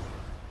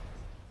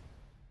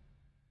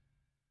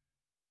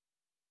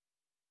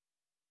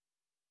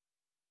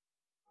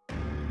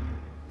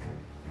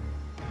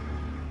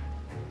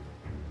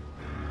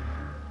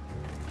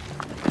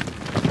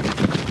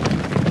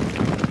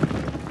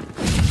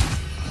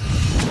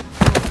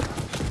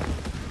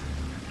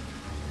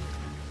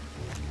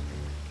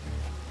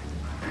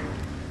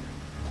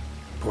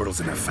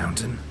 portals in a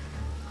fountain?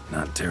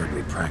 Not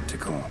terribly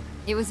practical.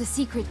 It was a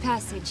secret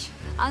passage.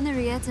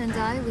 Henriette and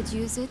I would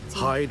use it to...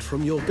 Hide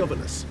from your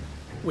governess,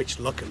 which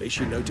luckily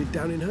she noted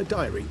down in her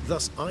diary,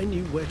 thus I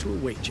knew where to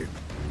await you.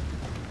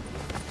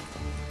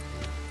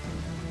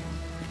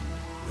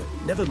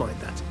 Never mind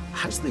that.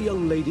 Has the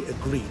young lady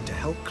agreed to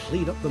help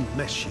clean up the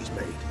mess she's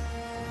made?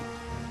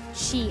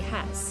 She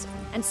has.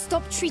 And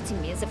stop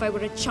treating me as if I were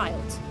a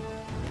child.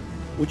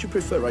 Would you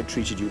prefer I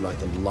treated you like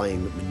the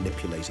lying,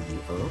 manipulator you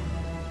are?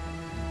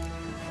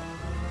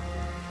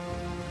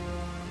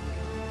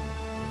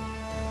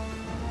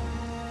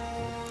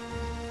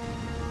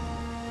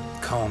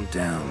 Calm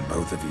down,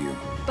 both of you.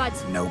 But...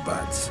 No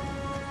buts.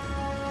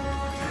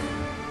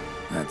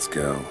 Let's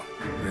go.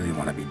 Really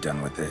want to be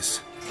done with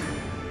this.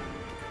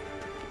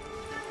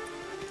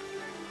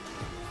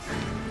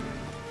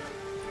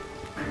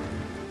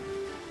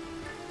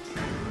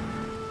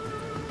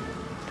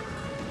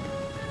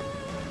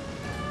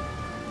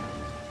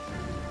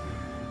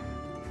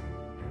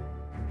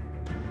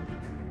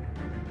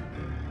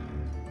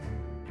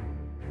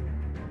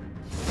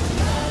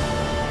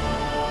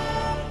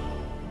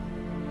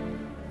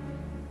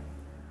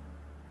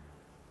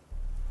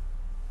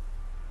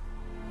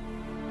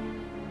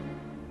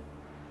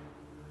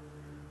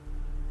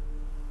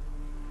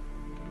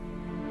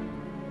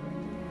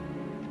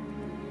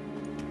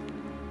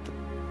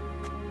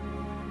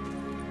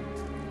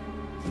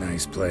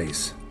 Nice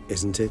place.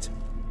 Isn't it?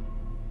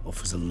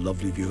 Offers a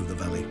lovely view of the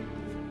valley.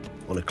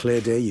 On a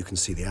clear day, you can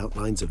see the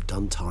outlines of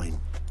Duntine.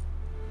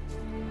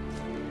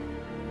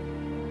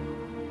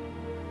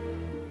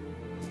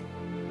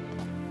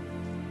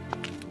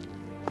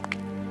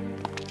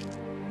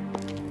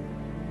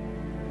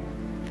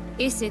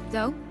 Is it,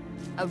 though?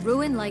 A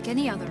ruin like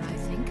any other, I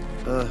think.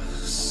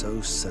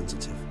 So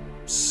sensitive.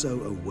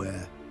 So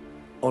aware.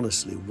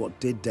 Honestly, what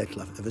did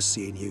Detlef ever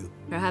see in you?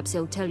 Perhaps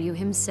he'll tell you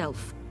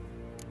himself.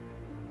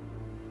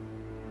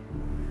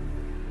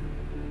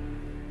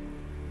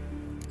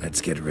 Let's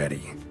get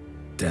ready.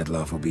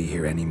 Detlef will be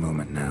here any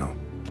moment now.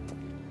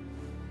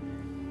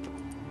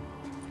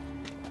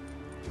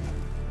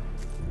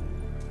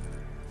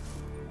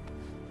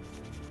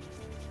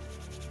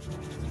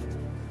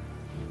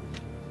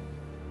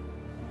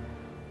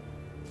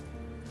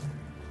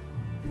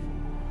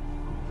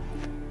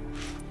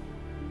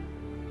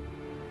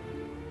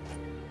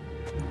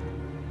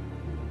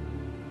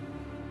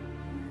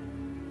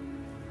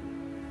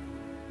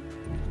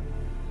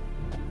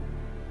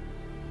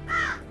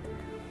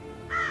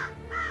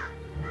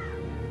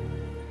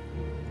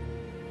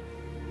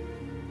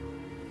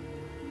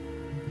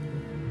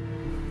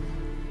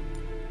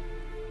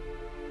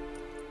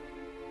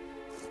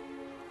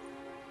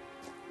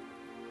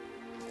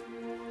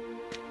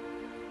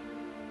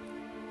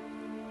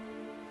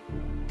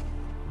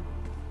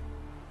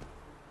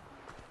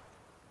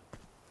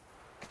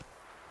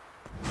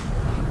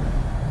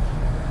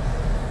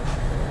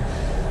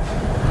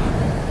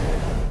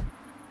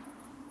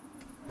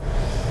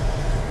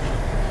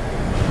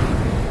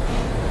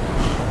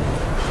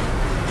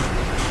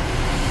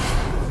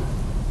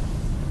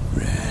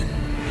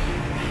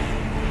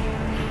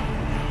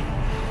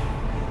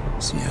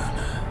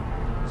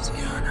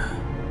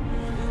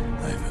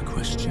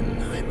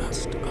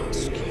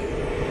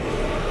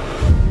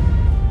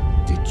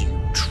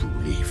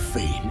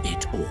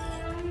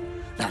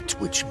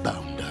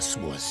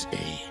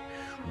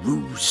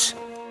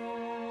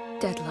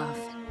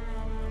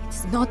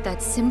 Not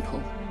that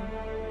simple.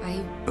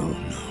 Oh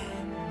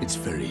no, it's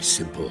very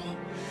simple.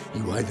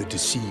 You either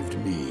deceived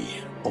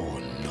me or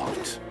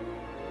not.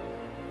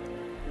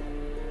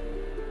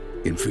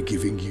 In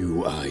forgiving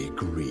you, I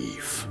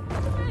grieve.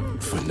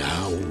 For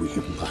now, we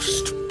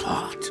must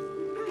part.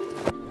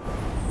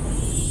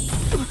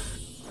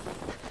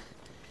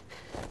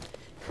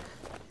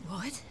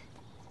 What?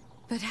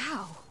 But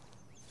how?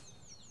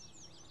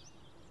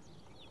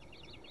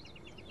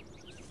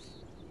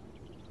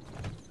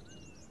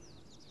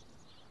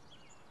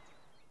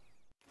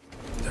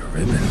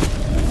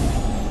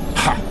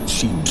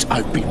 Seems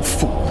I've been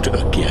fooled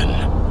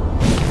again.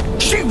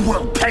 She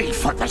will pay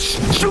for this,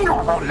 sooner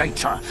or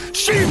later.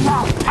 She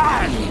will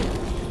pay!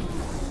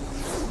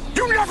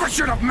 You never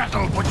should have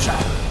meddled, Butcher!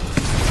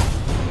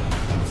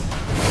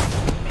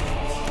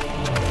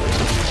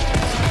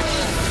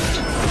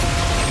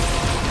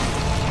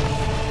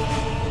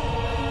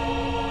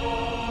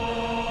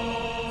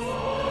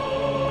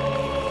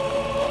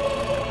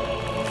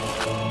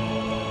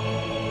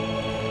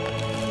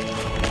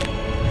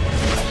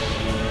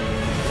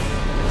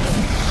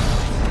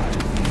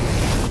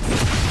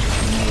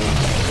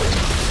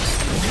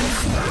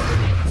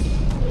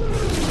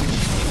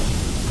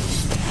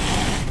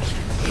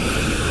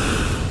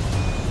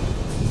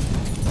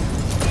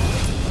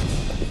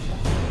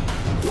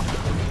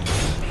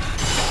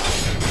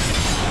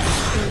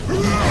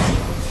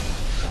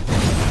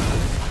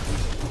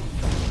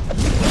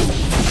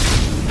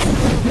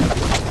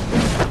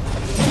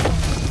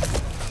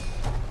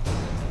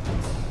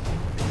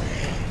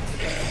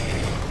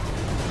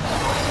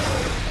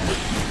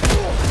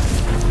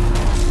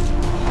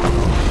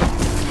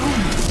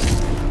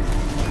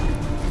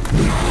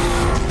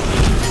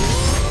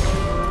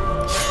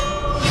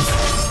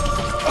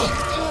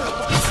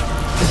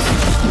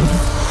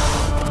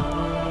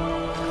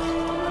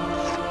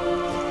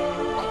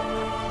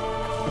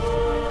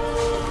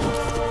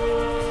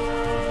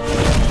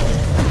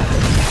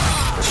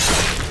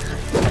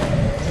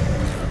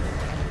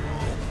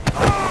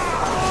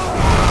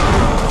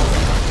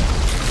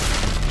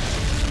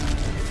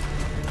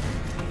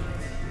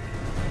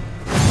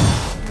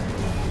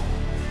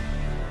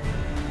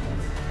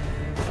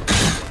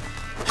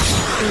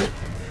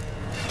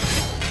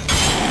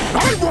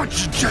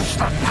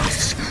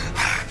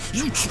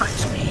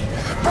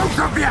 Both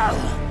of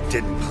you!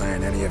 Didn't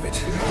plan any of it.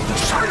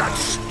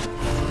 Silence!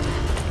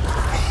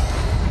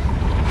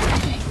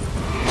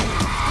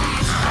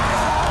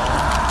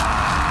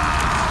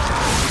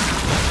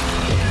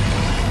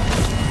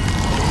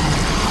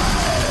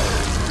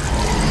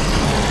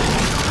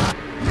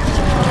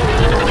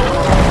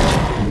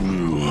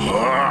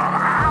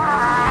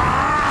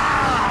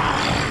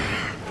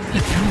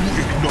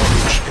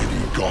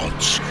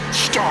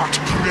 Start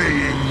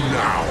praying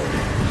now!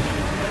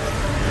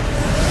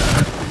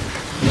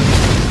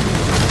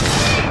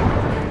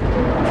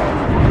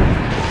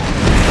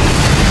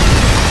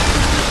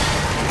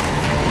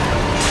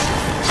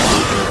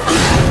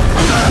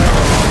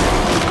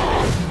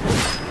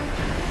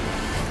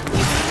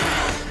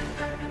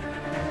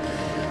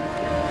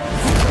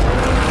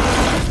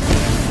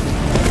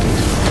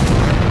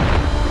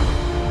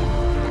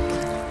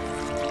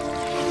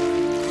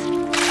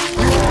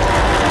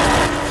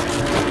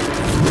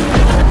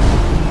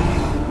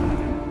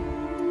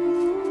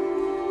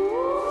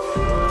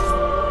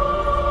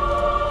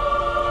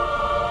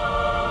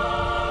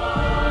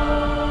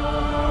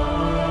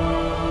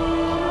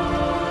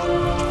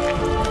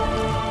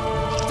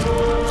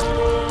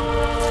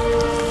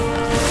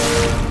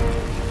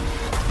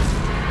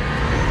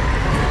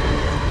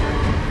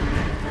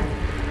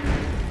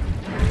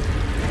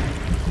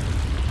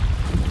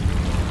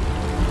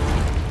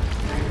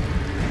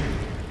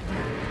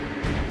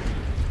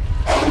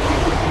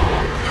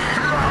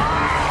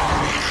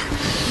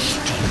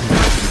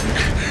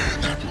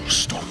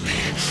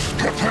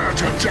 Prepare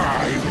to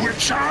die,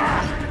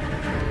 Witcher!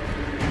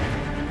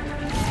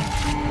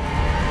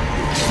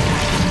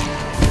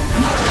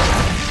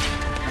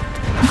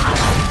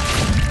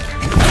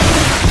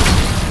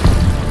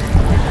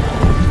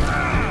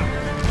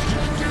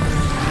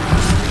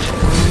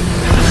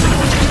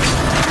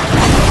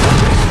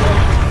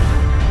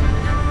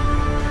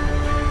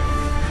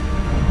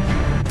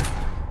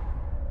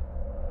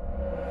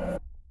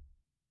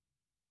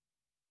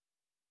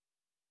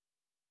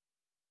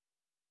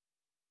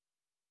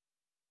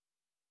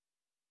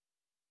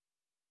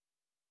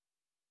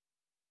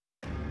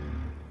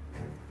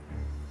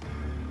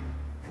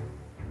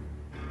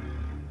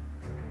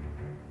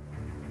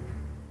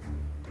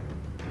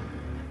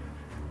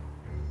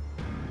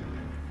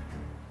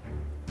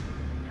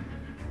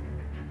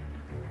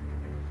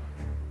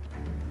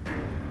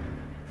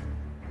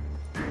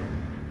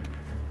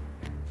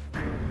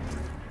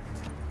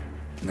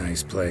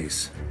 Nice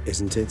place.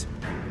 Isn't it?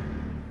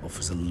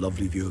 Offers a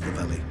lovely view of the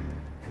valley.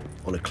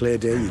 On a clear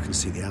day, you can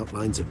see the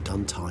outlines of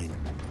Duntine.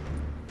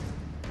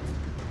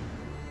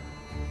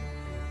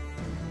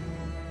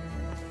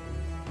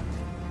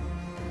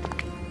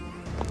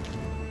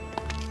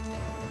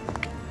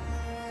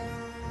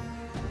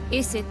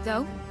 Is it,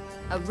 though?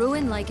 A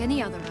ruin like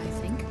any other, I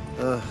think.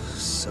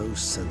 So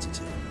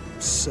sensitive.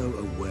 So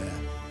aware.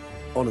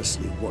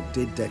 Honestly, what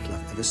did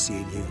Detlef ever see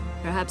in you?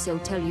 Perhaps he'll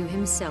tell you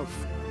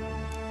himself.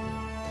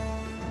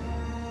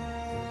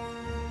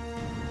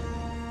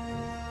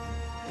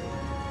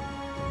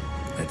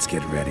 Let's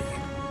get ready.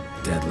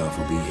 Detlef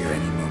will be here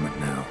any moment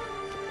now.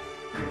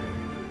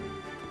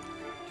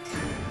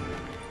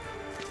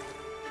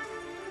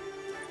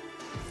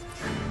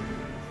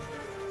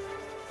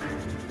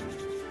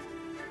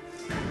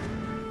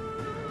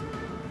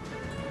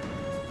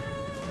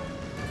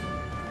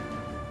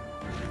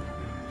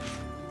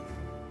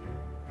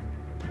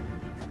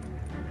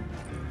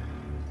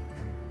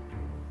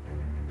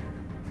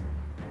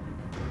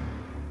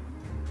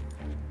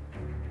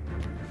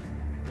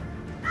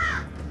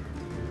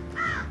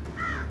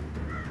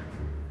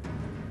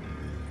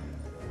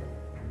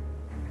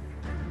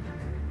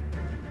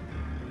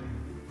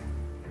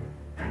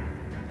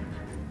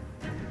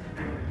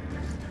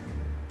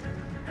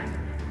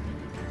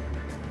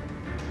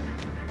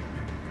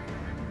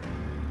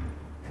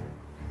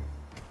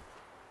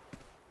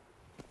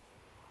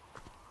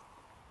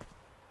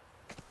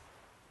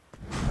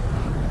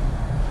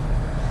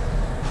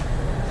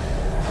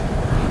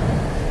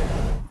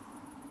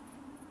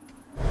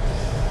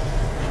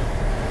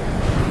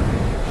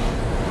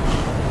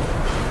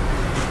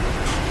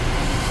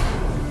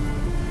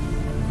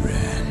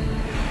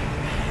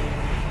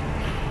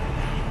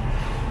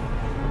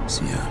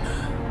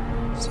 Sienna,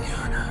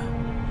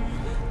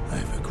 I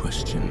have a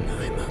question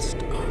I must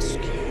ask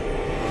you.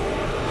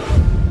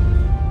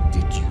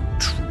 Did you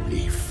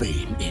truly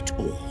feign it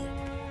all?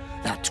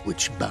 That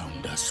which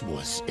bound us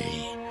was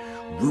a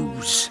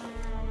ruse?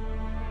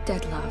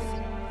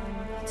 Detlef,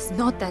 it's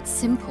not that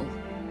simple.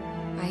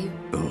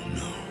 Oh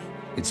no,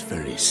 it's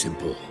very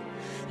simple.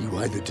 You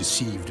either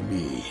deceived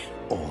me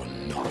or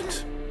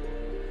not.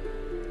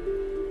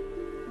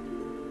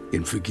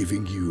 In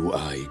forgiving you,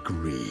 I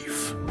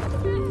grieve.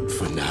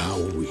 For now,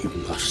 we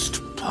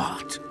must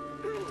part.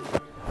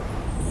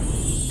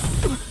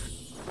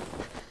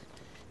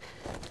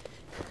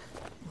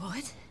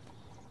 What?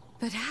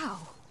 But how?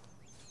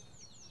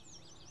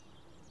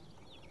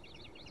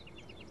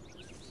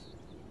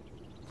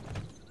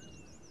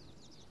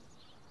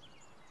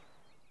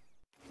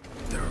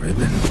 The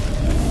ribbon?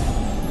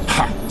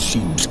 Ha!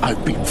 Seems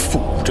I've been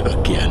fooled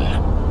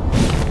again.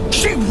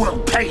 She will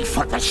pay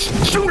for this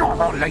sooner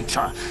or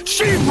later.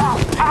 She will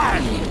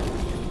pay!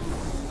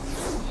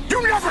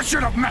 You never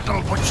should have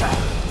meddled with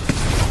her!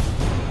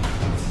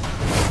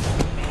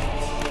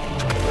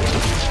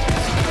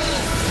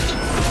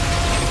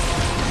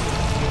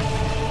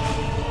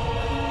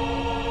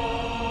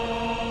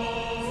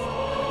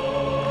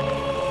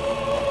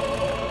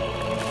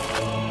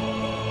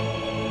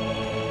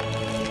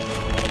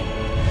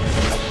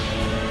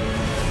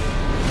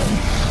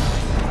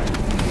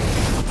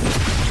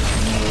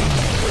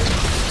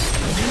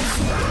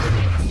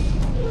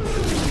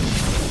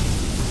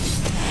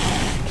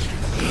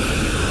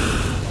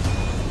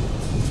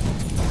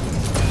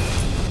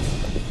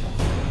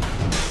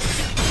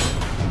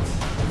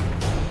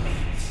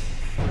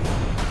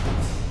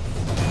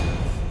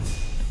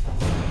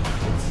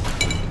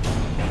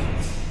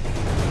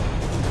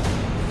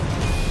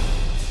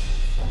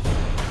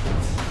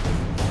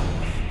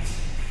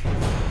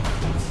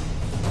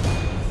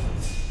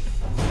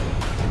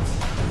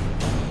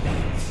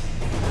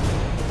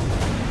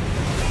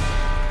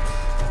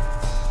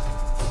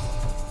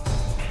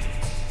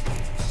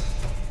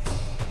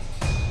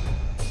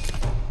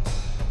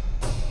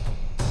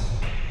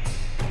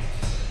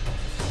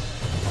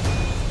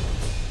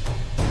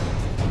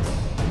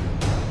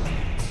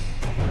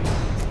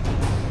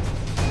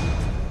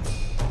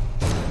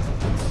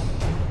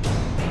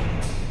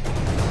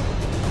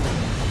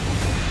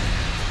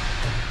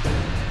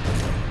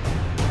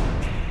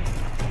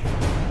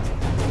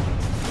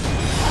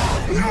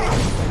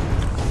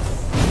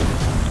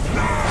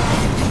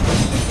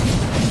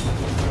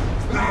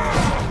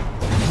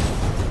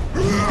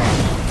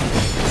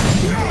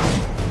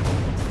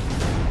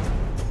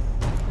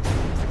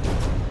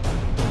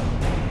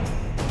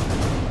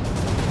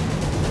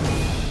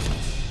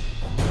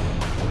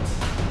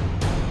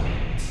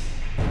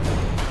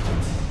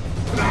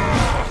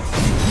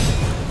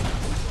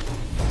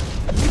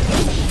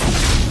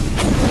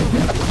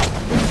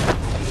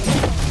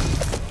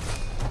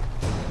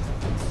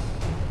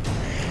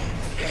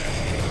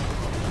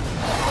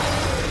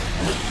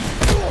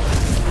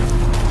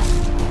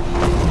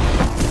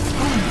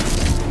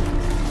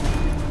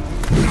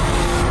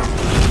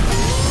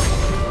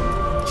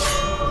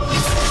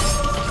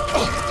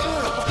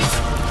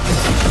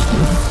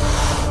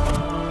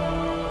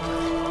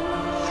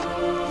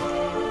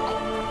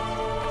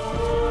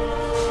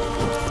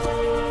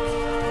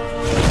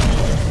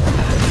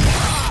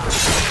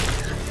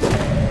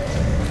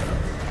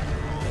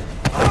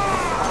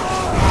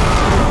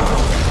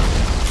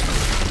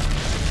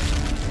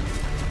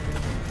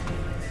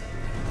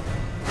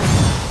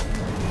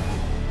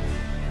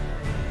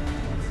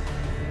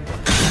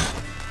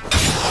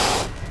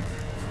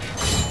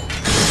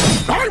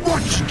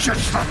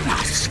 Just the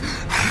last.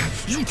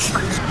 You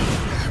traitor!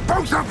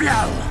 Both of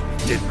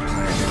you! Didn't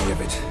plan any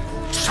of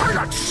it.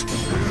 Silence!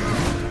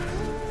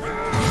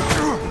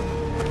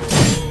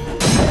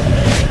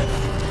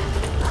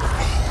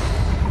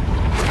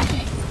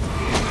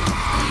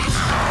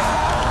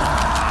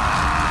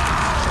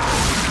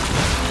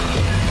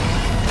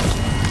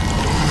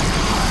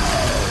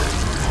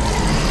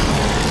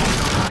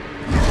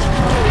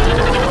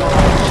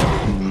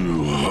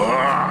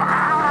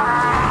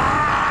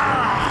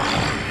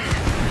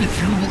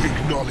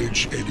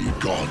 Any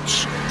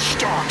gods,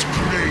 start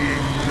playing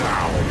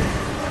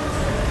now!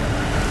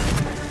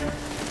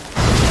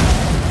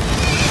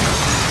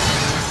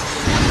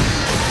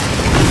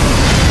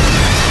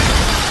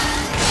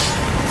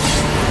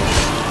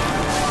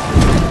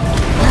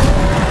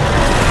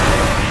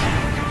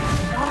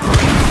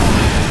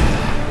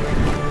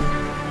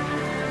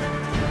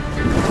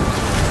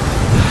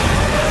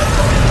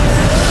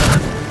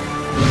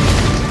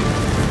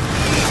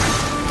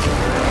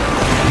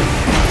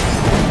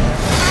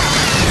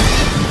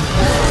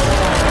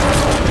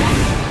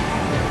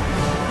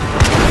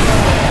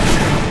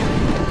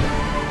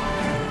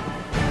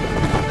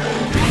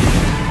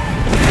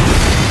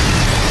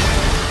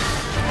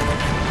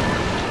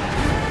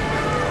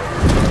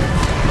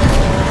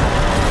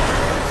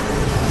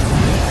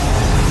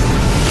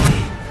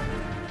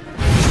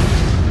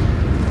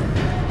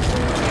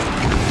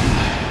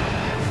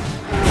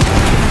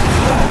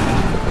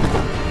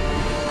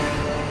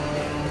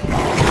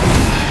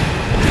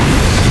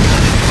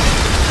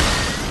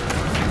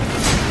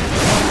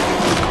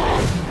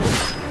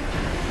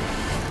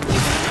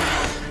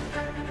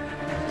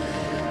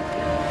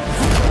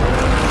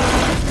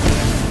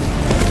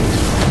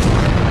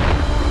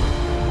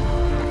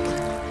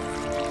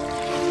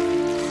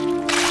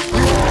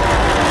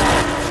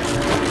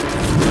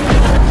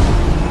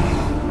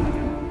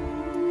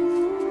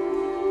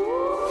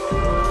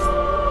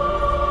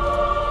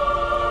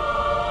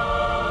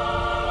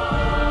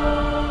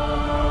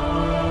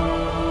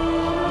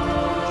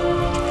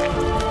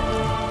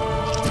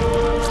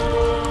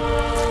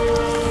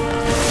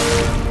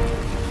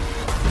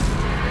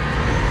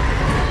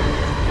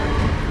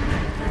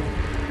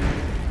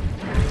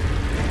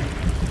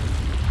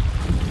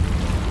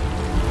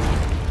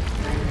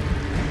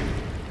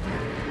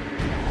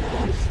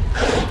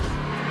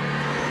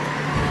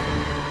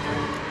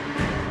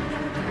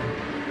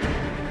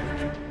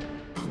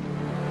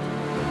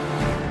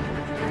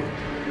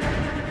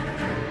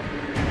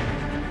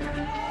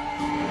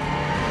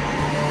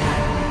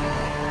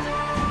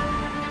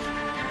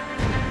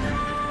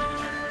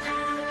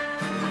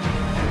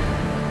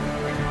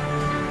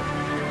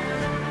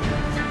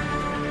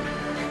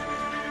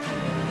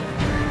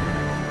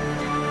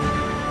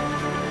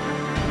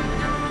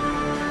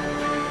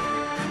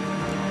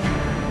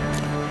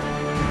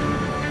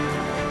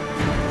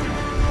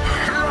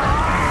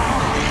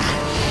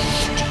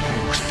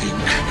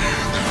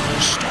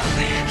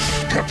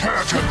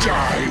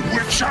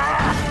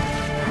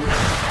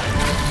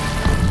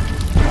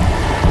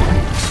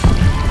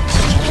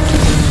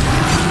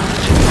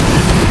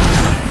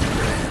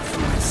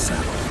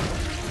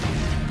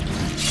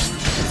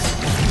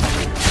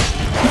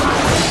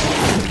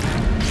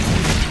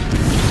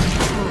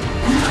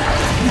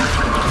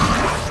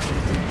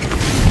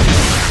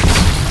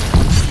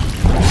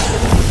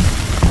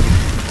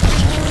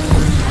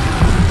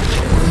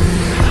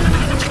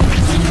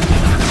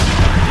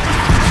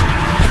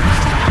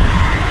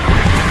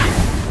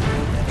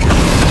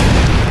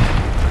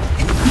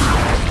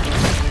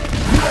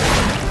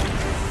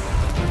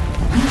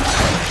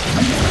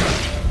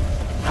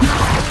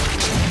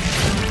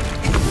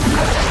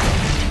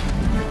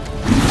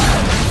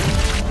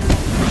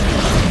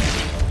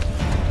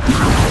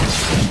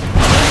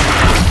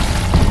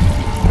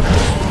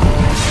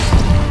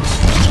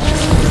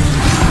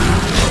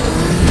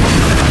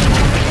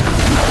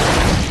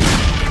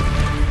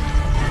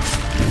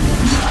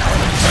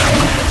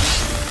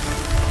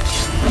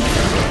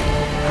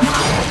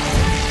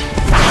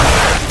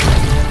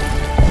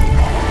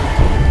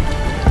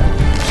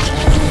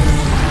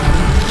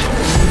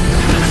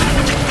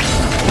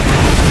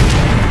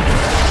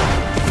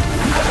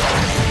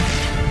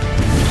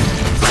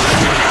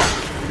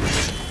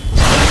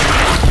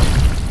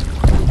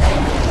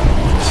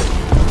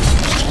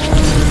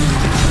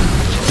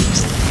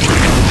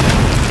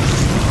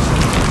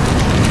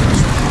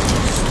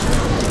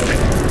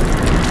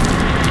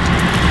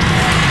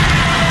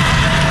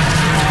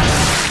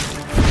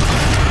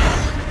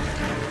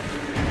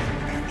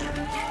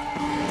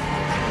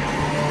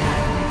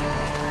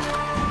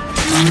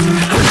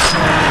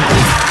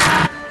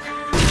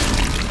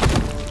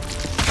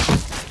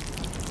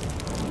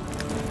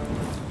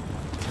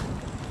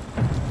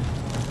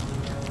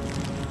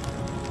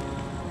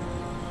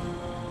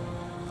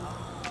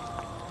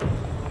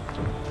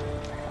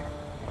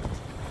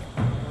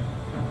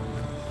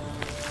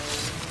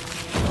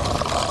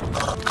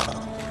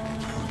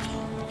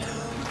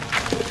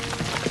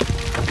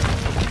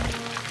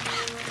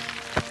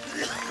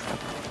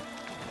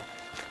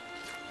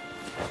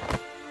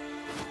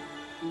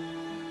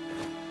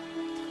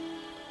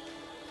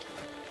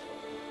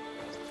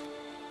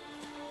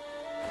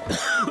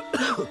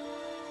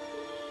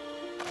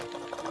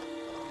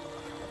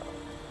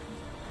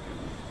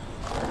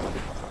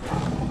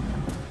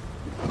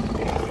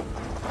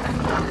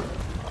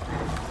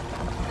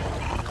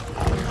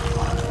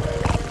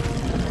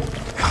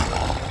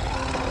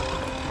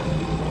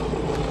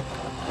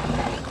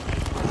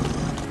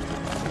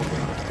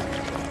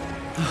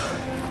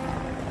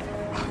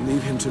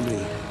 Leave him to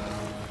me.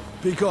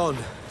 Be gone.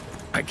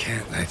 I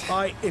can't let...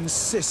 I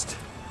insist.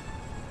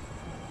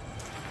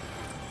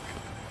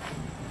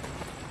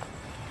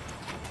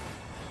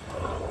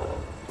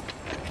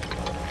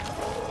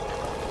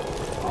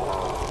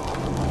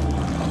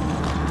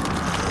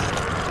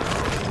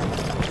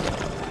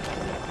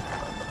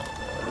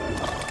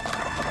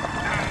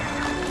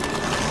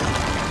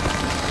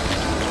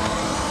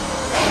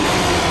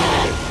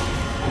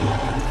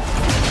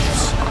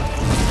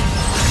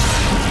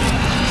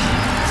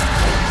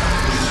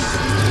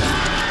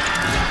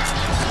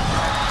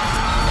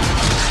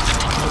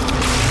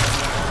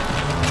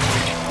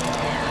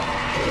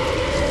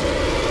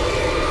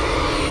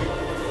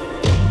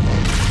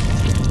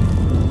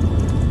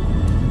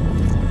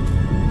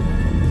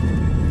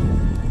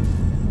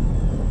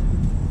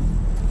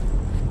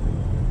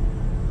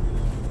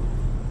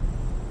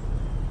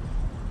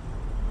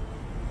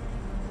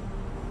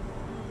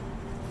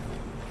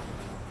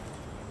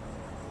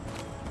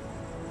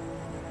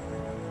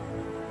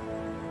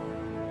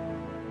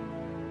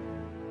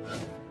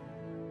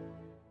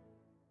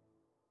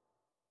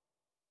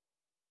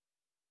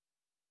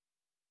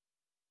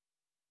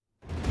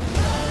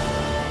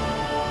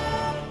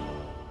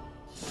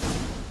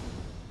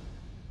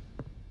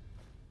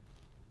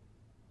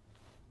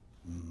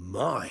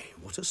 My,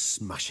 what a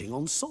smashing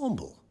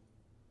ensemble.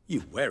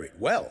 You wear it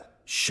well.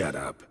 Shut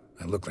up.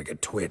 I look like a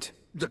twit.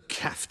 The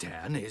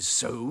caftan is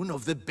sewn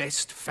of the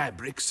best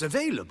fabrics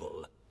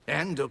available,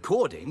 and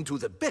according to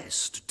the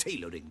best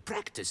tailoring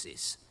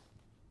practices.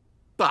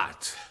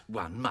 But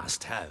one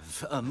must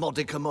have a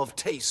modicum of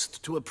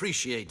taste to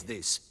appreciate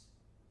this.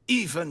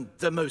 Even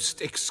the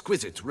most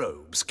exquisite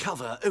robes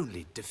cover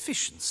only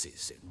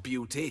deficiencies in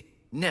beauty,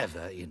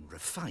 never in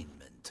refinement.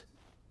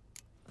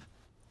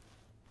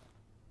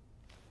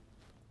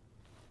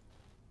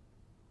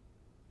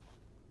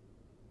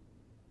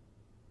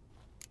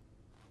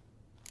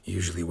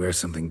 Usually wear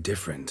something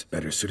different,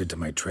 better suited to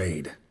my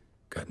trade.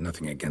 Got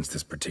nothing against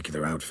this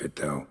particular outfit,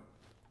 though.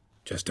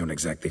 Just don't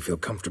exactly feel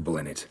comfortable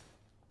in it.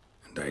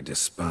 And I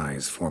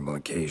despise formal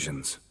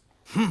occasions.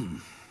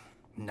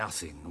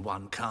 Nothing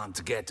one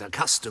can't get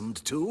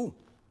accustomed to.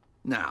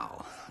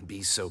 Now,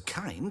 be so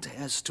kind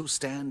as to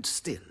stand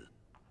still.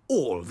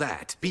 All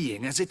that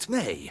being as it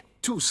may,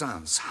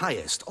 Toussaint's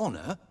highest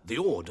honor, the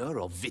Order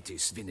of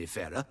Vitis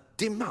Vinifera,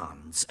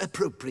 demands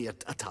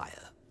appropriate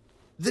attire.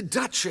 The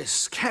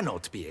Duchess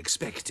cannot be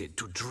expected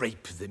to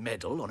drape the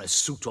medal on a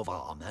suit of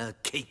armor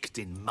caked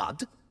in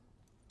mud.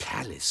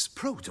 Palace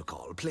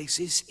protocol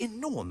places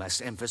enormous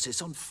emphasis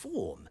on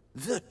form,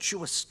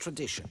 virtuous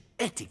tradition,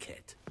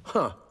 etiquette.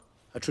 Huh.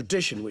 A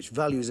tradition which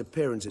values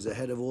appearances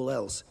ahead of all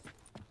else.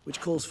 Which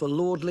calls for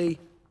lordly,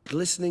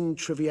 glistening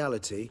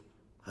triviality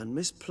and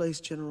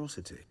misplaced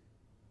generosity.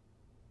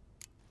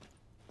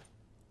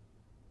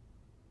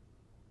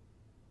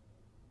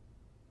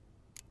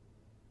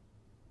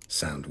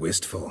 Sound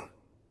wistful.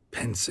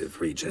 Pensive,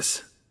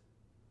 Regis.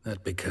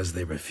 That because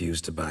they refuse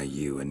to buy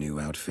you a new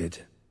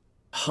outfit?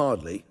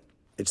 Hardly.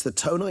 It's the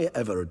tone I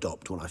ever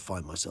adopt when I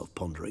find myself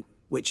pondering,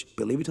 which,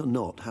 believe it or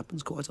not,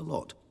 happens quite a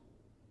lot.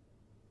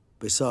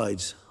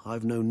 Besides,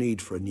 I've no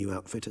need for a new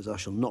outfit as I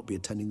shall not be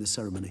attending the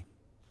ceremony.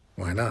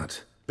 Why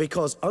not?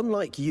 Because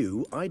unlike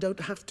you, I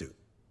don't have to.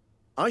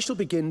 I shall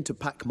begin to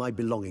pack my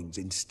belongings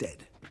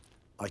instead.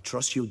 I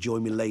trust you'll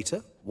join me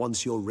later,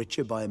 once you're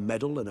richer by a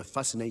medal and a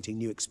fascinating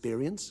new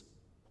experience?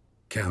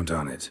 Count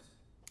on it.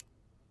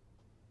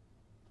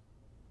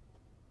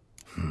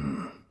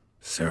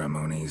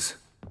 Ceremonies,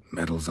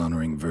 medals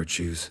honoring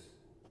virtues,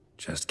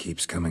 just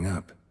keeps coming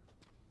up.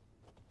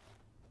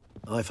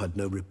 I've had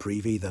no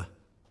reprieve either.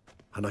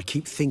 And I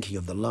keep thinking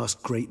of the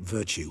last great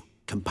virtue,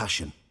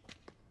 compassion.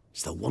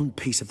 It's the one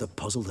piece of the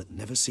puzzle that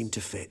never seemed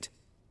to fit.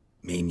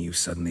 Mean you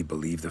suddenly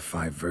believe the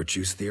 5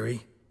 virtues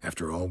theory,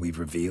 after all we've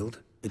revealed?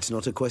 It's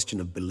not a question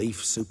of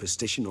belief,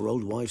 superstition, or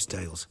old wives'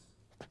 tales.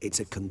 It's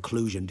a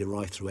conclusion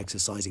derived through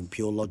exercising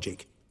pure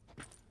logic.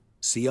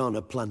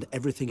 Syanna planned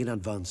everything in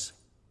advance.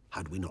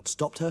 Had we not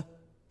stopped her,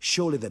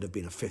 surely there'd have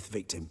been a 5th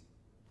victim.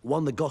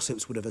 One the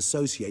gossips would have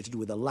associated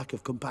with a lack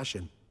of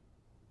compassion.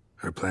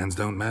 Her plans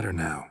don't matter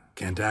now.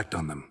 Can't act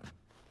on them.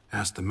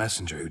 Ask the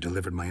messenger who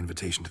delivered my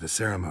invitation to the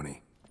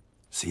ceremony.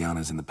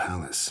 Syanna's in the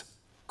palace.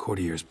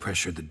 Courtiers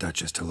pressured the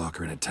Duchess to lock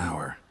her in a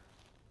tower.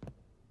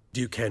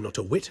 Do you care not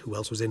a whit who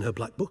else was in her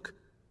black book?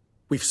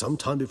 We've some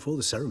time before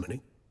the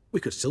ceremony. We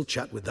could still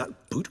chat with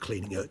that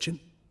boot-cleaning urchin.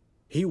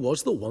 He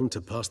was the one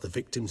to pass the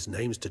victims'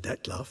 names to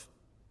Dettlaff.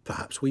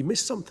 Perhaps we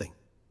missed something.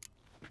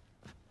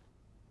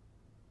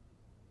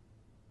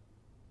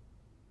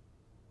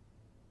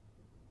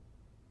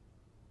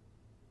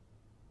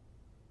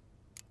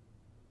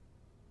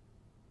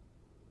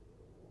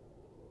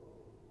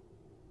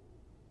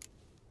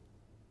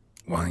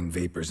 Wine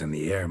vapors in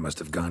the air must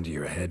have gone to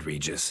your head,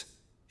 Regis.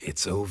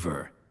 It's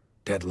over.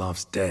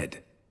 Dettlaff's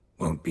dead.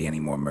 Won't be any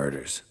more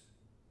murders.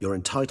 You're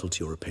entitled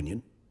to your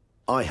opinion.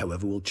 I,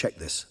 however, will check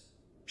this.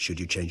 Should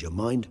you change your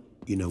mind,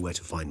 you know where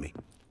to find me.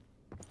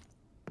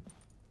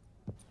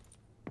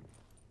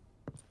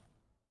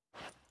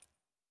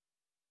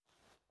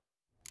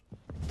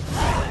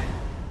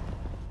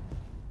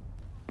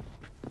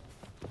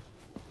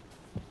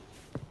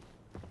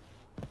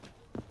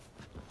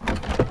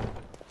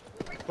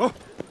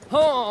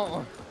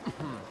 Oh!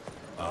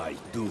 I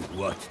do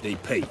what they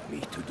paid me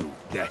to do,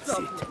 that's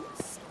it.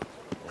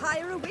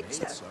 Hire a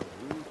witcher. It's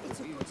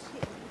a good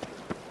thing.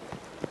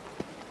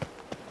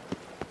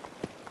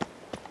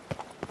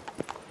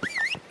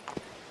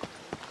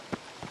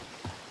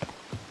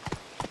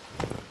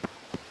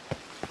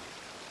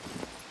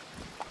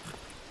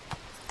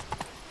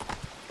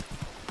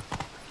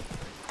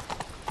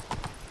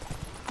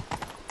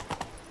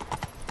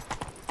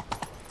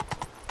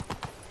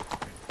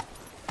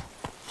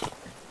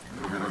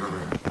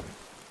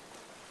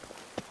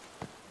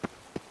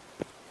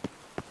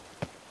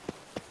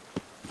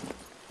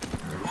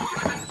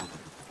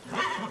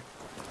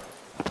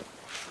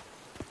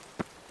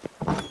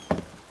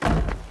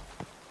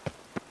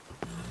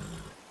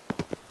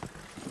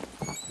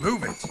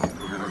 Move it!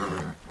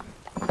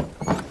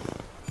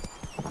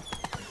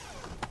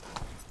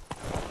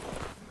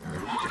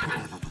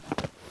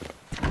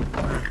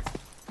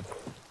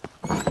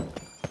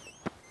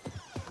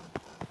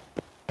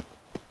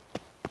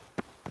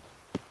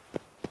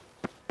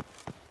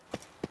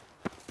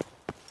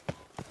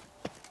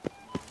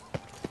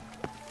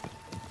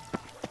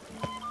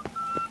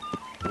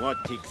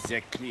 What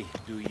exactly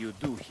do you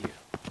do here?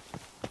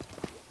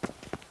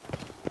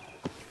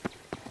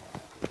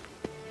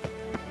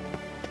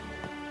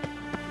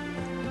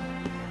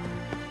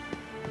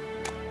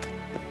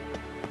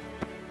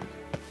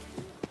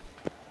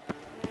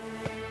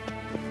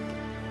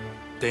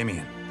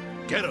 Damien.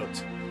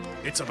 Geralt,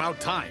 it's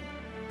about time.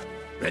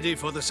 Ready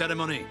for the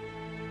ceremony?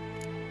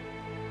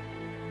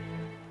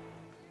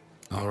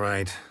 All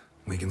right,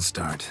 we can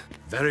start.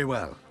 Very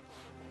well.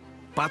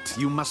 But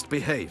you must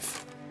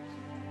behave.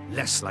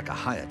 Less like a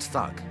hired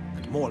thug,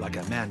 and more like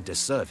a man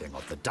deserving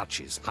of the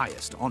Duchy's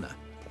highest honor.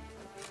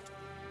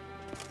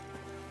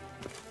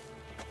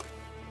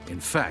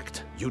 In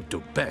fact, you'd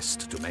do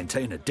best to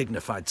maintain a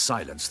dignified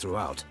silence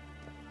throughout.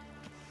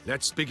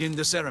 Let's begin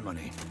the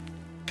ceremony.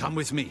 Come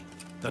with me.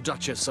 The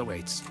Duchess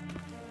awaits.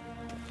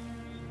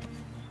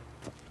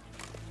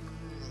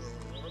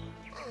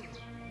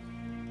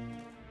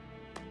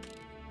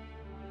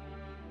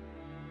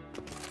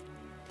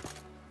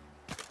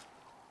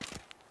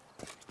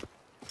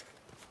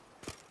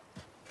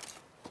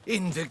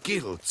 In the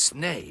Guild's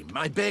name,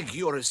 I beg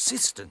your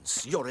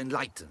assistance, your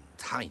enlightened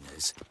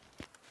highness.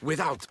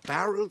 Without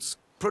barrels,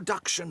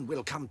 production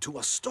will come to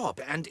a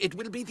stop, and it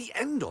will be the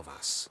end of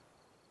us.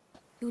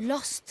 You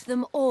lost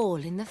them all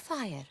in the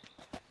fire.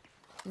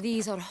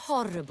 These are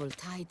horrible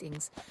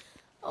tidings.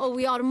 Oh,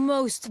 we are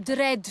most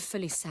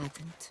dreadfully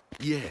saddened.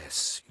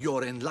 Yes,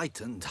 your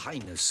enlightened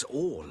highness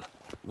all.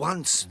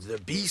 Once the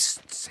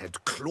beasts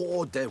had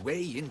clawed their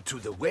way into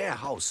the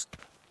warehouse,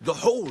 the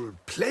whole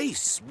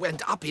place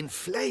went up in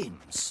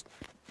flames.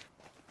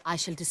 I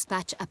shall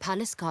dispatch a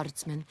palace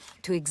guardsman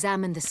to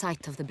examine the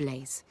site of the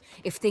blaze.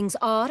 If things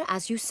are,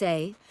 as you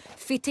say,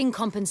 fitting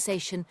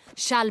compensation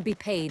shall be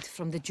paid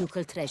from the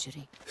ducal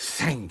treasury.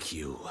 Thank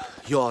you,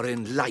 your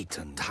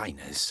enlightened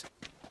highness.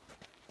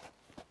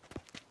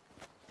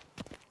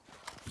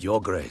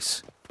 Your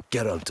Grace,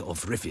 Geralt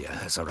of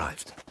Rivia has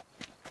arrived.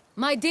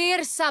 My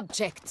dear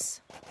subjects,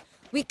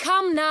 we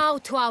come now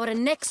to our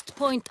next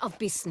point of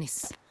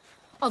business.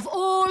 Of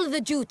all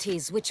the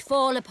duties which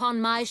fall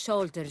upon my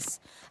shoulders,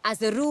 as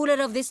the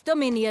ruler of this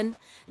dominion,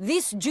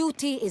 this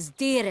duty is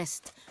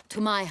dearest to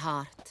my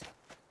heart.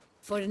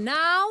 For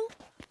now,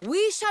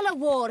 we shall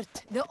award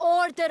the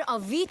Order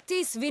of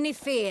Vitis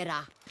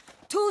Vinifera,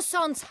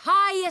 Tucson's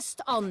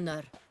highest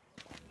honor.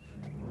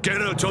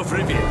 Geralt of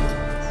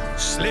Rivia,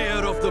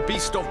 slayer of the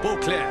beast of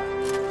Beauclair,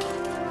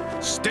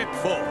 step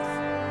forth.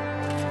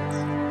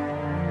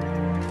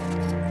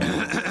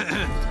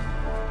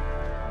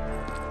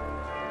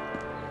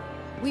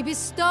 We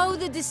bestow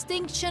the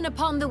distinction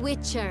upon the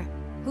Witcher,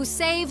 who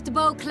saved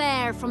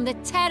Beauclair from the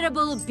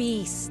terrible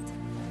beast.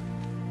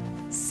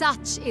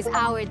 Such is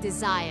our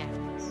desire.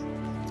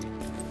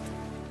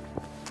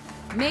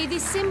 May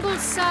this symbol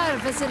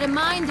serve as a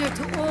reminder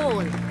to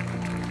all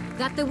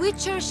that the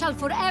Witcher shall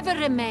forever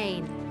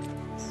remain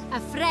a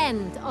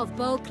friend of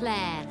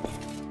Beauclair.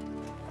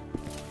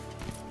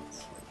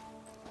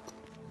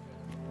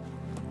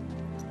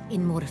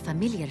 In more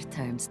familiar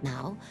terms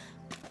now,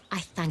 I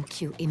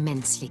thank you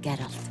immensely,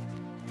 Geralt.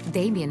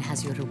 Damien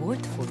has your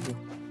reward for you.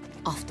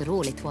 After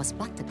all, it was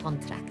but a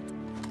contract.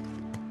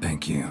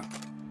 Thank you.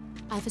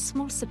 I have a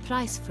small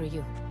surprise for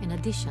you, in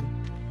addition.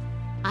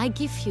 I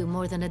give you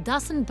more than a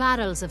dozen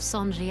barrels of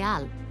Son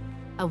Real,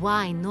 a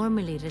wine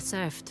normally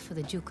reserved for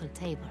the ducal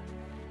table.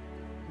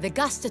 The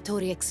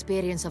gustatory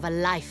experience of a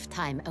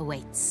lifetime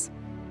awaits.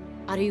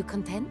 Are you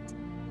content?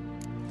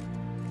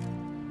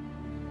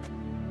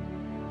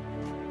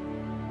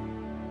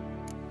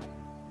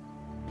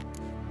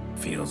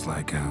 Feels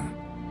like a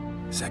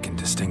second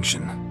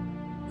distinction.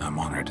 I'm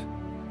honored.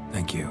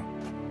 Thank you.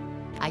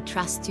 I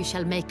trust you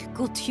shall make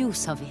good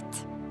use of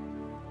it.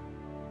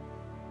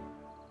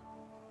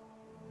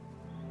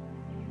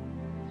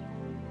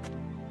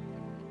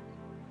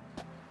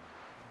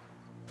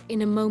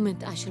 In a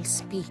moment I shall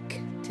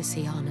speak to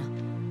Siana.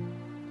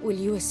 Will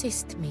you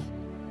assist me?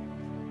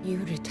 You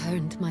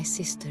returned my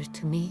sister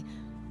to me,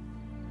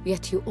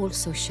 yet you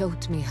also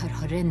showed me her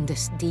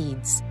horrendous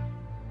deeds.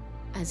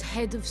 As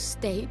head of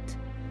state,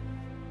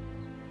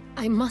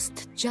 I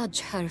must judge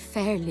her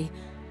fairly,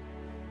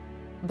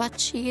 but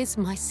she is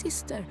my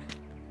sister.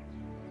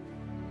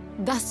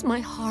 Thus my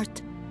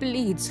heart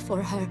bleeds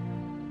for her.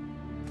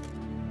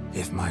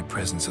 If my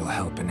presence will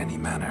help in any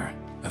manner,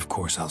 of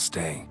course I'll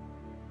stay.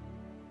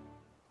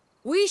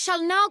 We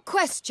shall now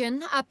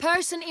question a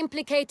person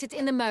implicated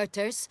in the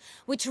murders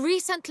which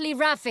recently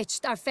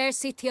ravaged our fair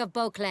city of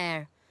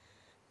Beauclair.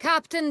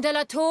 Captain de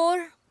la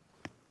Tour,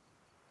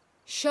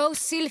 show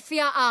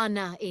Sylvia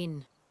Anna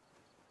in.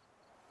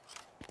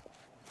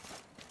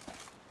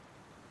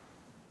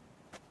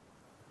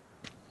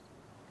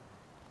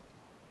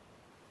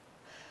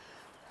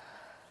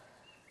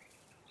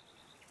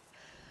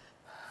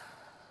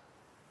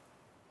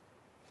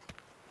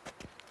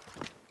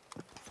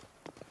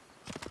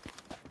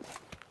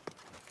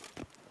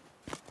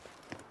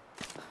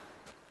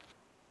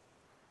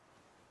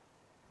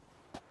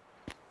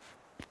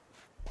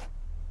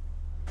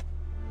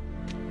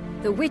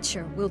 The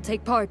Witcher will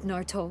take part in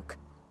our talk.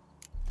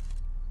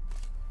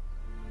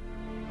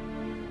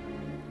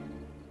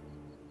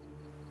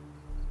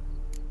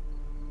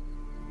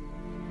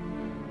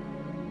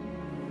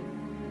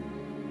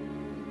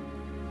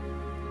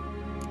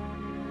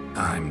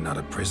 I'm not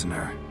a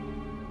prisoner,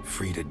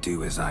 free to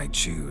do as I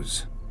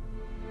choose.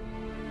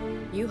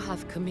 You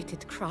have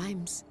committed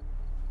crimes.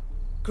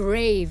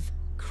 Grave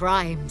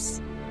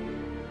crimes.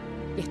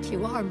 Yet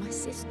you are my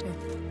sister.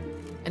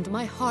 And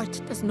my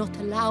heart does not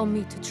allow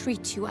me to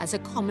treat you as a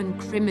common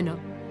criminal.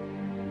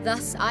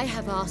 Thus I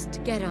have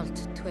asked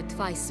Geralt to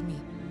advise me,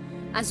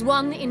 as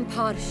one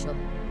impartial.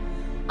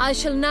 I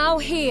shall now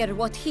hear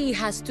what he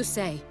has to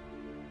say.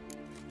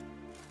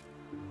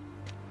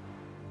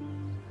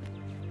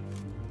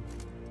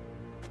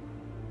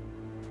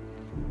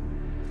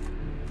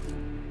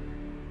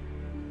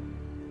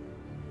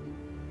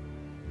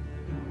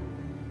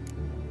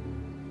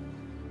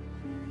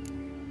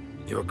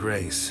 Your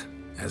Grace,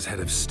 as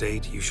head of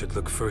state, you should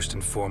look first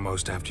and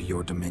foremost after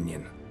your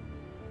dominion.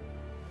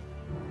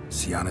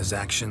 Siana's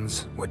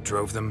actions, what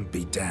drove them,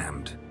 be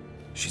damned.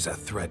 She's a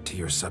threat to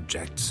your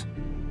subjects.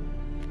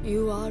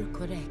 You are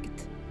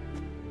correct.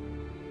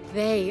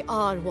 They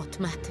are what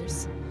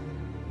matters.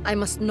 I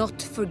must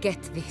not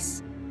forget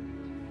this.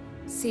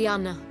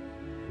 Siana,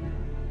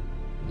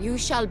 you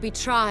shall be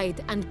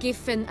tried and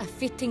given a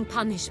fitting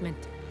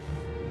punishment.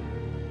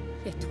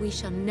 Yet we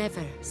shall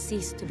never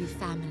cease to be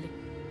family.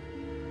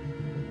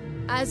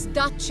 As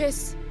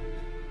Duchess,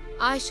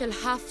 I shall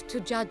have to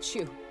judge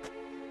you.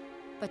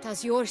 But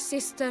as your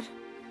sister,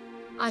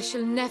 I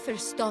shall never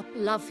stop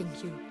loving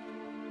you.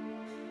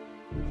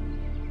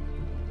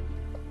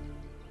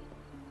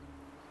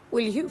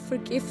 Will you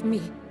forgive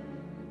me?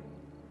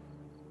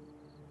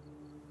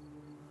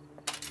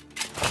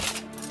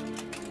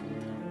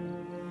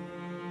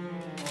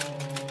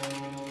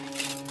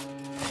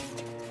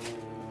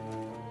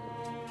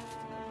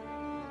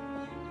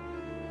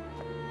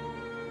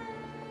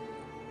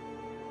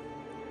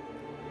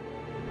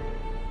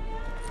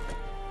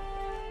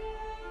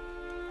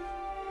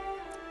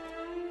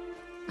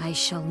 I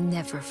shall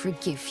never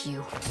forgive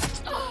you.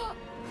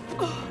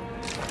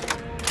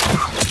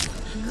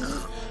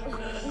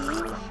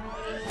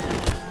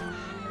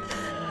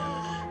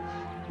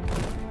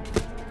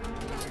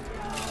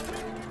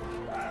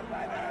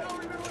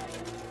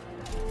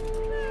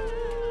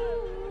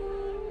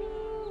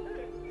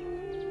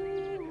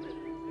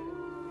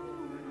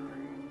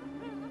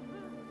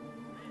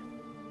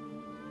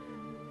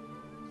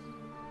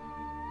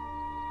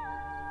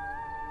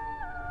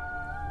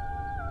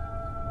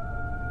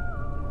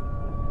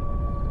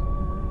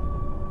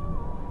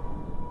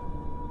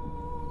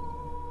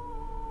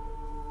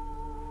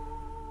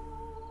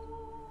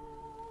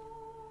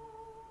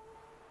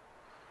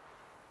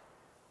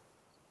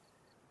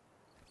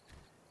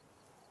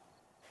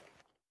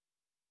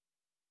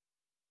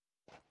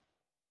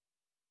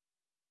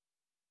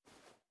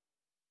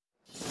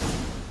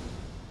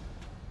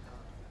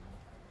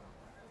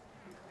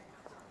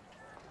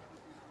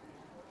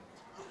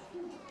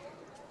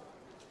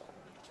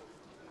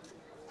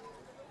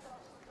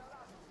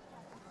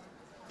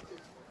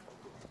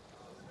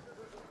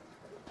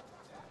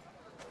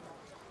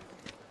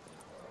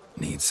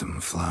 need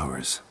some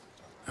flowers.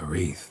 A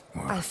wreath,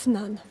 or... I've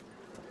none.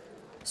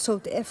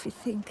 Sold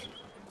everything.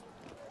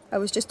 I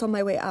was just on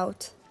my way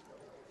out.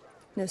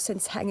 No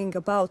sense hanging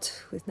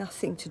about with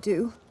nothing to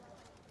do.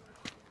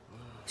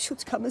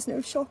 Should come as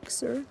no shock,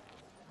 sir.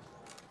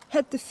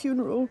 Had the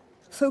funeral.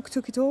 Folk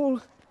took it all.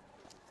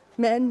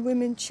 Men,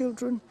 women,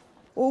 children.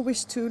 All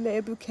wished to lay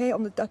a bouquet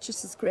on the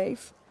Duchess's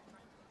grave.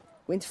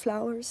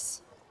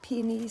 Windflowers,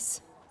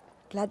 peonies,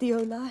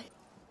 gladioli.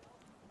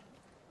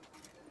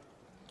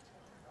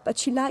 But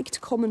she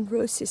liked common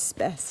roses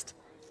best.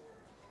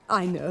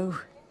 I know.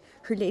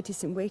 Her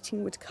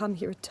ladies-in-waiting would come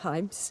here at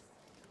times.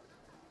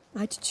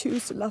 I'd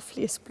choose the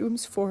loveliest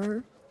blooms for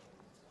her.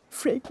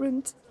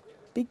 Fragrant,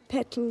 big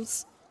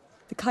petals,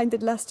 the kind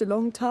that last a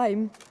long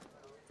time.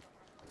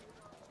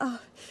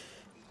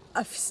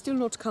 I've still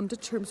not come to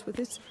terms with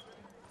it.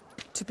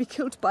 To be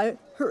killed by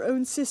her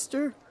own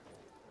sister.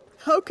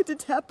 How could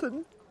it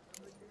happen?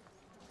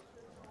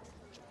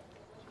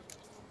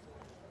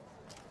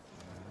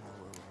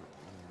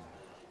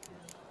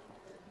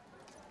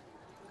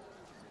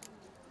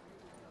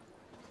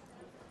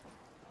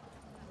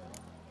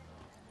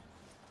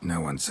 No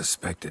one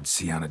suspected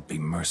Sianna'd be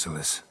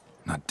merciless.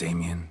 Not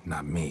Damien,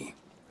 not me.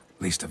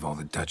 Least of all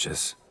the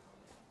Duchess.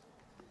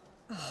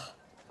 Oh,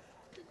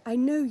 I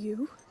know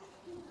you.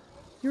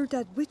 You're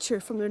that witcher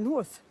from the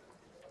north.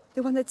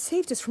 The one that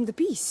saved us from the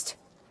beast.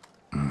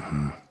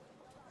 Mm-hmm.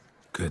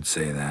 Could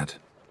say that.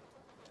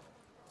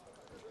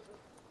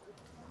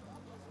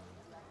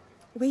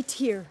 Wait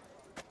here.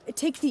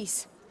 Take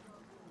these.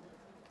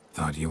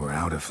 Thought you were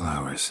out of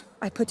flowers.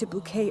 I put a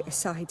bouquet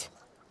aside.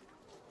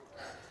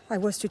 I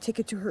was to take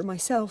it to her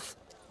myself.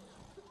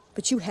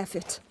 But you have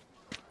it.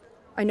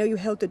 I know you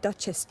held the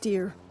Duchess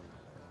dear.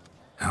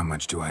 How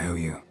much do I owe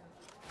you?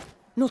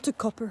 Not a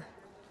copper.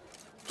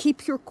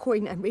 Keep your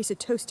coin and raise a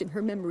toast in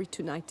her memory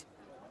tonight.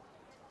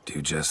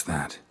 Do just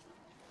that.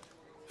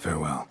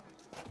 Farewell.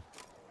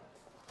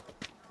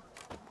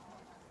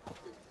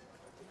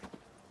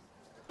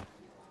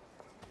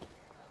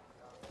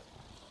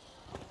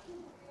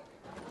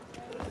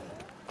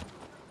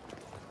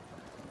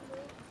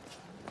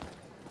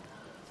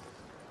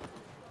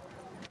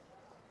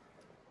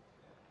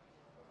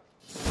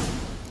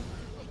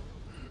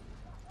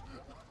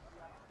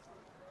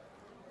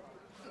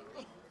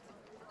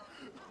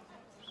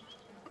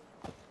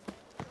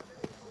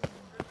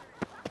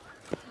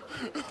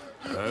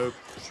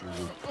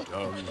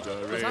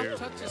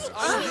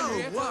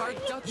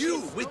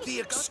 You with the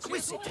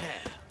exquisite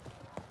hair!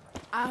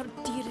 Our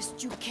dearest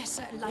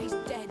Duchessa lies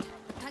dead.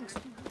 Thanks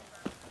to...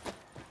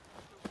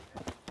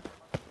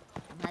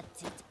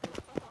 That's it.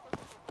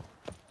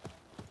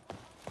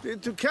 The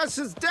Duchess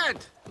is dead!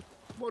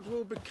 What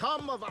will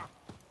become of her?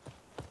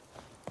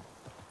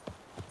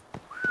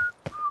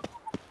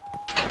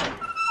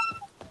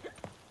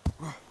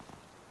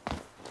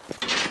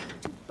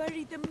 To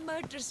bury the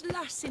murderous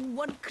lass in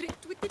one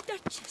crypt with the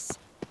Duchess.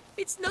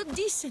 It's not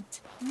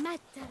decent.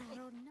 Matter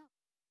or not.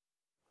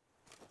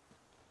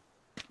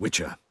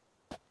 Witcher,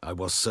 I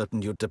was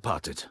certain you'd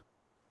departed.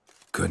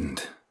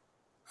 Couldn't.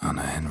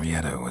 Anna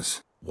Henrietta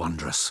was...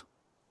 wondrous.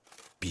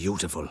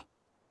 Beautiful.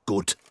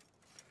 Good.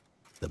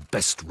 The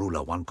best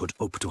ruler one could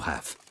hope to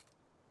have.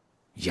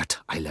 Yet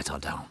I let her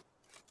down.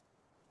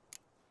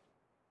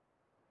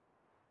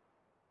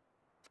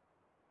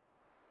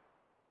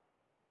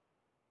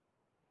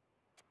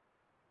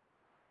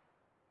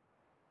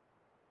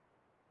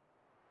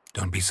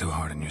 Don't be so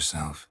hard on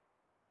yourself.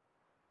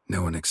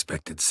 No one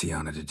expected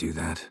Sianna to do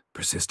that,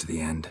 persist to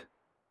the end.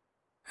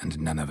 And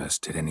none of us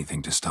did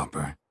anything to stop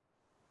her.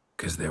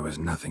 'Cause there was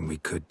nothing we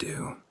could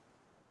do.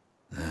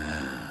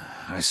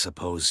 I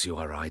suppose you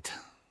are right.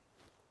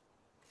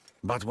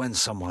 But when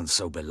someone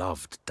so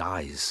beloved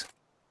dies,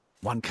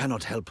 one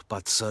cannot help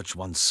but search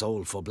one's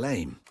soul for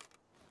blame.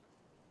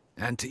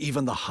 And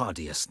even the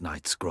hardiest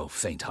knights grow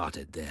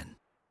faint-hearted then.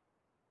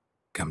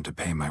 Come to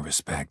pay my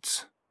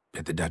respects.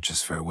 Bid the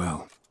Duchess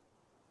farewell.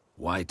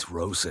 White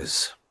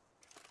roses.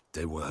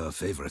 They were her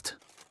favorite.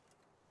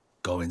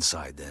 Go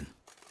inside then.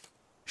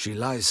 She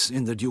lies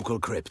in the ducal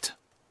crypt.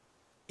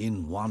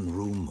 In one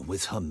room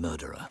with her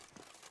murderer.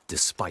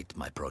 Despite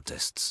my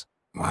protests.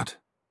 What?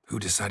 Who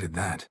decided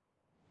that?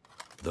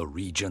 The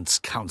Regent's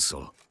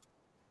Council.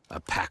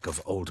 A pack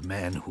of old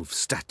men who've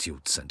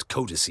statutes and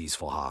codices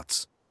for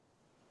hearts.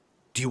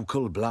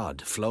 Ducal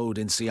blood flowed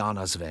in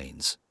Sianna's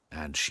veins,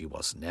 and she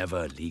was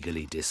never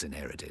legally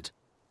disinherited.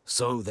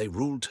 So they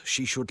ruled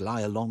she should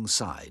lie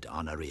alongside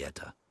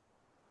Anarietta.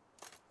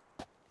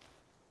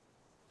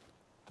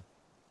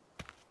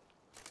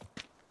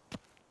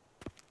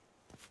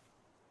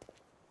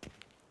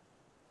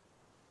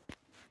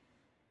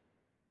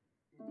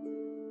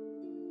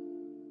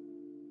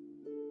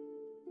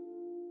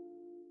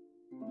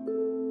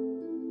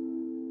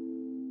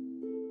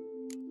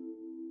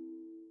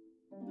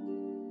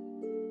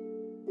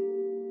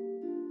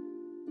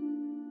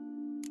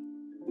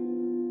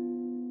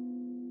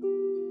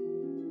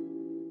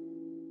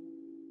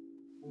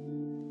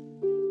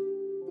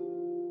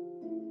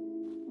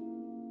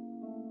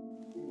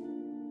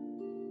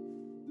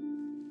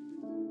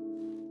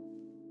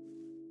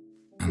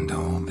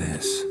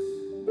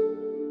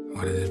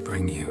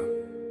 bring you.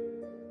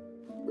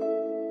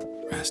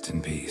 Rest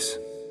in peace.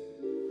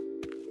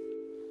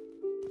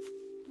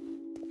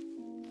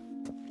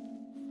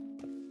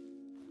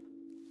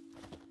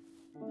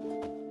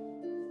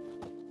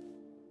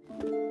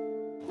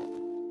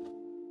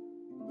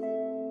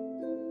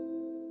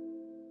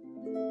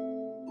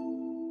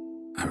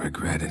 I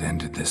regret it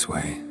ended this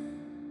way,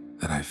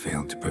 that I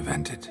failed to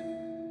prevent it.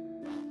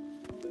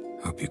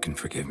 Hope you can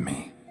forgive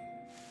me.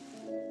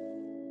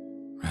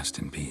 Rest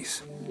in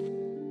peace.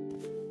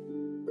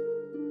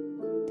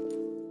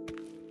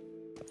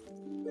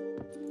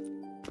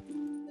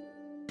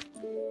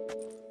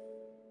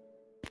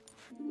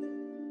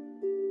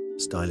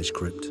 Stylish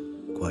crypt,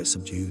 quite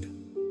subdued.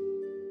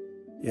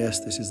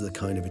 Yes, this is the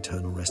kind of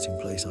eternal resting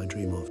place I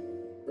dream of.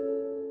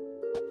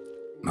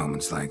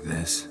 Moments like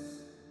this,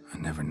 I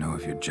never know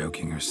if you're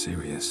joking or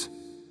serious.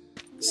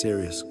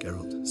 Serious,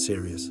 Geralt,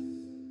 serious.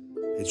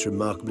 It's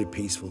remarkably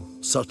peaceful,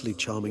 subtly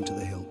charming to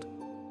the hilt.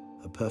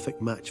 A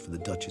perfect match for the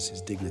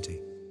Duchess's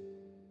dignity.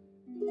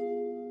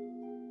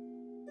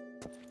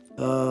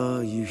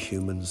 Ah, you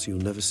humans, you'll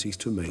never cease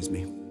to amaze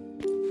me.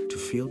 To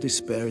feel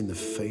despair in the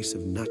face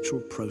of natural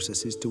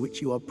processes to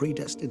which you are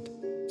predestined.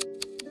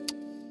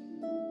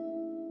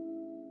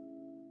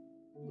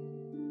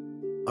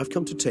 I've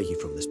come to take you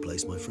from this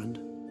place, my friend.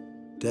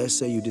 Dare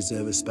say you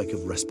deserve a speck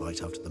of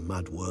respite after the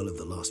mad whirl of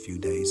the last few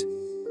days.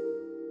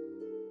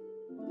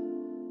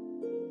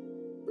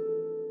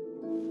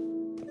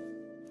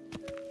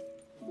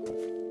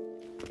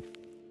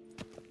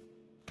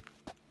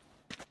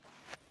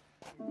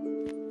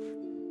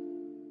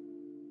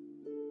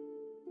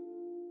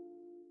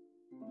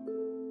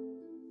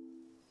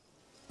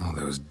 All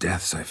those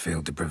deaths I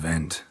failed to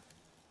prevent.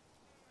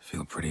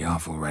 Feel pretty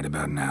awful right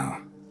about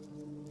now.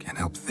 Can't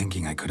help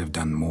thinking I could have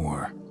done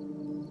more.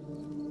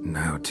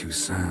 Now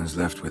Toussaint's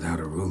left without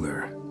a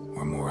ruler,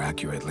 or more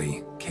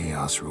accurately,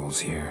 chaos rules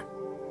here.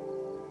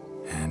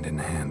 Hand in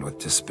hand with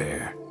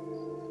despair.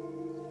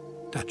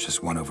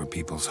 Duchess won over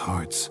people's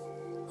hearts.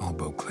 All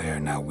Beauclair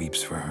now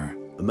weeps for her.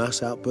 A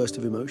mass outburst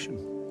of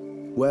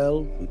emotion.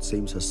 Well, it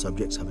seems her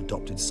subjects have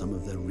adopted some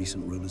of their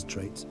recent ruler's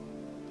traits.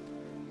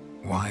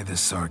 Why the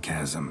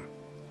sarcasm?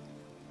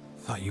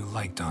 Thought you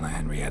liked Donna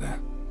Henrietta.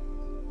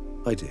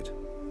 I did.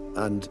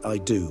 And I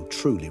do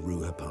truly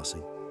rue her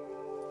passing.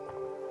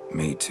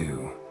 Me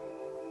too.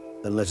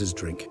 Then let us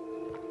drink.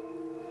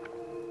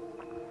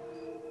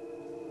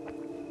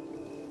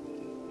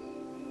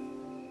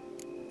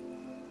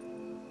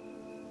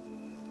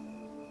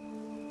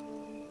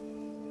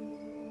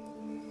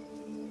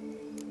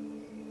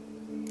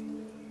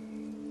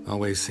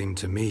 Always seemed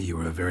to me you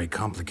were a very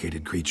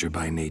complicated creature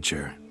by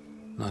nature.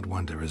 Not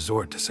one to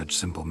resort to such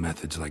simple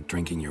methods like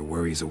drinking your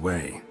worries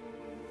away.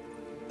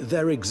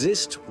 There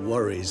exist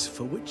worries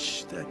for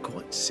which they're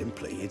quite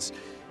simply, it's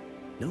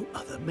no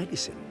other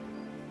medicine.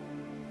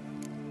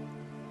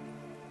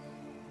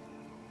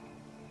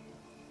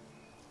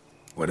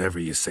 Whatever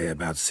you say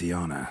about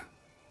Siona,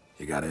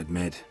 you gotta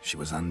admit, she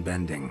was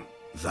unbending.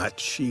 That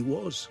she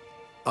was.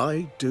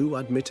 I do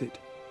admit it.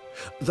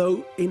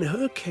 Though, in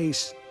her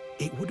case,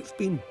 it would have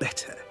been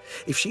better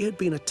if she had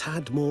been a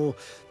tad more,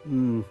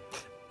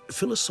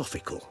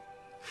 philosophical,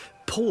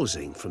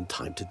 pausing from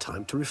time to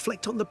time to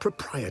reflect on the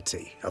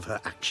propriety of her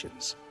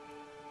actions.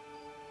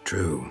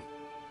 True.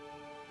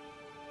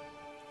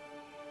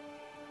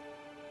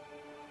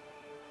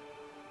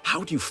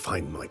 How do you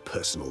find my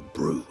personal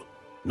brew?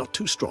 Not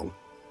too strong?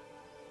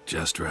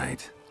 Just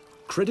right.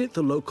 Credit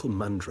the local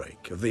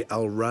mandrake of the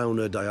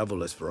Alrauna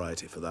diabolus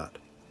variety for that.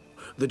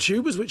 The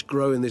tubers which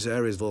grow in this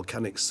area's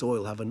volcanic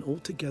soil have an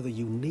altogether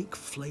unique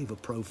flavor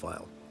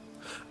profile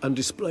and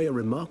display a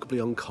remarkably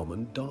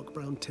uncommon dark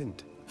brown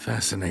tint.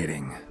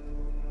 Fascinating.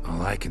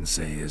 All I can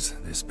say is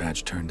this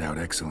batch turned out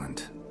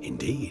excellent.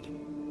 Indeed.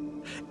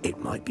 It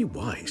might be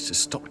wise to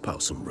stockpile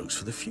some roots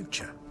for the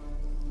future.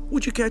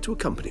 Would you care to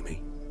accompany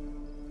me?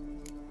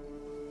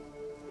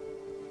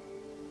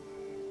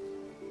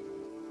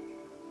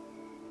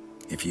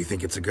 If you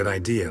think it's a good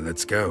idea,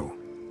 let's go.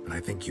 But I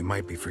think you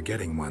might be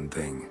forgetting one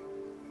thing.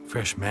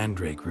 Fresh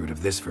mandrake root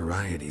of this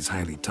variety is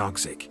highly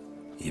toxic,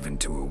 even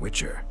to a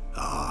witcher.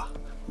 Ah,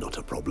 not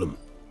a problem.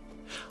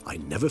 I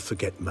never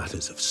forget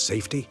matters of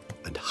safety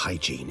and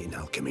hygiene in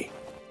alchemy.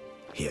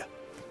 Here,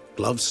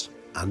 gloves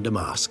and a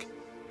mask.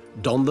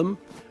 Don them,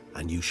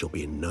 and you shall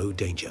be in no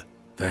danger.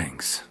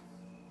 Thanks.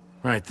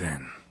 Right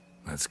then,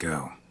 let's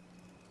go.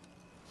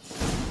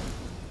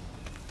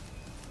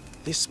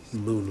 This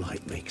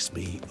moonlight makes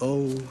me,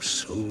 oh,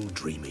 so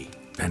dreamy.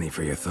 Penny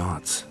for your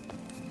thoughts.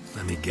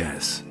 Let me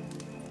guess.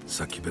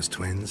 Succubus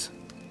twins?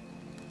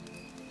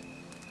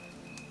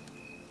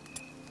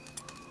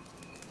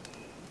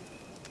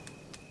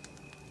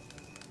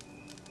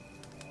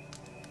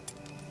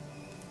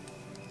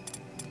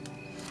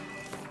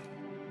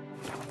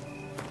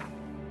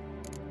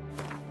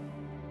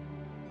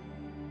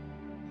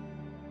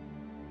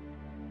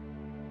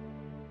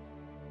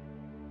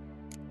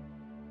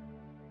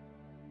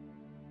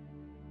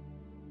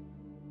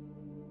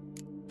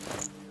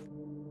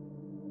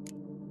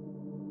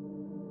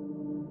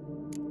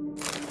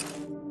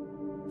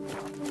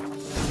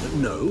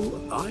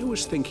 No, I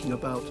was thinking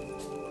about,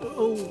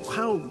 oh,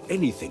 how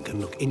anything can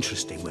look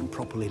interesting when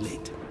properly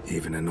lit.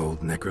 Even an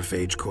old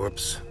necrophage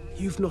corpse?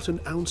 You've not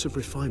an ounce of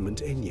refinement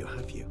in you,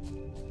 have you?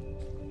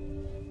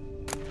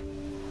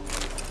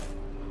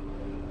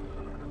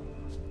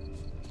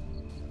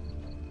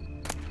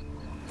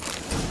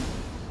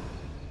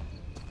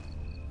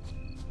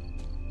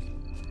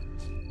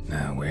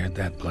 Now, where'd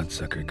that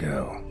bloodsucker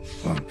go?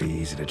 Won't be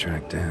easy to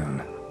track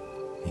down.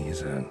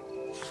 He's a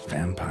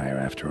vampire,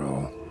 after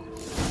all.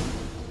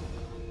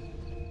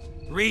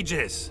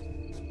 Regis!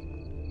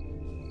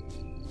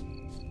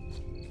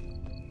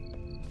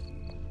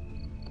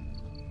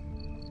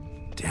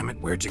 Damn it,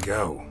 where'd you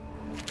go?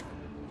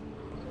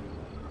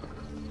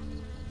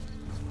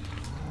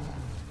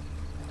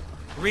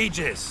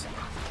 Regis!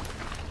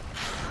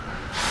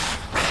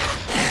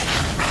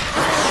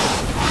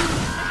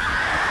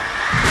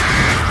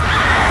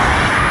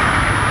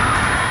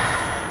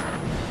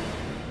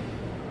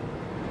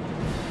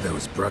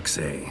 Those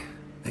Bruxay,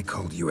 they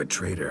called you a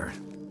traitor.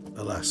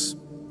 Alas,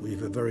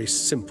 we've a very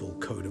simple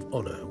code of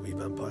honor, we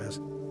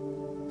vampires.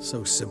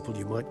 So simple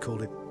you might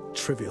call it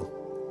trivial.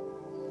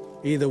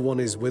 Either one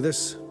is with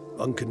us,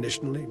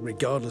 unconditionally,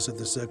 regardless of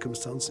the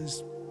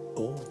circumstances,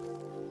 or...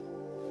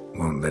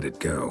 Won't let it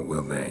go,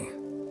 will they?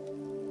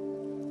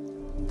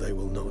 They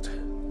will not.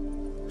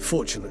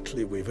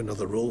 Fortunately, we've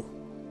another rule,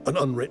 an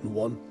unwritten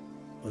one,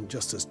 and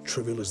just as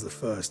trivial as the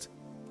first.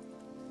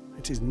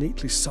 It is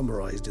neatly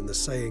summarized in the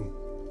saying,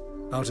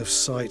 out of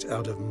sight,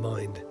 out of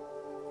mind.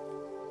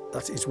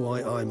 That is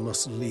why I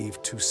must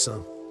leave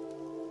Toussaint.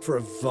 For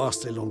a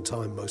vastly long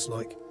time, most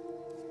like.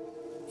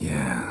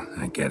 Yeah,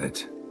 I get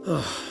it.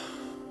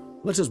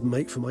 Let us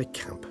make for my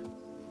camp.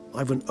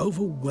 I've an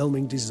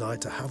overwhelming desire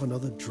to have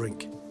another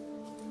drink.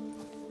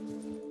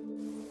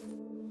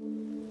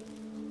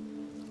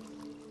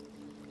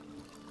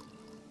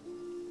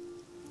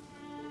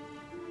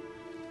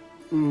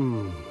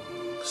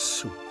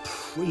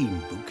 Supreme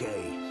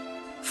bouquet.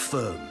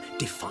 Firm,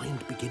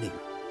 defined beginning,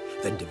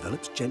 then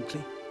develops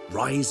gently,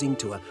 rising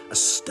to a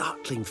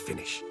startling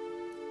finish.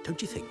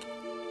 Don't you think?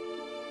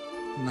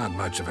 Not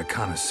much of a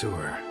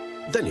connoisseur.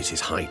 Then it is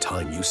high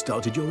time you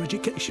started your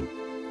education.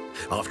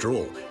 After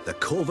all, the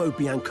Corvo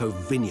Bianco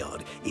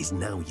vineyard is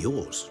now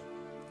yours.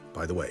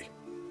 By the way,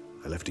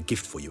 I left a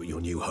gift for you at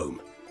your new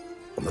home,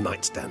 on the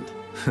nightstand.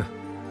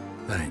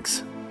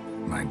 Thanks.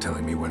 Mind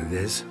telling me what it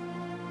is?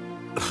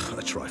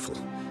 A trifle.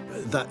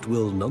 That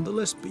will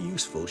nonetheless be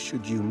useful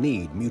should you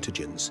need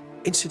mutagens.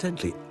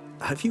 Incidentally,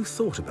 have you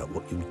thought about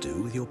what you'll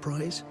do with your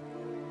prize?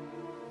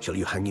 Shall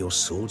you hang your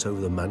swords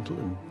over the mantle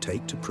and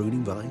take to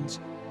pruning vines?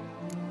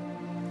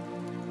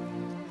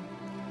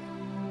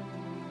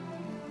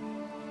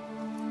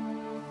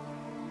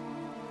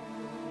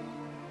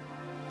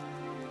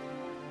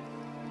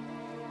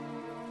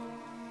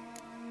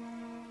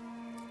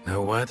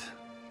 Know what?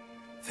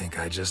 Think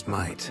I just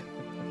might.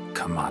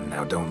 Come on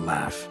now, don't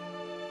laugh.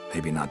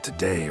 Maybe not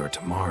today or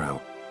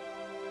tomorrow.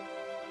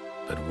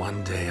 But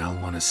one day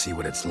I'll want to see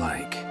what it's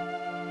like.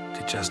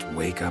 To just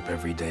wake up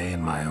every day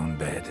in my own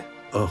bed.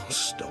 Oh,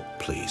 stop,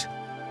 please.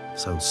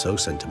 Sounds so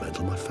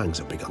sentimental, my fangs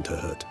have begun to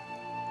hurt.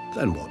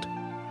 Then what?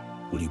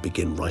 Will you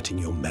begin writing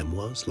your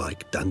memoirs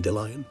like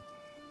Dandelion?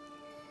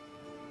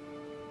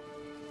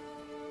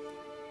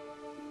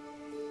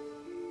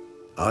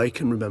 I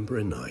can remember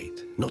a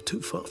night, not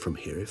too far from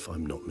here if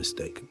I'm not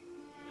mistaken.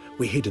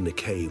 We hid in a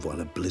cave while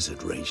a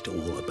blizzard raged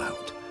all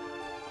about.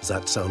 Does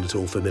that sound at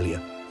all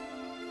familiar?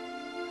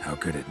 How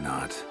could it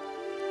not?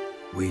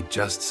 We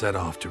just set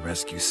off to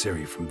rescue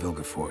Ciri from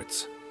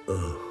Vilgefortz.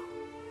 Oh,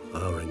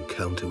 our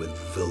encounter with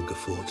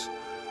Vilgefortz.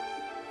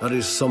 That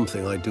is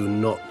something I do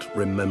not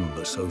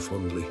remember so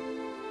fondly.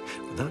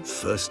 But that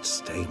first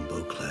stay in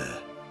Beauclair,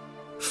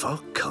 far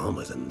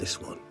calmer than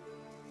this one.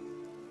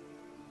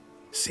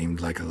 Seemed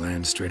like a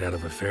land straight out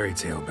of a fairy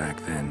tale back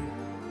then.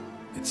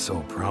 Its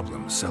sole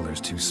problem, cellars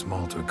too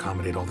small to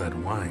accommodate all that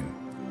wine.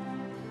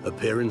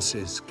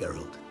 Appearances,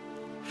 Geralt.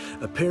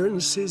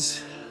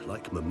 Appearances,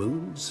 like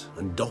Mamoons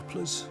and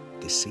Dopplers,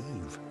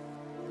 deceive.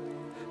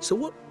 So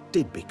what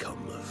did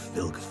become of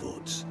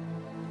Vilgefortz?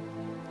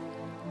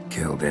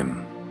 Killed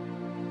him.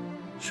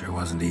 Sure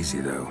wasn't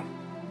easy, though.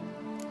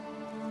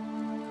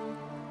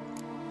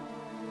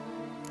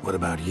 What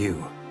about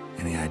you?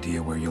 Any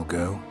idea where you'll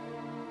go?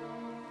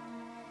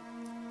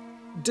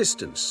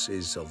 Distance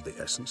is of the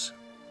essence.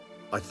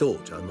 I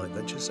thought I might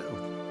venture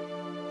south.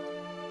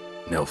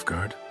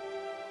 Nilfgaard?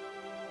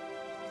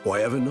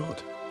 Why ever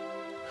not?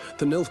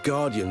 The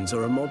Nilfgaardians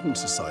are a modern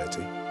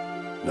society.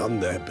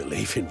 None there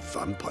believe in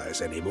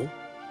vampires anymore.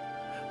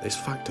 This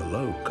fact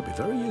alone could be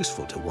very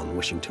useful to one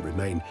wishing to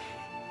remain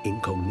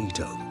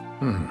incognito.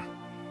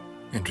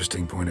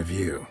 Interesting point of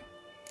view.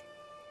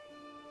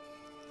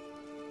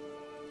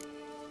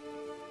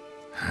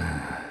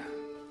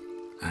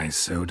 I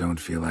so don't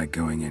feel like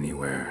going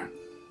anywhere.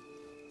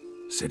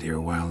 Sit here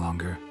a while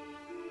longer?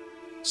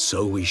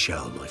 So we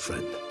shall, my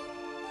friend.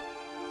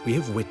 We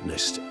have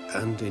witnessed,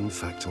 and in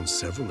fact on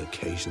several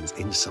occasions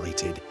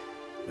incited,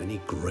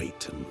 many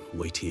great and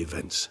weighty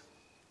events.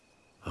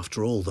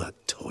 After all that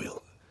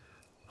toil,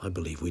 I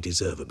believe we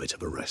deserve a bit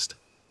of a rest.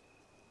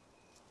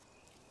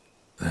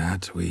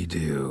 That we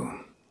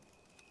do.